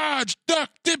 Dodge, duck,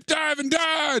 dip, dive, and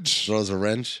dodge. Throws a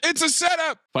wrench. It's a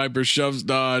setup. Piper shoves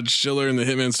Dodge. Schiller and the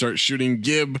hitman start shooting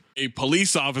Gibb. A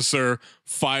police officer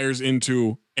fires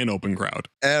into an open crowd.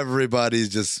 Everybody's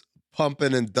just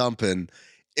pumping and dumping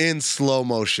in slow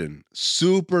motion.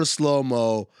 Super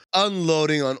slow-mo.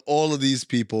 Unloading on all of these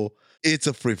people. It's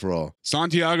a free-for-all.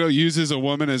 Santiago uses a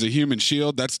woman as a human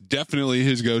shield. That's definitely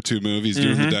his go-to move. He's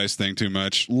doing the dice thing too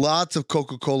much. Lots of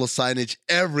Coca-Cola signage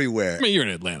everywhere. I mean, you're in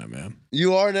Atlanta, man.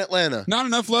 You are in Atlanta. Not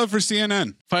enough love for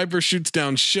CNN. Piper shoots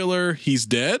down Schiller. He's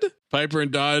dead. Piper and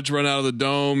Dodge run out of the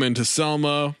dome into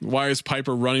Selma. Why is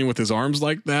Piper running with his arms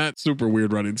like that? Super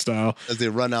weird running style. As they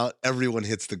run out, everyone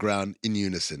hits the ground in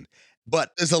unison.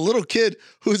 But there's a little kid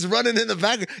who's running in the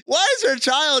background. Why is her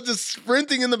child just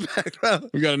sprinting in the background?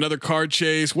 We got another car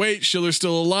chase. Wait, Schiller's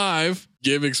still alive.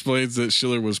 Gibb explains that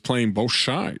Schiller was playing both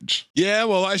sides. Yeah,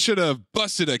 well, I should have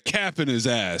busted a cap in his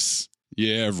ass.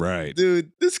 Yeah, right.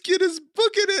 Dude, this kid is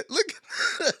booking it. Look,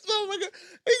 oh my God.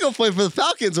 He gonna play for the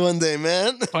Falcons one day,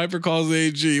 man. Piper calls the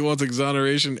AG. He wants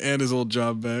exoneration and his old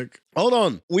job back. Hold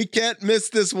on. We can't miss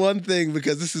this one thing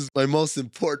because this is my most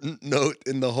important note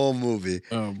in the whole movie.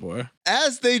 Oh, boy.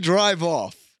 As they drive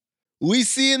off, we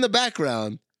see in the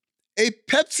background a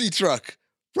Pepsi truck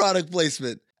product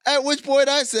placement. At which point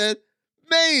I said,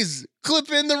 Maze, clip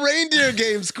in the Reindeer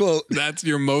Games quote. That's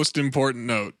your most important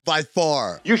note. By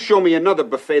far. You show me another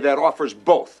buffet that offers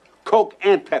both Coke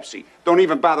and Pepsi. Don't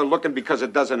even bother looking because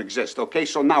it doesn't exist, okay?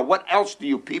 So now what else do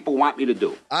you people want me to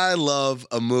do? I love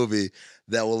a movie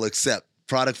that will accept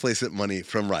product placement money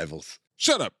from rivals.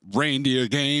 Shut up, Reindeer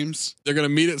Games. They're going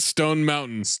to meet at Stone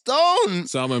Mountain. Stone!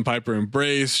 Selma and Piper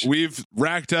embrace. We've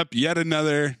racked up yet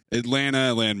another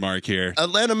Atlanta landmark here.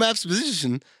 Atlanta maps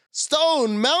position.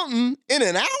 Stone Mountain in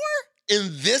an hour? In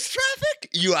this traffic?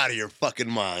 You out of your fucking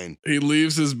mind. He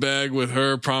leaves his bag with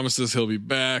her, promises he'll be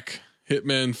back.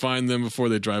 Hitmen find them before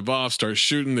they drive off, start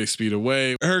shooting, they speed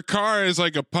away. Her car is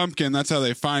like a pumpkin, that's how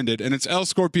they find it. And it's El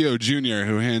Scorpio Jr.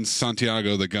 who hands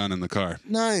Santiago the gun in the car.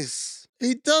 Nice.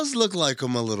 He does look like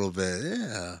him a little bit,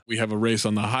 yeah. We have a race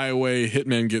on the highway.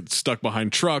 Hitmen get stuck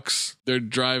behind trucks. They're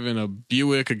driving a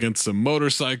Buick against some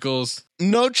motorcycles.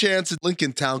 No chance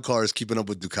Lincoln Town Car is keeping up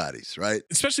with Ducatis, right?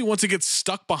 Especially once it gets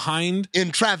stuck behind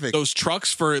in traffic. Those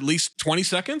trucks for at least 20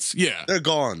 seconds? Yeah. They're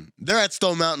gone. They're at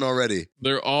Stone Mountain already.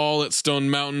 They're all at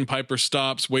Stone Mountain. Piper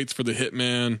stops, waits for the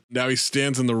hitman. Now he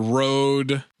stands in the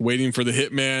road, waiting for the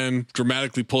hitman,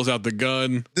 dramatically pulls out the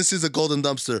gun. This is a golden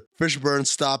dumpster. Fishburne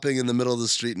stopping in the middle of the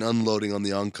street and unloading on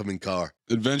the oncoming car.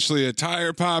 Eventually, a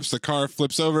tire pops, the car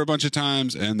flips over a bunch of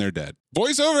times, and they're dead.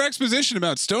 Voiceover exposition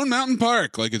about Stone Mountain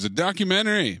Park, like it's a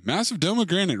documentary. Massive dome of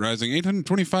granite rising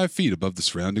 825 feet above the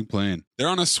surrounding plain. They're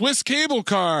on a Swiss cable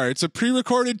car. It's a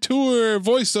pre-recorded tour,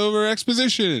 voiceover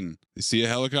exposition. They see a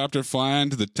helicopter flying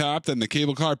to the top, then the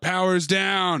cable car powers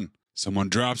down. Someone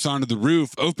drops onto the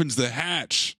roof, opens the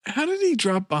hatch. How did he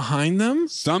drop behind them?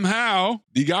 Somehow,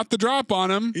 he got the drop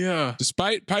on him. Yeah.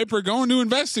 Despite Piper going to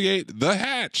investigate the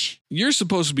hatch. You're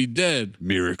supposed to be dead.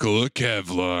 Miracle of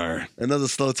Kevlar. Another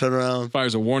slow turnaround.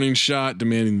 Fires a warning shot,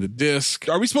 demanding the disc.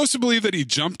 Are we supposed to believe that he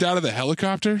jumped out of the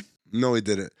helicopter? No, he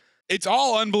didn't. It's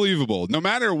all unbelievable. No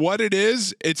matter what it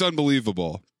is, it's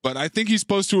unbelievable. But I think he's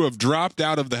supposed to have dropped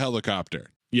out of the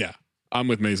helicopter. Yeah. I'm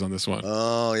with Maze on this one.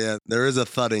 Oh, yeah. There is a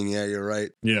thudding. Yeah, you're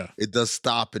right. Yeah. It does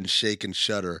stop and shake and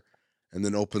shudder and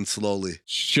then open slowly.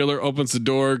 Schiller opens the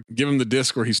door, give him the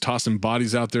disc where he's tossing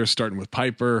bodies out there, starting with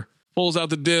Piper. Pulls out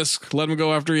the disc, let him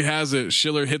go after he has it.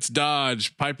 Schiller hits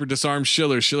Dodge. Piper disarms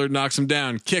Schiller. Schiller knocks him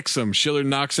down, kicks him. Schiller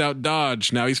knocks out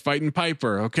Dodge. Now he's fighting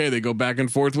Piper. Okay, they go back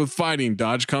and forth with fighting.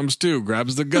 Dodge comes too,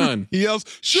 grabs the gun. He yells,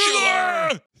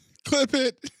 Schiller! Clip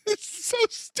it. It's so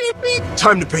stupid.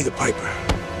 Time to pay the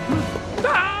piper.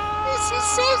 This is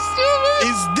so stupid.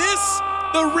 Is this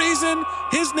the reason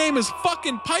his name is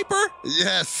fucking Piper?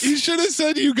 Yes. You should have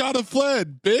said you gotta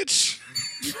fled, bitch.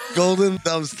 Golden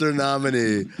Dumpster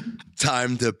nominee.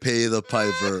 Time to pay the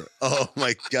piper. Oh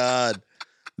my God.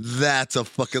 That's a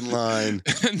fucking line.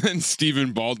 And then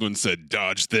Stephen Baldwin said,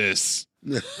 dodge this.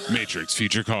 Matrix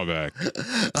feature callback.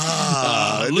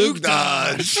 Luke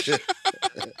Dodge.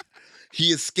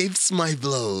 He escapes my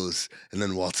blows and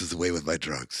then waltzes away with my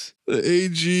drugs. The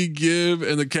AG Gibb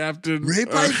and the captain. Ray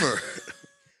Piper.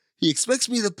 He expects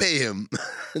me to pay him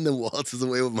and then waltzes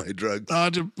away with my drugs.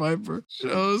 Dodge and Piper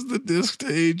shows the disc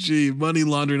to AG. Money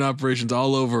laundering operations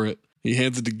all over it. He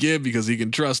hands it to Gibb because he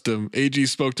can trust him. AG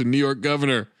spoke to New York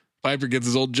governor. Piper gets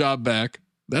his old job back.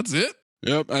 That's it?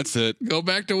 Yep, that's it. Go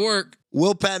back to work.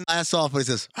 Will Patton asks off and he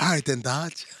says, all right then,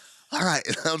 Dodge. All right.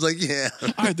 And I was like, yeah.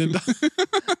 All right then, Dodge.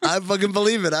 I fucking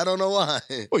believe it. I don't know why.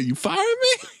 What, you firing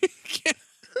me?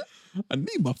 I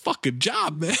need my fucking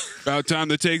job, man. About time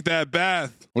to take that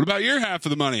bath. What about your half of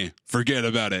the money? Forget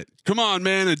about it. Come on,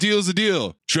 man. A deal's a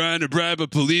deal. Trying to bribe a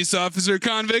police officer,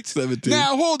 convict? 17.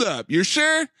 Now, hold up. You're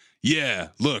sure? Yeah.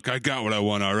 Look, I got what I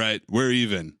want, all right? We're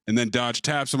even. And then Dodge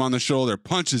taps him on the shoulder,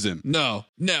 punches him. No.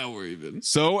 Now we're even.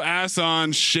 So ass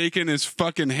on, shaking his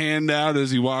fucking hand out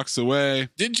as he walks away.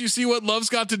 Didn't you see what love's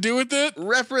got to do with it?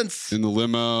 Reference. In the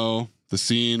limo, the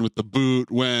scene with the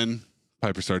boot when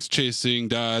Piper starts chasing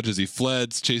Dodge as he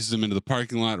fleds, chases him into the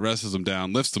parking lot, wrestles him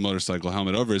down, lifts the motorcycle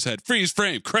helmet over his head. Freeze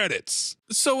frame, credits.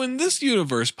 So in this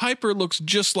universe, Piper looks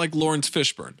just like Lawrence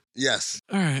Fishburne. Yes.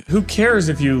 All right. Who cares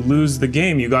if you lose the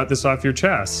game? You got this off your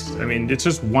chest. I mean, it's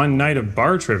just one night of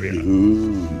bar trivia.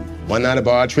 Ooh. One night of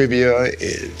bar trivia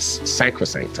is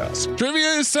sacrosanct to us.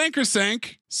 Trivia is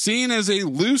sacrosanct. Seen as a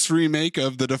loose remake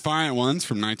of The Defiant Ones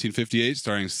from 1958,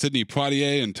 starring Sidney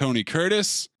Poitier and Tony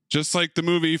Curtis. Just like the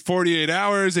movie 48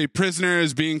 Hours, a prisoner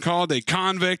is being called a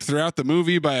convict throughout the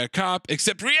movie by a cop,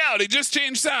 except reality just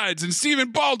changed sides and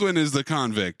Stephen Baldwin is the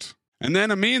convict. And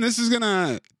then, Amin, this is going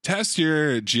to test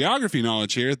your geography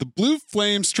knowledge here. The Blue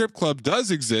Flame Strip Club does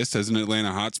exist as an Atlanta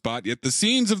hotspot, yet the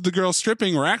scenes of the girl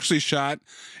stripping were actually shot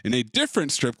in a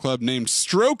different strip club named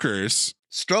Strokers.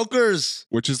 Strokers.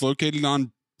 Which is located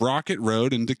on Brockett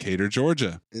Road in Decatur,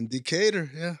 Georgia. In Decatur,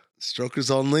 yeah.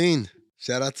 Strokers on lean.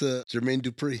 Shout out to Jermaine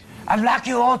Dupri. I'd like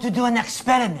you all to do an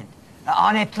experiment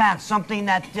on a plant, something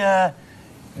that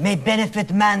may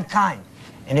benefit mankind.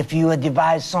 And if you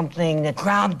devise something that's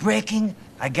groundbreaking,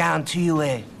 I guarantee you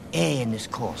a A in this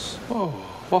course. Whoa,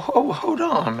 hold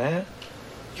on, man.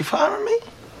 You firing me?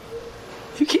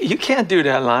 You can't do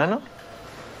that, Lionel.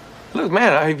 Look,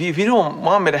 man, if you don't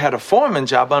want me to have a foreman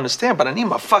job, I understand, but I need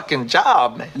my fucking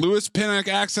job, man. Lewis Pinnock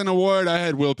Accent Award. I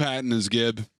had Will Patton as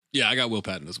Gibb. Yeah, I got Will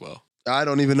Patton as well. I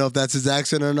don't even know if that's his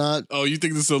accent or not. Oh, you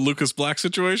think this is a Lucas Black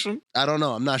situation? I don't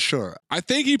know. I'm not sure. I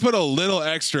think he put a little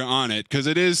extra on it because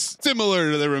it is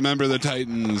similar to the Remember the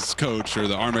Titans coach or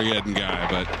the Armageddon guy,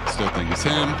 but still think it's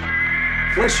him.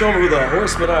 Let's show them who the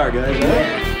Horsemen are, guys.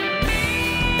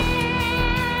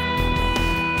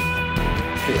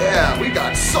 Yeah, we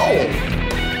got soul.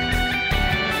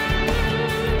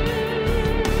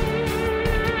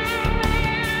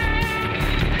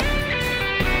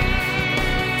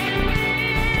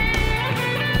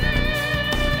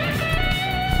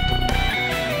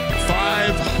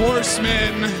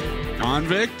 Horsemen,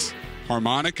 convict,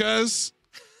 harmonicas,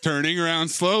 turning around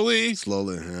slowly.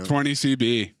 Slowly, yeah. 20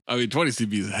 CB. I mean, 20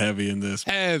 CB is heavy in this.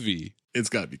 Heavy. It's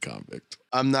got to be convict.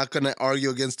 I'm not going to argue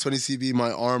against 20CB.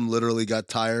 My arm literally got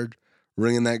tired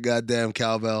ringing that goddamn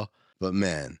cowbell. But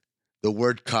man, the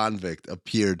word convict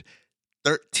appeared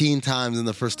 13 times in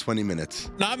the first 20 minutes.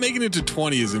 Not making it to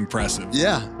 20 is impressive.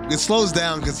 Yeah, it slows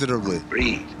down considerably.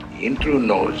 Breathe in through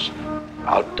nose,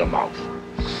 out the mouth.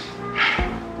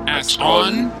 Ass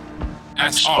on,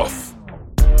 ass off.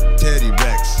 Teddy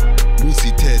Rex,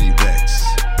 Moosey Teddy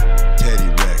Rex. Teddy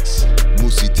Rex,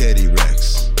 Moosey Teddy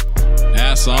Rex.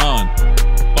 Ass on,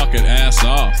 fuck it, ass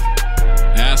off.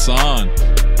 Ass on,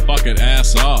 fuck it,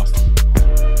 ass off.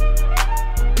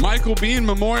 Michael Biehn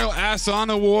Memorial Ass On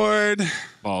Award.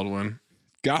 Baldwin.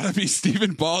 Gotta be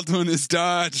Stephen Baldwin as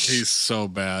Dodge. He's so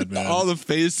bad, man. All the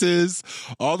faces,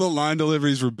 all the line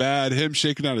deliveries were bad. Him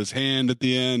shaking out his hand at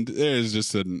the end. There's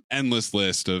just an endless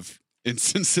list of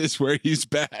instances where he's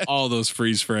bad. All those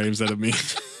freeze frames that have me.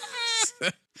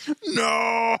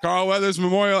 No. Carl Weathers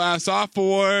Memorial Ass Off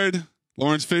Award.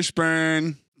 Lawrence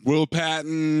Fishburne. Will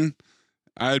Patton.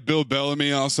 I had Bill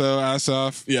Bellamy also ass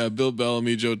off. Yeah, Bill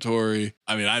Bellamy, Joe Torre.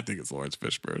 I mean, I think it's Lawrence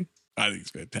Fishburne. I think he's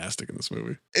fantastic in this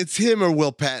movie. It's him or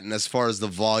Will Patton as far as the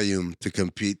volume to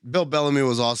compete. Bill Bellamy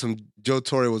was awesome. Joe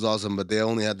Torre was awesome, but they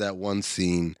only had that one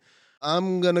scene.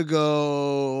 I'm going to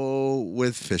go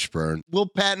with Fishburne. Will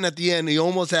Patton at the end, he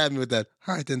almost had me with that,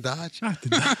 all right then, Dodge.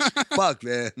 Fuck,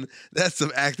 man. That's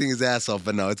some acting his ass off,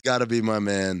 but no, it's got to be my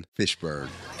man, Fishburne.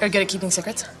 You're good at keeping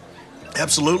secrets?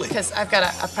 Absolutely. Because I've got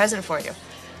a present for you.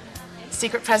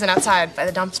 Secret present outside by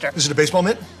the dumpster. Is it a baseball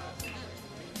mitt?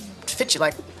 To fit you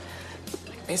like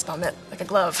a baseball mitt, like a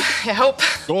glove. I hope.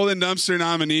 Golden Dumpster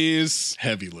nominees.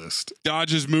 Heavy list.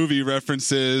 Dodge's movie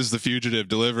references, The Fugitive,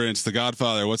 Deliverance, The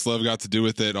Godfather, What's Love Got to Do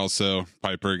with It? Also,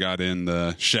 Piper got in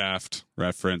the Shaft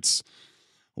reference.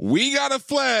 We Gotta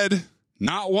Fled,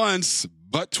 not once,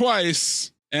 but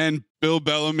twice. And Bill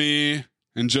Bellamy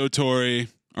and Joe Torre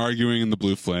arguing in the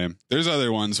blue flame. There's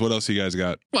other ones. What else you guys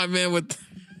got? My man with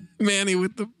Manny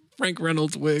with the Frank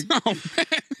Reynolds wig. Oh, man.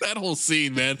 That whole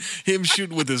scene, man. Him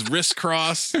shooting with his wrist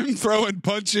crossed. Him throwing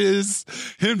punches.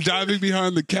 Him diving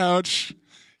behind the couch.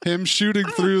 Him shooting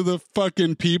through the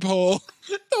fucking peephole.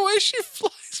 The way she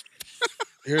flies.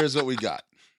 Here's what we got.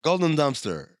 Golden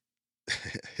Dumpster.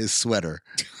 His sweater.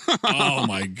 Oh,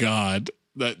 my God.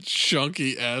 That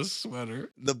chunky ass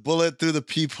sweater. The bullet through the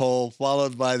peephole,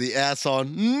 followed by the ass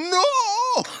on. No!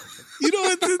 You know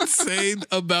what's insane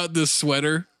about this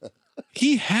sweater?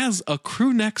 He has a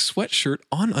crew neck sweatshirt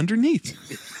on underneath.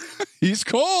 He's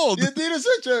cold. The Adidas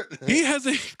sweatshirt. He has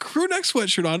a crew neck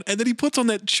sweatshirt on, and then he puts on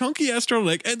that chunky ass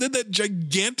turtleneck, and then that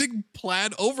gigantic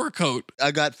plaid overcoat.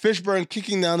 I got Fishburne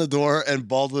kicking down the door and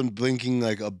Baldwin blinking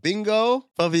like a bingo,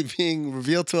 Puffy being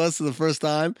revealed to us for the first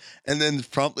time, and then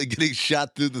promptly getting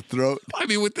shot through the throat. I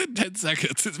mean, within 10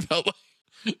 seconds, it felt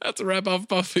like that's a wrap off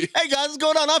Puffy. Hey guys, what's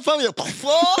going on? I'm Puffy.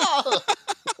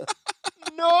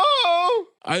 No.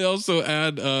 I also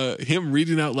add him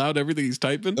reading out loud everything he's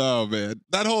typing. Oh, man.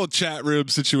 That whole chat room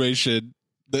situation,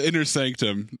 the inner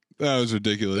sanctum, that was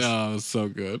ridiculous. Oh, it was so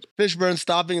good. Fishburne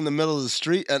stopping in the middle of the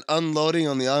street and unloading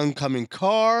on the oncoming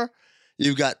car.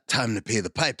 You've got Time to Pay the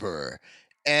Piper.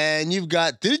 And you've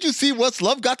got, did you see What's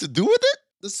Love Got to Do with It?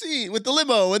 The scene with the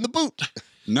limo and the boot.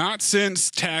 Not since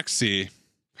Taxi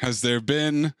has there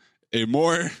been a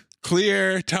more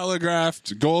clear,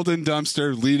 telegraphed Golden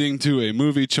Dumpster leading to a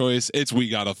movie choice. It's We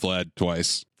Gotta Fled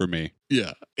twice for me.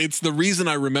 Yeah. It's the reason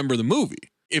I remember the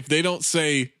movie. If they don't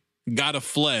say Gotta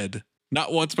Fled,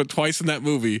 not once but twice in that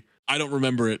movie, I don't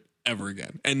remember it ever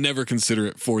again and never consider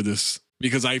it for this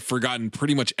because I've forgotten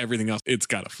pretty much everything else. It's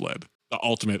Gotta Fled. The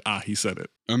ultimate, he said it.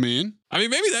 I mean,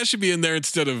 maybe that should be in there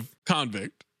instead of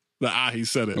Convict. He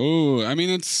said it. Oh, I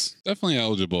mean, it's definitely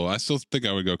eligible. I still think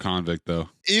I would go Convict, though.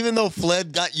 Even though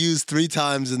Fled got used 3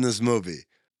 times in this movie,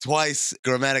 twice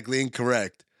grammatically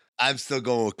incorrect, I'm still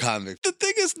going with Convict. The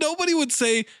thing is, nobody would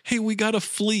say, hey, we gotta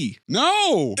flee.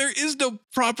 No! There is no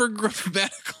proper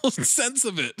grammatical sense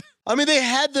of it. I mean, they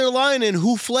had their line in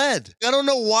Who Fled. I don't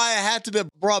know why it had to be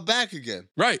brought back again.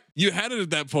 Right. You had it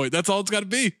at that point. That's all it's got to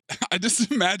be. I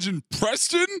just imagine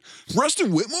Preston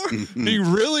Whitmore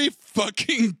being really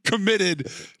fucking committed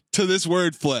to this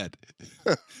word fled.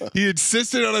 He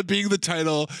insisted on it being the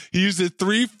title. He used it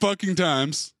 3 fucking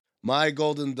times. My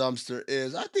Golden Dumpster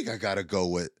is, I think I got to go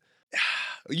with,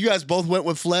 you guys both went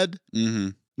with Fled? Mm-hmm.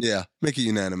 Yeah, make it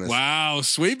unanimous. Wow,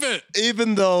 sweep it.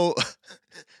 Even though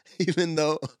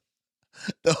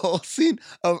the whole scene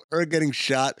of her getting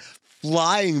shot,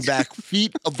 flying back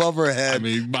feet above her head. I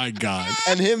mean, my God.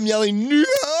 And him yelling, no!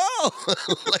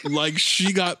 like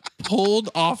she got pulled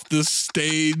off the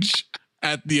stage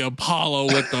at the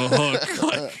Apollo with the hook.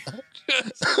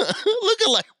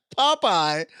 Looking like,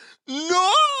 Popeye.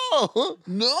 No.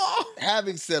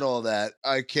 Having said all that,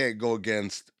 I can't go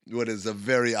against what is a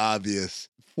very obvious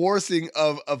forcing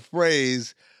of a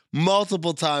phrase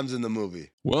multiple times in the movie.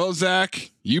 Well,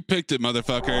 Zach, you picked it,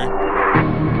 motherfucker.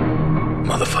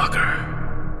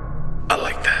 Motherfucker. I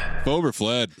like that. Phobe or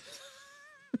fled?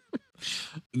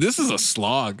 This is a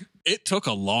slog. It took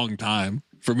a long time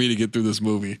for me to get through this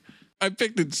movie. I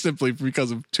picked it simply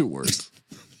because of 2 words.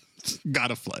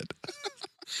 Gotta fled.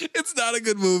 It's not a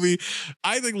good movie.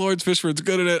 I think Lawrence Fishburne's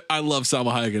good at it. I love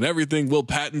Salma Hayek and everything. Will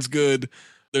Patton's good.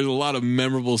 There's a lot of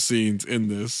memorable scenes in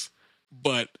this.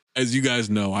 But as you guys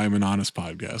know, I am an honest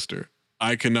podcaster.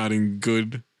 I cannot in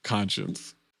good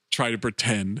conscience try to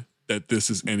pretend that this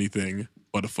is anything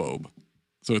but a phobe.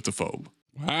 So it's a phobe.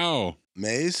 Wow.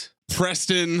 Maze?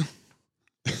 Preston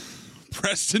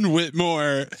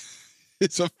Whitmore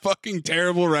is a fucking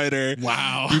terrible writer.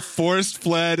 Wow. He forced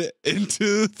fled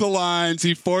into the lines.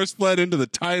 He forced fled into the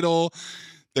title.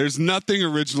 There's nothing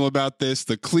original about this.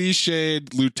 The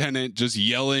cliched lieutenant just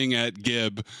yelling at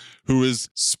Gibb, who is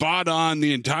spot on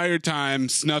the entire time,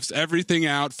 snuffs everything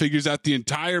out, figures out the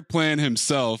entire plan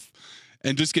himself,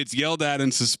 and just gets yelled at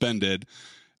and suspended.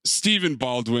 Stephen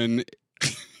Baldwin,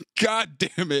 God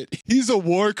damn it, he's a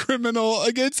war criminal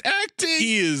against acting.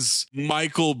 He is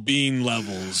Michael Biehn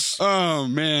levels. Oh,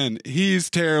 man, he's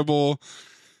terrible.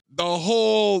 The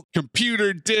whole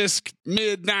computer disk,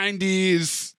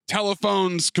 mid-90s,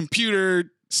 telephones,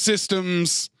 computer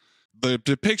systems, the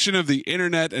depiction of the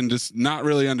internet and just not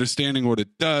really understanding what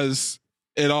it does,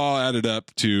 it all added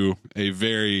up to a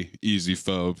very easy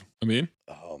phobe. I mean?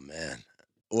 Oh, man.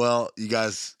 Well, you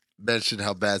guys mentioned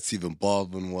how bad Stephen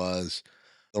Baldwin was.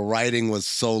 The writing was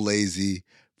so lazy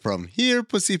from here,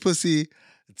 pussy,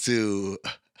 to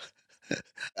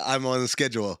I'm on the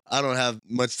schedule. I don't have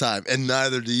much time, and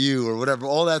neither do you, or whatever.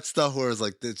 All that stuff where it's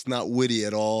like, it's not witty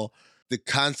at all. The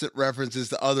constant references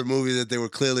to other movies that they were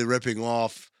clearly ripping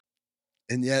off.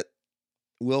 And yet,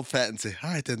 Will Patton say, all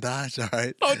right, then Dodge, all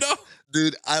right. Oh, no.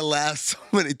 Dude, I laughed so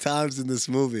many times in this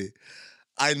movie.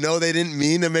 I know they didn't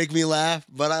mean to make me laugh,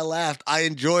 but I laughed. I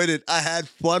enjoyed it. I had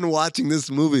fun watching this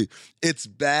movie. It's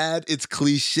bad. It's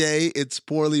cliche. It's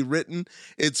poorly written.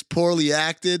 It's poorly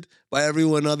acted by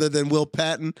everyone other than Will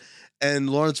Patton and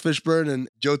Lawrence Fishburne and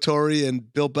Joe Torre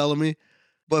and Bill Bellamy.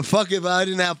 But fuck if I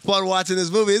didn't have fun watching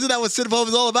this movie. Isn't that what Cinephobe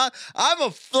is all about? I'm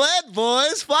a fled,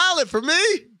 boys. File it for me.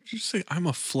 Did you say I'm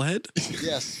a fled?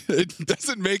 Yes. It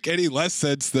doesn't make any less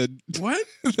sense than what?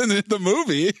 than the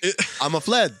movie. I'm a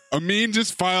fled. Amin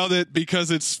just filed it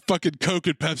because it's fucking Coke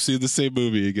and Pepsi in the same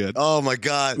movie again. Oh my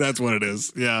God. That's what it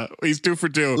is. Yeah. He's 2 for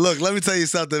 2. Look, let me tell you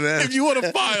something, man. If you want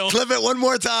to file. Clip it one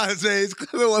more time, Maze.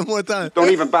 Clip it one more time.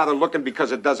 Don't even bother looking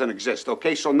because it doesn't exist,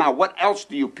 okay? So now what else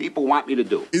do you people want me to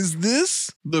do? Is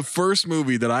this the first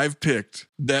movie that I've picked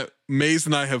that Maze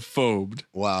and I have phobed?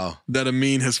 Wow. That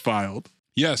Amin has filed?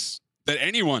 Yes. That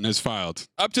anyone has filed.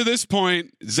 Up to this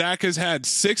point, Zach has had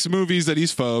 6 movies that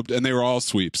he's phobed, and they were all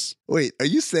sweeps. Wait, are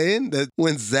you saying that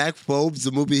when Zach phobes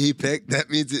the movie he picked, that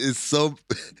means it is so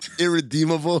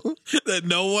irredeemable that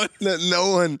no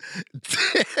one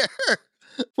dare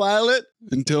file it?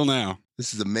 Until now.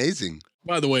 This is amazing.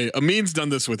 By the way, Amin's done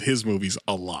this with his movies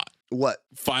a lot. What?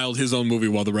 Filed his own movie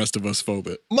while the rest of us phobe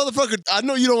it. Motherfucker, I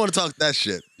know you don't want to talk that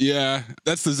shit. Yeah,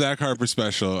 that's the Zach Harper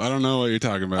special. I don't know what you're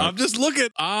talking about. I'm just looking.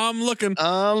 I'm looking.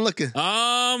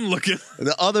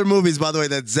 The other movies, by the way,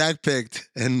 that Zach picked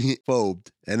and he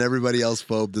phobed, and everybody else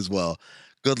phobed as well.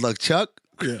 Good Luck, Chuck.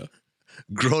 Yeah.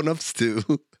 Grown Ups 2.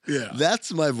 Yeah.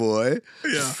 That's My Boy.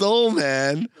 Yeah. Soul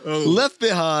Man. Left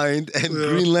Behind. And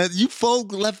Green Lantern. You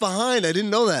phobed Left Behind. I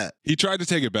didn't know that. He tried to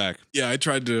take it back. Yeah, I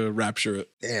tried to rapture it.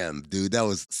 Damn, dude. That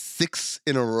was 6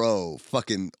 in a row.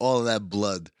 Fucking all of that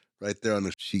blood right there on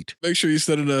the sheet. Make sure you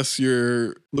send us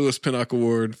your Lewis Pinnock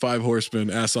Award, 5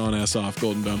 Horsemen, Ass On, Ass Off,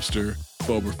 Golden Dumpster,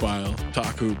 Phober File,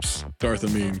 Talk Hoops, Darth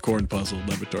Amin, Corn Puzzle,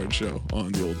 Levitard Show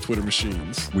on the old Twitter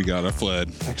machines. We got a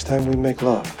fled. Next time we make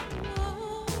love,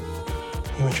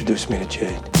 you introduce me to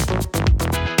Jade.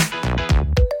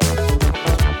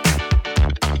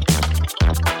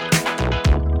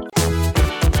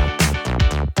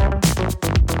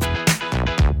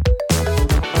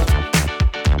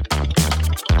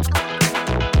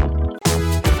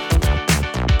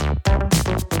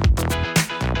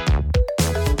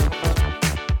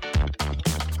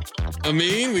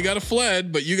 Amin, we got a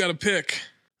fled, but you got to pick.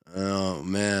 Oh,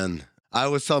 man. I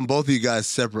was telling both of you guys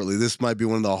separately, this might be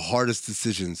one of the hardest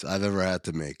decisions I've ever had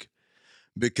to make.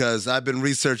 Because I've been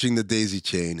researching the daisy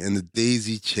chain, and the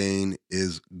daisy chain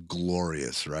is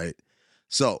glorious, right?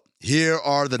 So here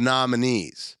are the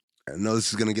nominees. I know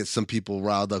this is going to get some people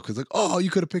riled up because like, oh, you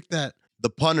could have picked that. The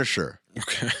Punisher.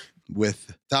 Okay.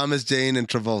 With Thomas Jane and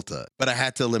Travolta. But I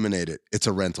had to eliminate it. It's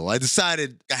a rental. I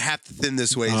decided I have to thin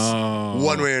this waste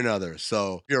one way or another.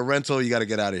 So if you're a rental, you got to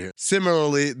get out of here.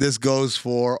 Similarly, this goes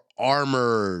for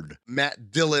Armored.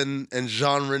 Matt Dillon and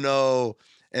Jean Reno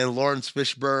and Lawrence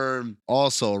Fishburne.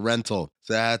 Also a rental.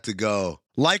 So I had to go.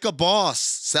 Like a Boss.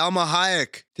 Salma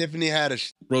Hayek. Tiffany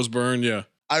Haddish. Rose Byrne, yeah.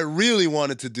 I really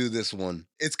wanted to do this one.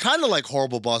 It's kind of like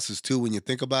Horrible Bosses too when you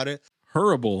think about it.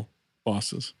 Horrible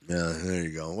Bosses. Yeah, there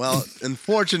you go. Well,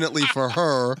 unfortunately for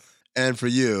her and for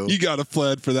you. You got a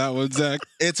fled for that one, Zach.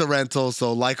 It's a rental,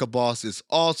 so Like a Boss is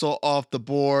also off the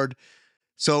board.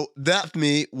 So that left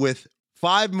me with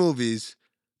 5 movies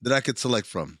that I could select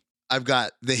from. I've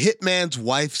got The Hitman's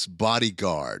Wife's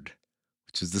Bodyguard,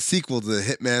 which is the sequel to The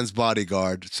Hitman's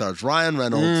Bodyguard. It stars Ryan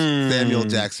Reynolds, Samuel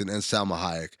Jackson, and Salma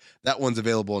Hayek. That one's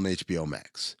available on HBO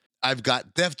Max. I've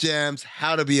got Def Jam's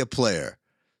How to Be a Player,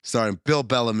 starring Bill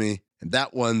Bellamy, and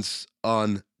that one's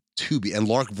on Tubi. And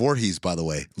Lark Voorhees, by the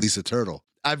way, Lisa Turtle.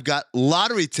 I've got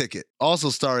Lottery Ticket,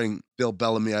 also starring Bill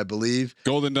Bellamy, I believe.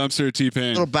 Golden Dumpster,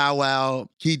 T-Pain. Little Bow Wow,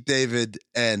 Keith David,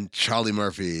 and Charlie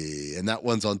Murphy. And that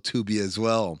one's on Tubi as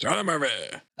well. Charlie Murphy.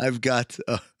 I've got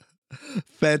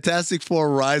Fantastic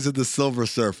Four Rise of the Silver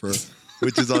Surfer,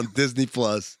 which is on Disney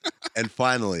Plus. And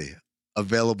finally,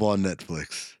 available on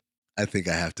Netflix. I think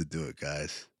I have to do it,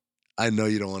 guys. I know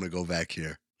you don't want to go back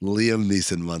here. Liam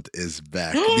Neeson month is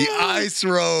back. The Ice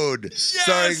Road,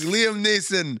 starring Liam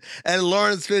Neeson and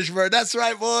Lawrence Fishburne. That's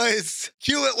right, boys.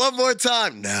 Cue it one more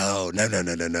time. No.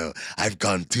 I've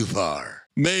gone too far.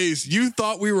 Maze, you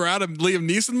thought we were out of Liam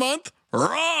Neeson month?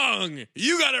 Wrong!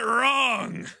 You got it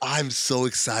wrong! I'm so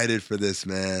excited for this,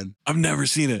 man. I've never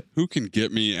seen it. Who can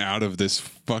get me out of this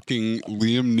fucking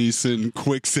Liam Neeson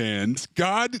quicksand?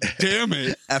 God damn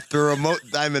it. After a remote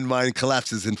diamond mine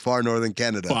collapses in far northern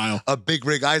Canada, a big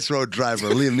rig ice road driver,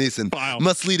 Liam Neeson,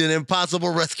 must lead an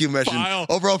impossible rescue mission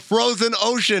over a frozen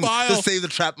ocean to save the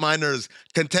trapped miners.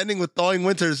 Contending with thawing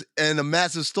winters and a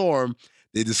massive storm,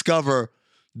 they discover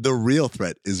the real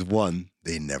threat is one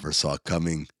they never saw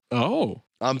coming. Oh.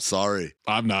 I'm sorry.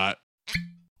 I'm not.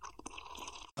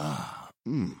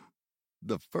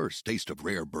 The first taste of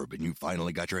rare bourbon you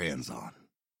finally got your hands on.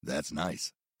 That's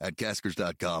nice. At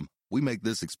Caskers.com, we make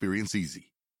this experience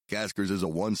easy. Caskers is a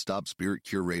one-stop spirit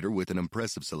curator with an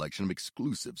impressive selection of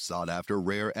exclusive, sought-after,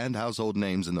 rare, and household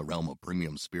names in the realm of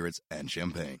premium spirits and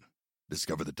champagne.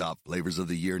 Discover the top flavors of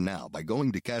the year now by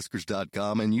going to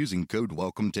Caskers.com and using code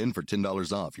WELCOME10 for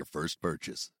 $10 off your first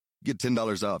purchase. Get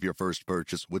 $10 off your first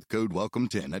purchase with code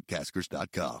WELCOME10 at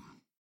Caskers.com.